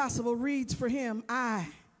an impossible reads for him, I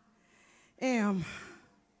am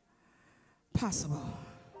possible.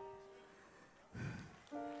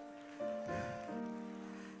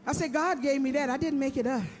 I said, God gave me that. I didn't make it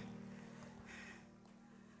up.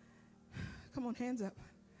 Come on, hands up.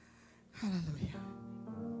 Hallelujah.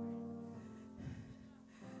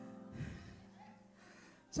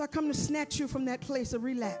 So I come to snatch you from that place of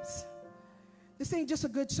relapse. This ain't just a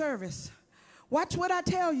good service. Watch what I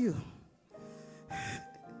tell you.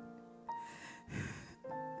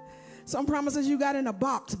 Some promises you got in a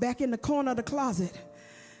box back in the corner of the closet.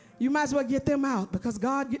 You might as well get them out because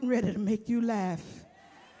God getting ready to make you laugh.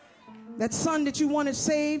 That son that you wanted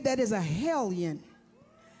saved, that is a hellion.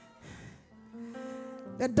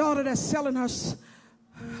 That daughter that's selling her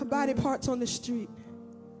body parts on the street.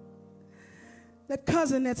 That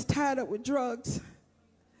cousin that's tied up with drugs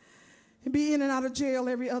and be in and out of jail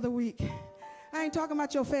every other week. I ain't talking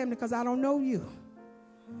about your family because I don't know you.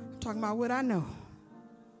 I'm talking about what I know.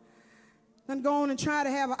 Then go on and try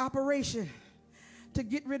to have an operation to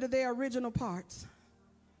get rid of their original parts.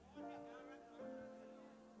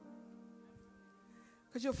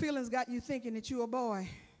 Because your feelings got you thinking that you a boy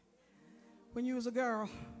when you was a girl.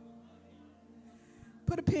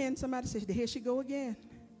 Put a pin, somebody said, here she go again.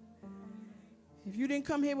 If you didn't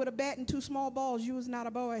come here with a bat and 2 small balls, you was not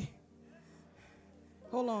a boy.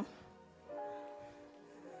 Hold on.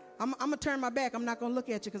 I'm going to turn my back. I'm not going to look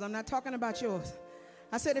at you because I'm not talking about yours.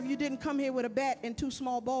 I said if you didn't come here with a bat and 2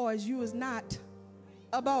 small boys, you was not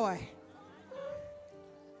a boy.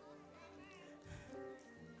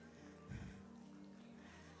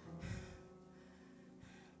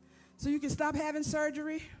 So you can stop having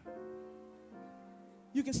surgery.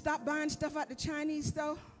 You can stop buying stuff at the Chinese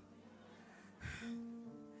store.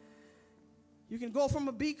 You can go from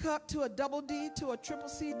a B cup to a double D to a triple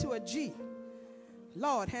C to a G.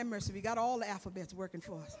 Lord have mercy, we got all the alphabets working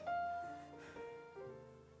for us.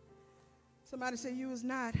 Somebody said you was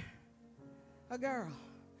not a girl.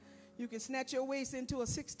 You can snatch your waist into a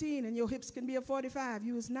 16 and your hips can be a 45.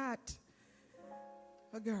 You was not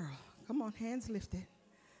a girl. Come on, hands lifted.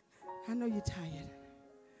 I know you're tired.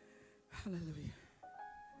 Hallelujah.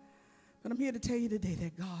 But I'm here to tell you today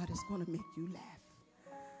that God is going to make you laugh.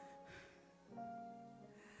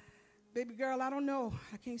 Baby girl, I don't know.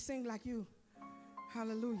 I can't sing like you.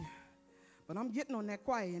 Hallelujah. But I'm getting on that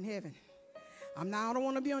choir in heaven. I don't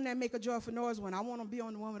want to be on that make a joyful noise one. I want to be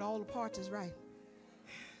on the one with all the parts is right.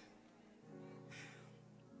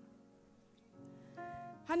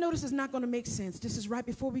 I know this is not going to make sense. This is right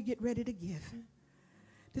before we get ready to give.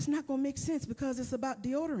 This is not going to make sense because it's about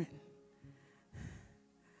deodorant.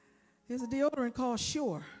 There's a deodorant called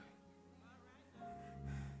Sheard.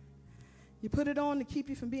 You put it on to keep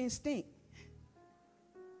you from being stink.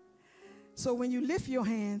 So when you lift your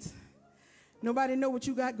hands, nobody know what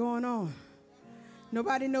you got going on.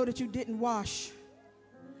 Nobody know that you didn't wash.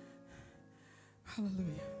 Hallelujah.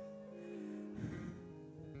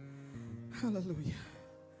 Hallelujah.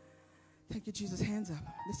 Thank you, Jesus. Hands up.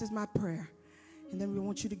 This is my prayer. And then we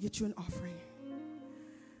want you to get you an offering.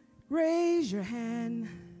 Raise your hand.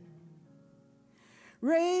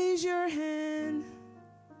 Raise your hand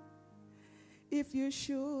if you're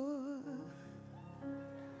sure.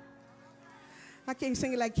 I can't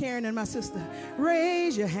sing it like Karen and my sister.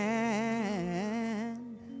 Raise your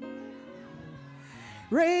hand.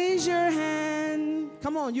 Raise your hand.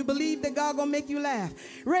 Come on, you believe that God gonna make you laugh.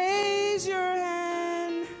 Raise your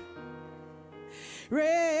hand.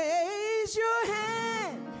 Raise your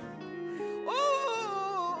hand.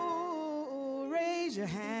 Oh, raise your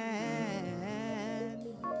hand.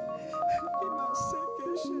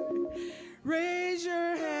 Raise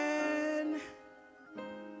your hand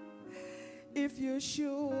if you're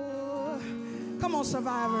sure. Come on,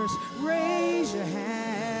 survivors. Raise your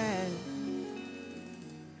hand.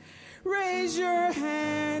 Raise your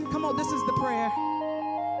hand. Come on, this is the prayer.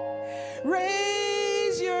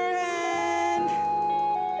 Raise your hand.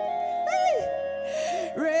 Hey.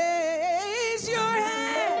 Raise your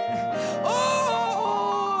hand.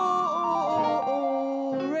 Oh,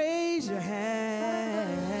 raise your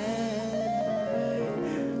hand.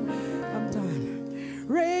 I'm done.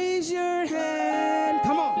 Raise your hand.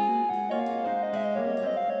 Come on.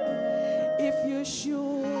 If you're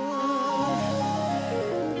sure.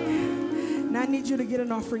 Now I need you to get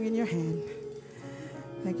an offering in your hand.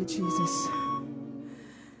 Thank you, Jesus.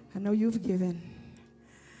 I know you've given.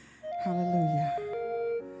 Hallelujah.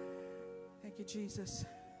 Thank you, Jesus.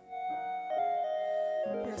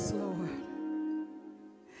 Yes, Lord.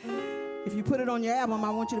 If you put it on your album, I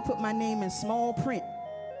want you to put my name in small print.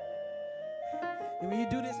 And when you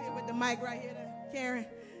do this here with the mic right here, Karen,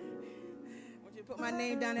 I want you to put my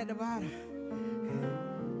name down at the bottom.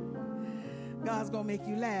 God's going to make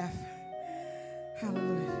you laugh.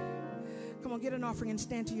 Hallelujah. Come on, get an offering and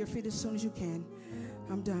stand to your feet as soon as you can.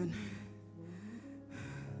 I'm done.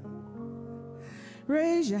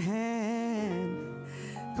 Raise your hand.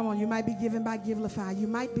 Come on, you might be giving by Givelify. You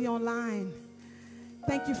might be online.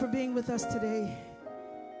 Thank you for being with us today.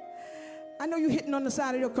 I know you're hitting on the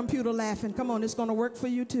side of your computer laughing. Come on, it's going to work for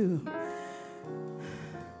you too.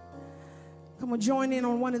 Come on, join in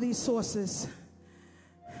on one of these sources.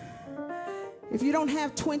 If you don't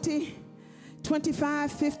have 20,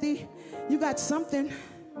 25, 50, you got something.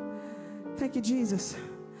 Thank you, Jesus.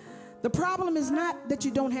 The problem is not that you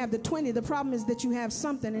don't have the 20. The problem is that you have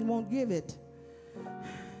something and won't give it.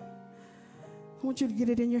 I want you to get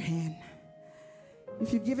it in your hand.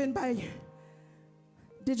 If you're giving by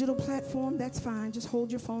digital platform, that's fine. Just hold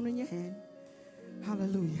your phone in your hand.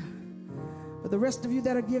 Hallelujah. But the rest of you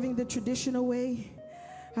that are giving the traditional way,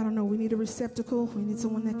 I don't know, we need a receptacle. We need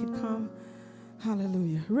someone that can come.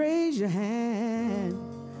 Hallelujah. Raise your hand.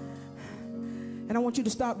 And I want you to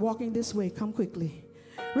start walking this way. Come quickly.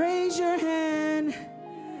 Raise your hand.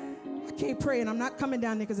 I can't pray, and I'm not coming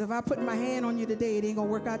down there because if I put my hand on you today, it ain't going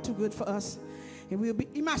to work out too good for us. And we'll be,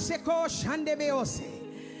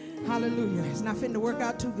 hallelujah. It's not finna work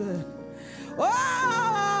out too good. Oh,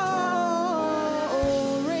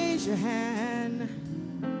 raise your hand.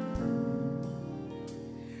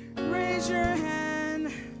 Raise your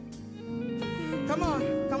hand. Come on,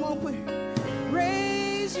 quick.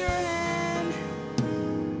 Raise your hand.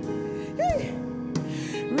 Hey.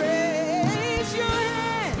 Raise your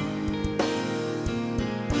hand.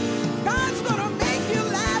 God's gonna make you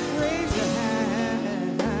laugh. Raise your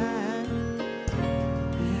hand.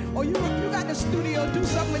 Oh, you got the studio. Do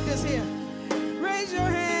something with this here. Raise your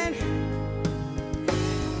hand.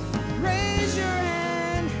 Raise your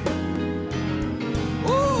hand.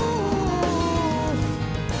 Ooh.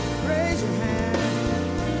 Raise your hand.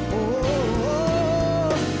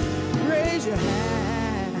 Oh. Raise your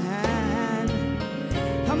hand.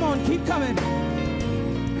 Come on, keep coming.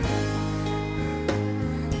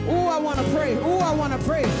 Oh, I want to pray. Oh, I want to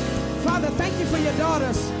pray. Father, thank you for your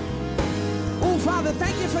daughters. Oh, Father,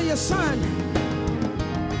 thank you for your son.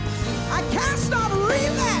 I cast off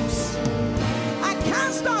relapse. I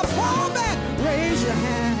cast off fallback. Raise your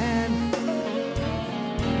hand.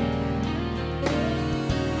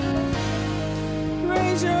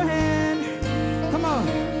 Raise your hand. Come on.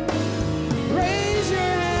 Raise your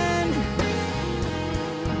hand.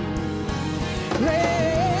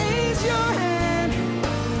 Raise your hand.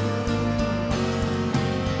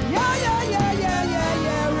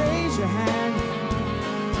 Yeah. Raise your hand.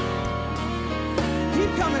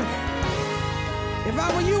 Keep coming. If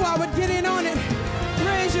I were you, I would get in on it.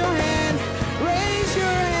 Raise your hand. Raise your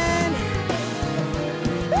hand.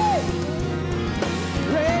 Woo!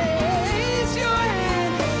 Raise your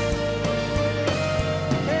hand.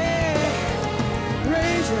 Hey.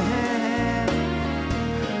 Raise your hand.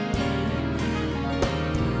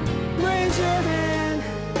 Raise your hand.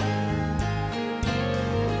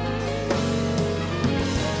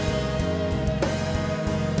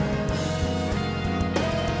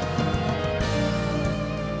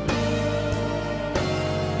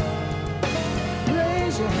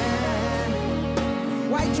 Raise your hand.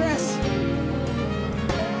 White dress.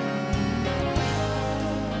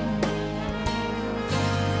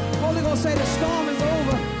 Holy Ghost say the storm is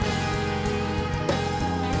over.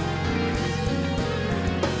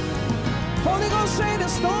 Holy Ghost say the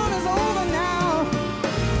storm is over now.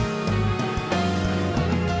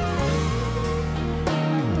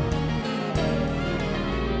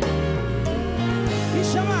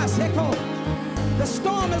 The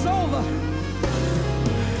storm is over.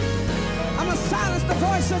 I'm going to silence the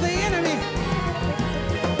voice of the enemy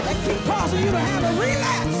that keep causing you to have a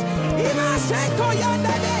relapse.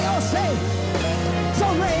 So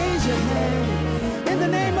raise your hand. In the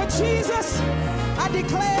name of Jesus, I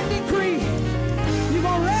declare and decree, you're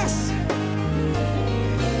going to rest.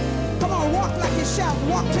 Come on, walk like you're shouting.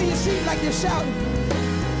 Walk to your seat like you're shouting.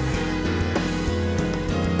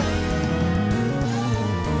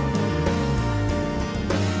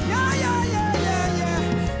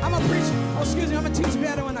 Yeah. I'm going to preach. Oh, excuse me, I'm going to teach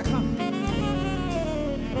better when I come.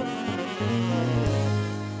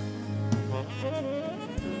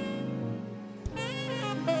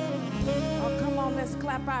 Oh, come on, let's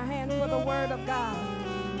clap our hands for the word of God.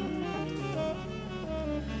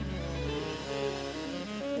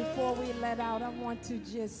 Before we let out, I want to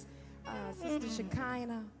just, Sister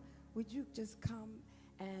Shekinah, would you just come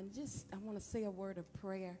and just, I want to say a word of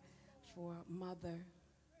prayer for Mother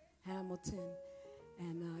Hamilton.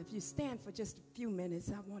 And if you stand for just a few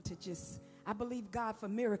minutes, I believe God for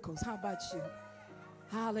miracles. How about you?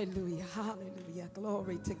 Hallelujah, hallelujah,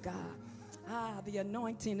 glory to God. The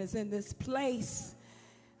anointing is in this place.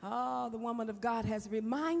 The woman of God has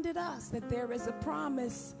reminded us that there is a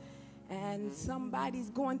promise, and somebody's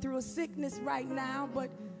going through a sickness right now, but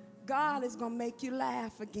God is going to make you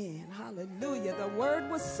laugh again. Hallelujah. The word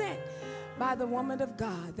was sent by the woman of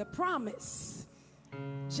God. The promise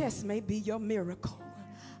just may be your miracle.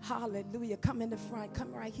 Hallelujah. Come in the front.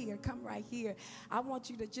 Come right here. Come right here. I want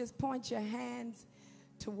you to just point your hands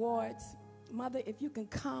towards Mother. If you can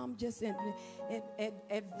come just in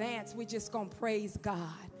advance, we're just going to praise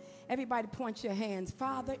God. Everybody point your hands.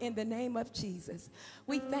 Father, in the name of Jesus,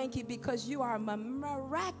 we thank you because you are a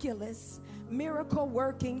miraculous,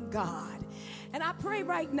 miracle-working God. And I pray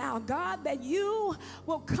right now, God, that you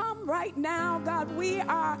will come right now. God, we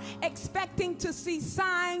are expecting to see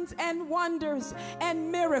signs and wonders and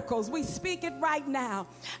miracles. We speak it right now.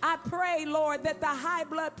 I pray, Lord, that the high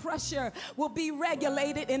blood pressure will be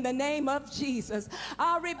regulated in the name of Jesus.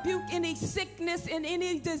 I rebuke any sickness and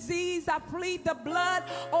any disease. I plead the blood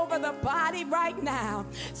over the body right now.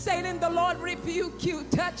 Satan, the Lord rebuke you.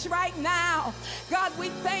 Touch right now. God, we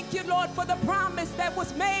thank you, Lord, for the promise that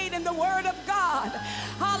was made in the word of God.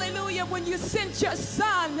 Hallelujah, when you sent your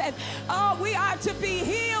son, and we are to be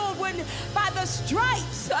healed by the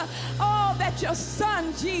stripes that your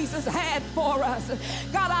son Jesus had for us.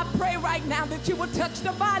 God, I pray right now that you will touch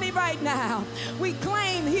the body right now. We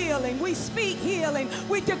claim healing, we speak healing,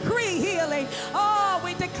 we decree healing.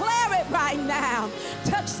 We declare it right now.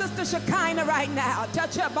 Touch Sister Shekinah right now.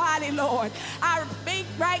 Touch her body, Lord. I think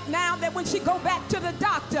right now that when she go back to the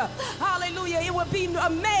doctor, hallelujah, it will be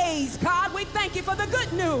amazed. God, we thank you for the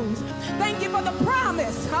good news. Thank you for the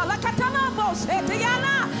promise.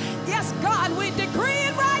 Yes, God, we decree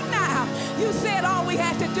it right now. You said all we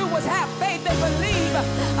had to do was have faith and believe.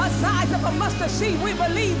 A size of a mustard seed, we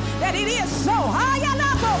believe that it is so.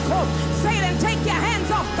 Satan, take your hands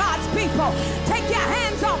off God's people. Take your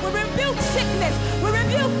hands off. We rebuke sickness. We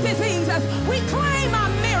rebuke diseases. We claim our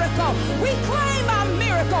miracle. We claim our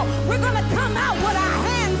miracle. We're going to come out with our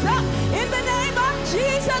hands up in the name of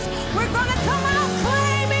Jesus. We're going to come out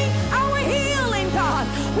claiming our healing, God.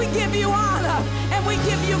 We give you honor and we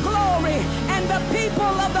give you glory. And the people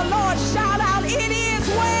of the Lord shout out, it is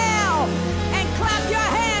well. And clap your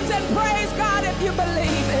hands and praise God if you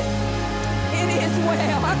believe it. It is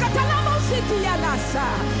well.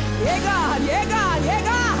 Yeah, God, yeah, God, yeah,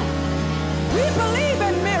 God. We believe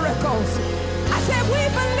in miracles. I said we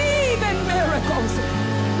believe in miracles.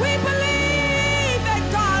 We believe that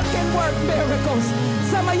God can work miracles.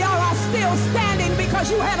 Some of y'all are still standing because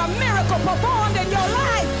you had a miracle performed in your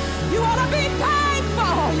life. You ought to be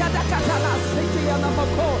thankful.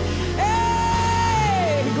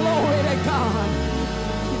 Hey, glory to God.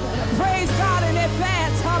 You better praise God in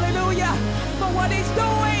advance. Hallelujah. For what he's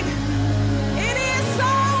doing. It is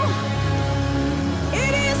so.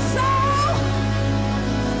 It is so.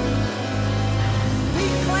 We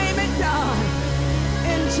claim it done.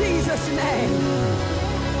 In Jesus' name.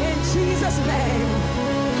 In Jesus' name.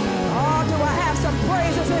 Oh, do I have some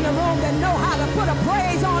praisers in the room that know how to put a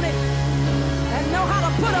praise on it? And know how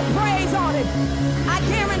to put a praise on it? I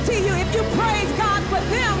guarantee you, if you praise God for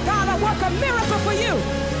them, God will work a miracle for you.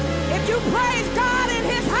 If you praise God in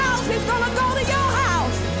his house, he's going to go to your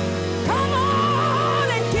house. Come on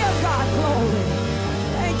and give God glory.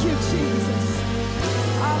 Thank you, Jesus.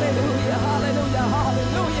 Hallelujah, hallelujah,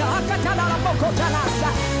 hallelujah.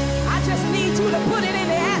 I just need you to put it in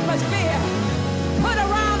the atmosphere. Put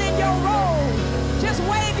around in your road. Just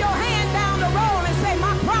wave your hand down the road and say,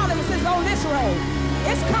 my promise is on this road.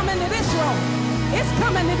 It's coming to this road. It's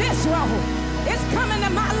coming to this road. It's coming to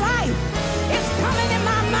my life. It's coming in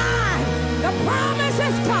my mind. The promise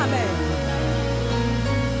is coming.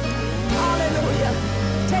 Hallelujah.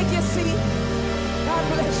 Take your seat. God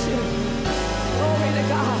bless you. Glory to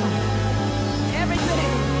God.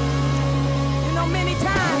 Everything. You know, many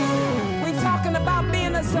times we're talking about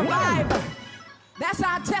being a survivor. That's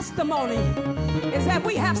our testimony, is that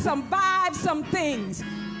we have survived some things.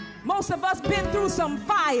 Most of us been through some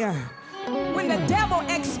fire when the devil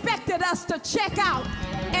expected us to check out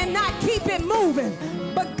and not keep it moving.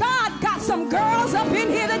 But God got some girls up in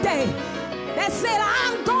here today that said,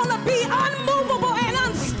 I'm gonna be unmovable and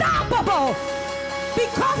unstoppable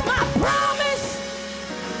because my promise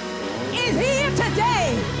is here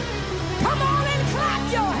today. Come on and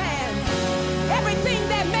clap your hands. Everything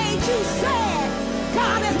that made you sad,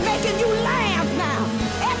 God is making you laugh now.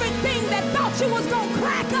 Everything that thought you was gonna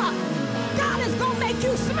crack up, God is gonna make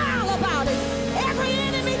you smile about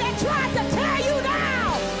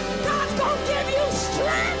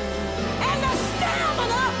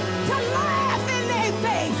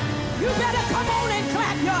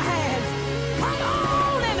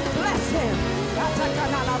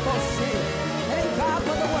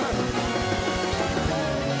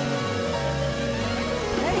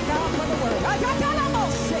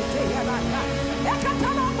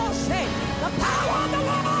The power of the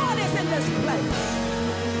Lord is in this place.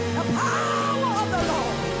 The power of the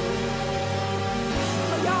Lord.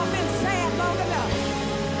 So y'all been sad long enough.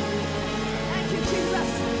 Thank you, Jesus.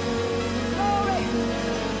 Glory.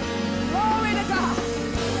 Glory to God.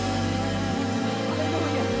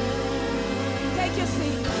 Hallelujah. Take your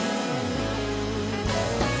seat.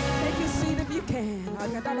 Take your seat if you can.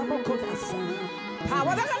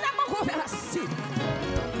 Power.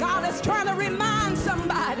 God is trying to remind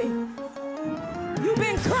somebody. You've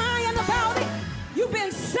been crying about it. You've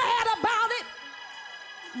been sad about it.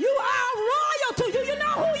 You are royalty. You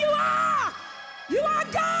know who you are. You are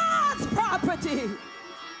God's property.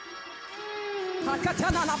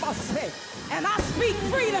 And I speak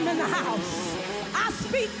freedom in the house. I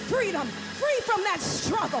speak freedom. Free from that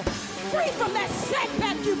struggle. Free from that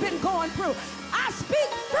setback you've been going through. I speak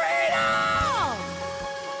freedom.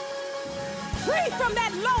 Free from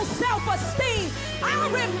that low self-esteem. I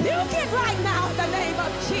rebuke it right now in the name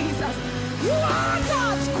of Jesus. You are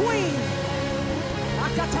God's queen.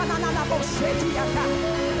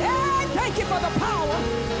 Hey, thank you for the power.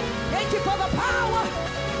 Thank you for the power.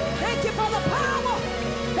 Thank you for the power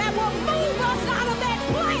that will move us out of that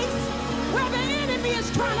place where the enemy is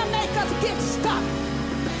trying to make us get stuck.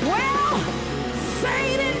 Well,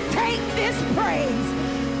 Satan, take this praise,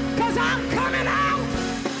 because I'm coming out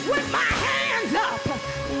with my hands up.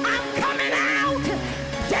 I'm coming out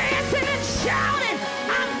dancing and shouting.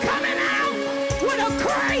 I'm coming out with a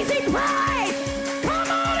crazy praise. Come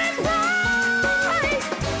on and praise.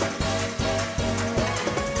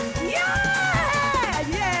 Yeah,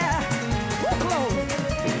 yeah. Woo, glory.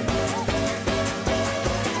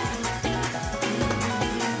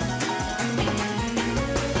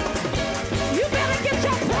 You better get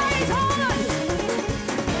your praise on.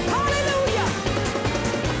 Hallelujah.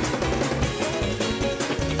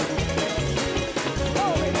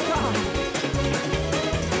 Glory to God.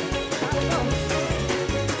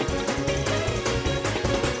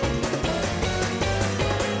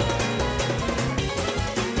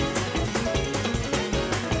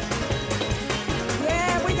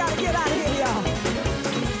 Yeah, we got to get out of here, y'all.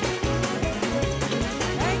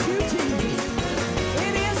 Thank you, Jesus.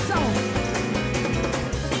 It is so.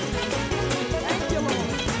 Thank you, Lord.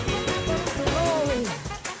 Glory.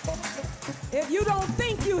 If you don't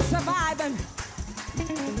think you're surviving,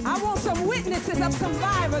 I want some witnesses of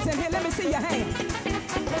survivors in here. Let me see your hand.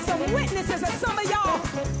 Some witnesses of some of y'all.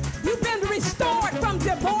 You've been restored from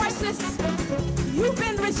divorces. You've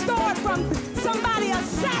been restored from somebody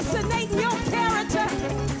assassinating your character.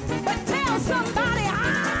 But tell somebody,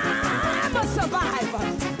 I'm a survivor.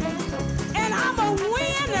 And I'm a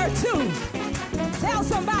winner too. Tell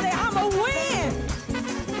somebody, I'm a win.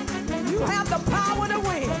 You have the power to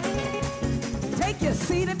win. Take your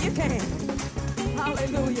seat if you can.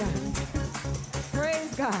 Hallelujah.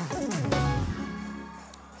 Praise God.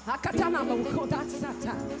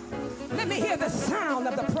 Let me hear the sound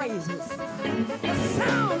of the praises. The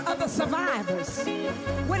sound of the survivors.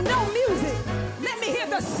 With no music, let me hear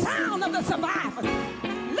the sound of the survivors.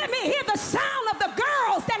 Let me hear the sound of the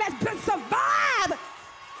girls that has been survived.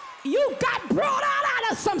 You got brought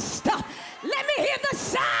out of some stuff. Let me hear the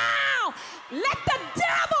sound. Let the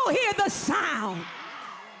devil hear the sound.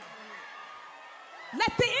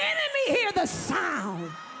 Let the enemy hear the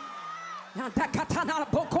sound.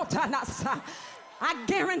 I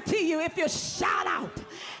guarantee you, if you shout out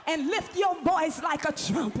and lift your voice like a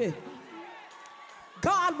trumpet,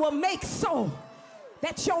 God will make so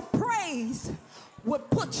that your praise will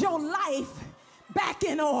put your life back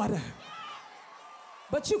in order.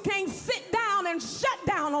 But you can't sit down and shut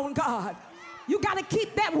down on God. You got to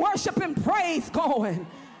keep that worship and praise going.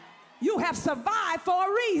 You have survived for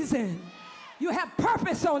a reason. You have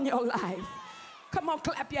purpose on your life. Come on,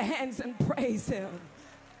 clap your hands and praise him.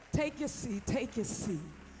 Take your seat, take your seat.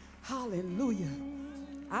 Hallelujah.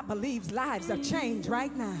 I believe lives are changed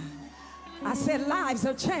right now. I said lives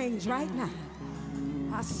are changed right now.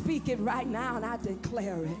 I speak it right now and I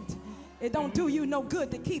declare it. It don't do you no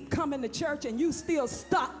good to keep coming to church and you still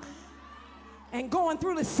stuck and going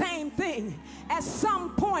through the same thing. At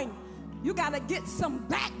some point, you got to get some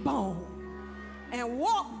backbone and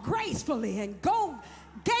walk gracefully and go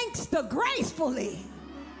gangster gracefully.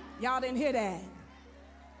 Y'all didn't hear that?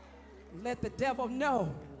 Let the devil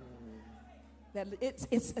know that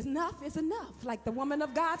it's enough is enough. Like the woman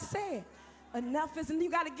of God said, enough is enough.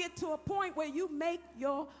 You got to get to a point where you make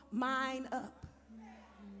your mind up.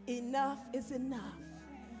 Enough is enough.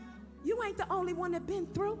 You ain't the only one that been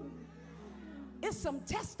through. It's some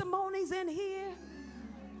testimonies in here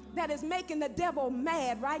that is making the devil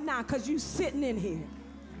mad right now because you're sitting in here.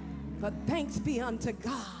 But thanks be unto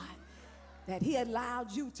God that he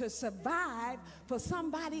allowed you to survive for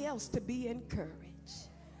somebody else to be encouraged.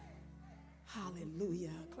 Hallelujah.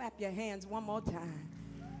 Clap your hands one more time.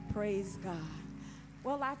 Praise God.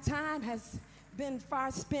 Well, our time has been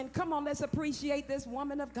far spent. Come on, let's appreciate this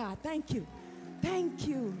woman of God. Thank you. Thank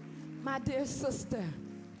you, my dear sister,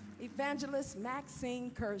 Evangelist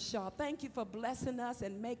Maxine Kershaw. Thank you for blessing us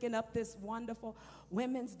and making up this wonderful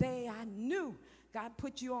Women's Day. I knew God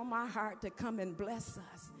put you on my heart to come and bless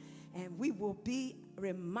us. And we will be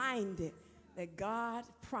reminded that God's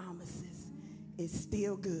promises is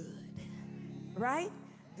still good. Right?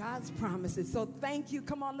 God's promises. So thank you.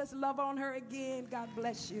 Come on, let's love on her again. God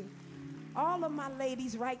bless you. All of my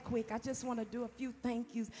ladies, right quick, I just want to do a few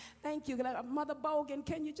thank yous. Thank you. Mother Bogan,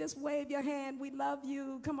 can you just wave your hand? We love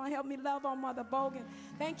you. Come on, help me love on Mother Bogan.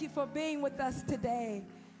 Thank you for being with us today.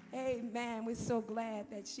 Amen. We're so glad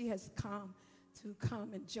that she has come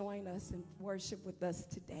and join us and worship with us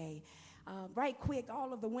today. Right quick,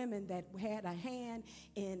 all of the women that had a hand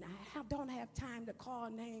in, I don't have time to call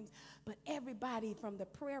names, but everybody from the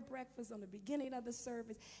prayer breakfast on the beginning of the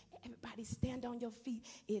service, everybody stand on your feet.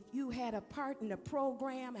 If you had a part in the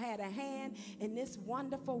program, had a hand in this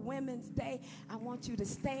wonderful Women's Day, I want you to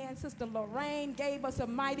stand. Sister Lorraine gave us a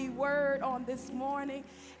mighty word on this morning,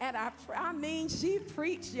 and I mean, she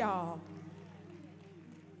preached, y'all.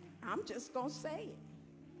 I'm just going to say it.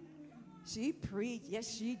 She preached.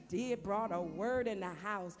 Yes, she did. Brought a word in the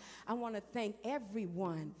house. I want to thank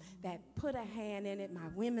everyone that put a hand in it, my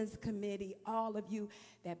women's committee, all of you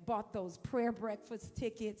that bought those prayer breakfast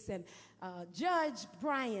tickets. And Judge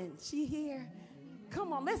Brian, she here?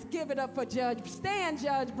 Come on, let's give it up for Judge. Stand,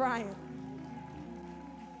 Judge Brian.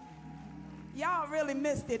 Y'all really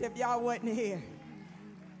missed it if y'all wasn't here.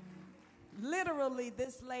 Literally,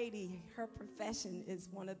 this lady, her profession is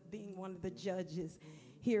being one of the judges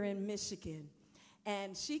here in Michigan.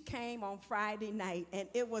 And she came on Friday night, and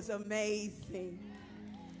it was amazing.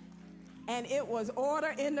 And it was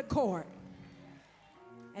order in the court.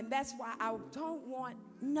 And that's why I don't want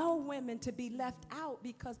no women to be left out,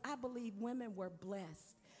 because I believe women were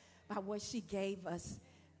blessed by what she gave us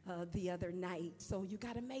the other night. So you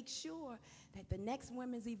got to make sure that the next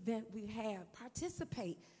women's event we have,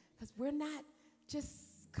 participate, because we're not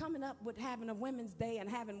just coming up with having a Women's Day and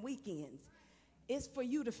having weekends. It's for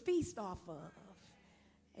you to feast off of.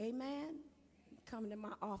 Amen? Coming to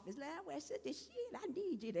my office, well, Sister Sheard, I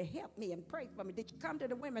need you to help me and pray for me. Did you come to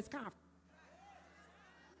the women's conference?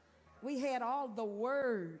 We had all the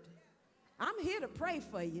word. I'm here to pray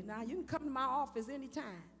for you. Now, you can come to my office anytime,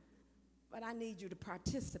 but I need you to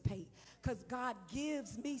participate, because God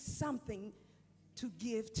gives me something to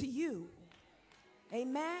give to you.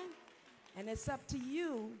 Amen? And it's up to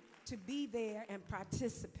you to be there and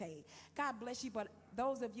participate. God bless you. But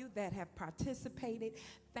those of you that have participated,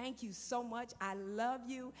 thank you so much. I love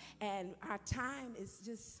you. And our time is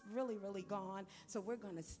just really, really gone. So we're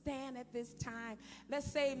going to stand at this time. Let's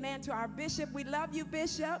say amen to our bishop. We love you,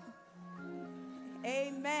 Bishop.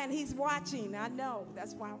 Amen. He's watching. I know.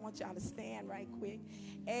 That's why I want y'all to stand right quick.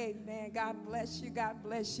 Amen. God bless you. God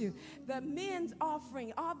bless you. The men's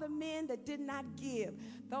offering, all the men that did not give,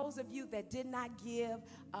 those of you that did not give,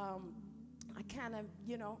 I kind of,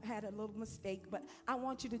 had a little mistake, but I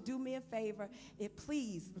want you to do me a favor.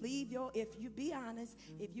 Please leave if you be honest,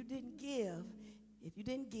 if you didn't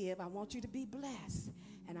give, I want you to be blessed.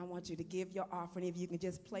 And I want you to give your offering. If you can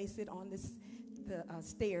just place it on the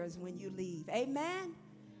stairs when you leave. Amen?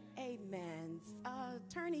 Amen.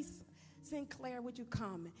 Attorney Sinclair, would you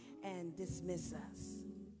come and dismiss us?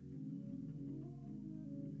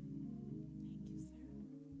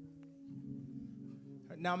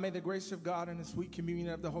 Now may the grace of God and the sweet communion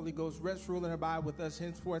of the Holy Ghost rest, rule, and abide with us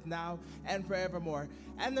henceforth, now, and forevermore.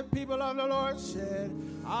 And the people of the Lord said,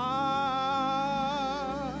 Amen.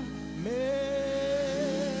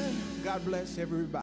 God bless everybody.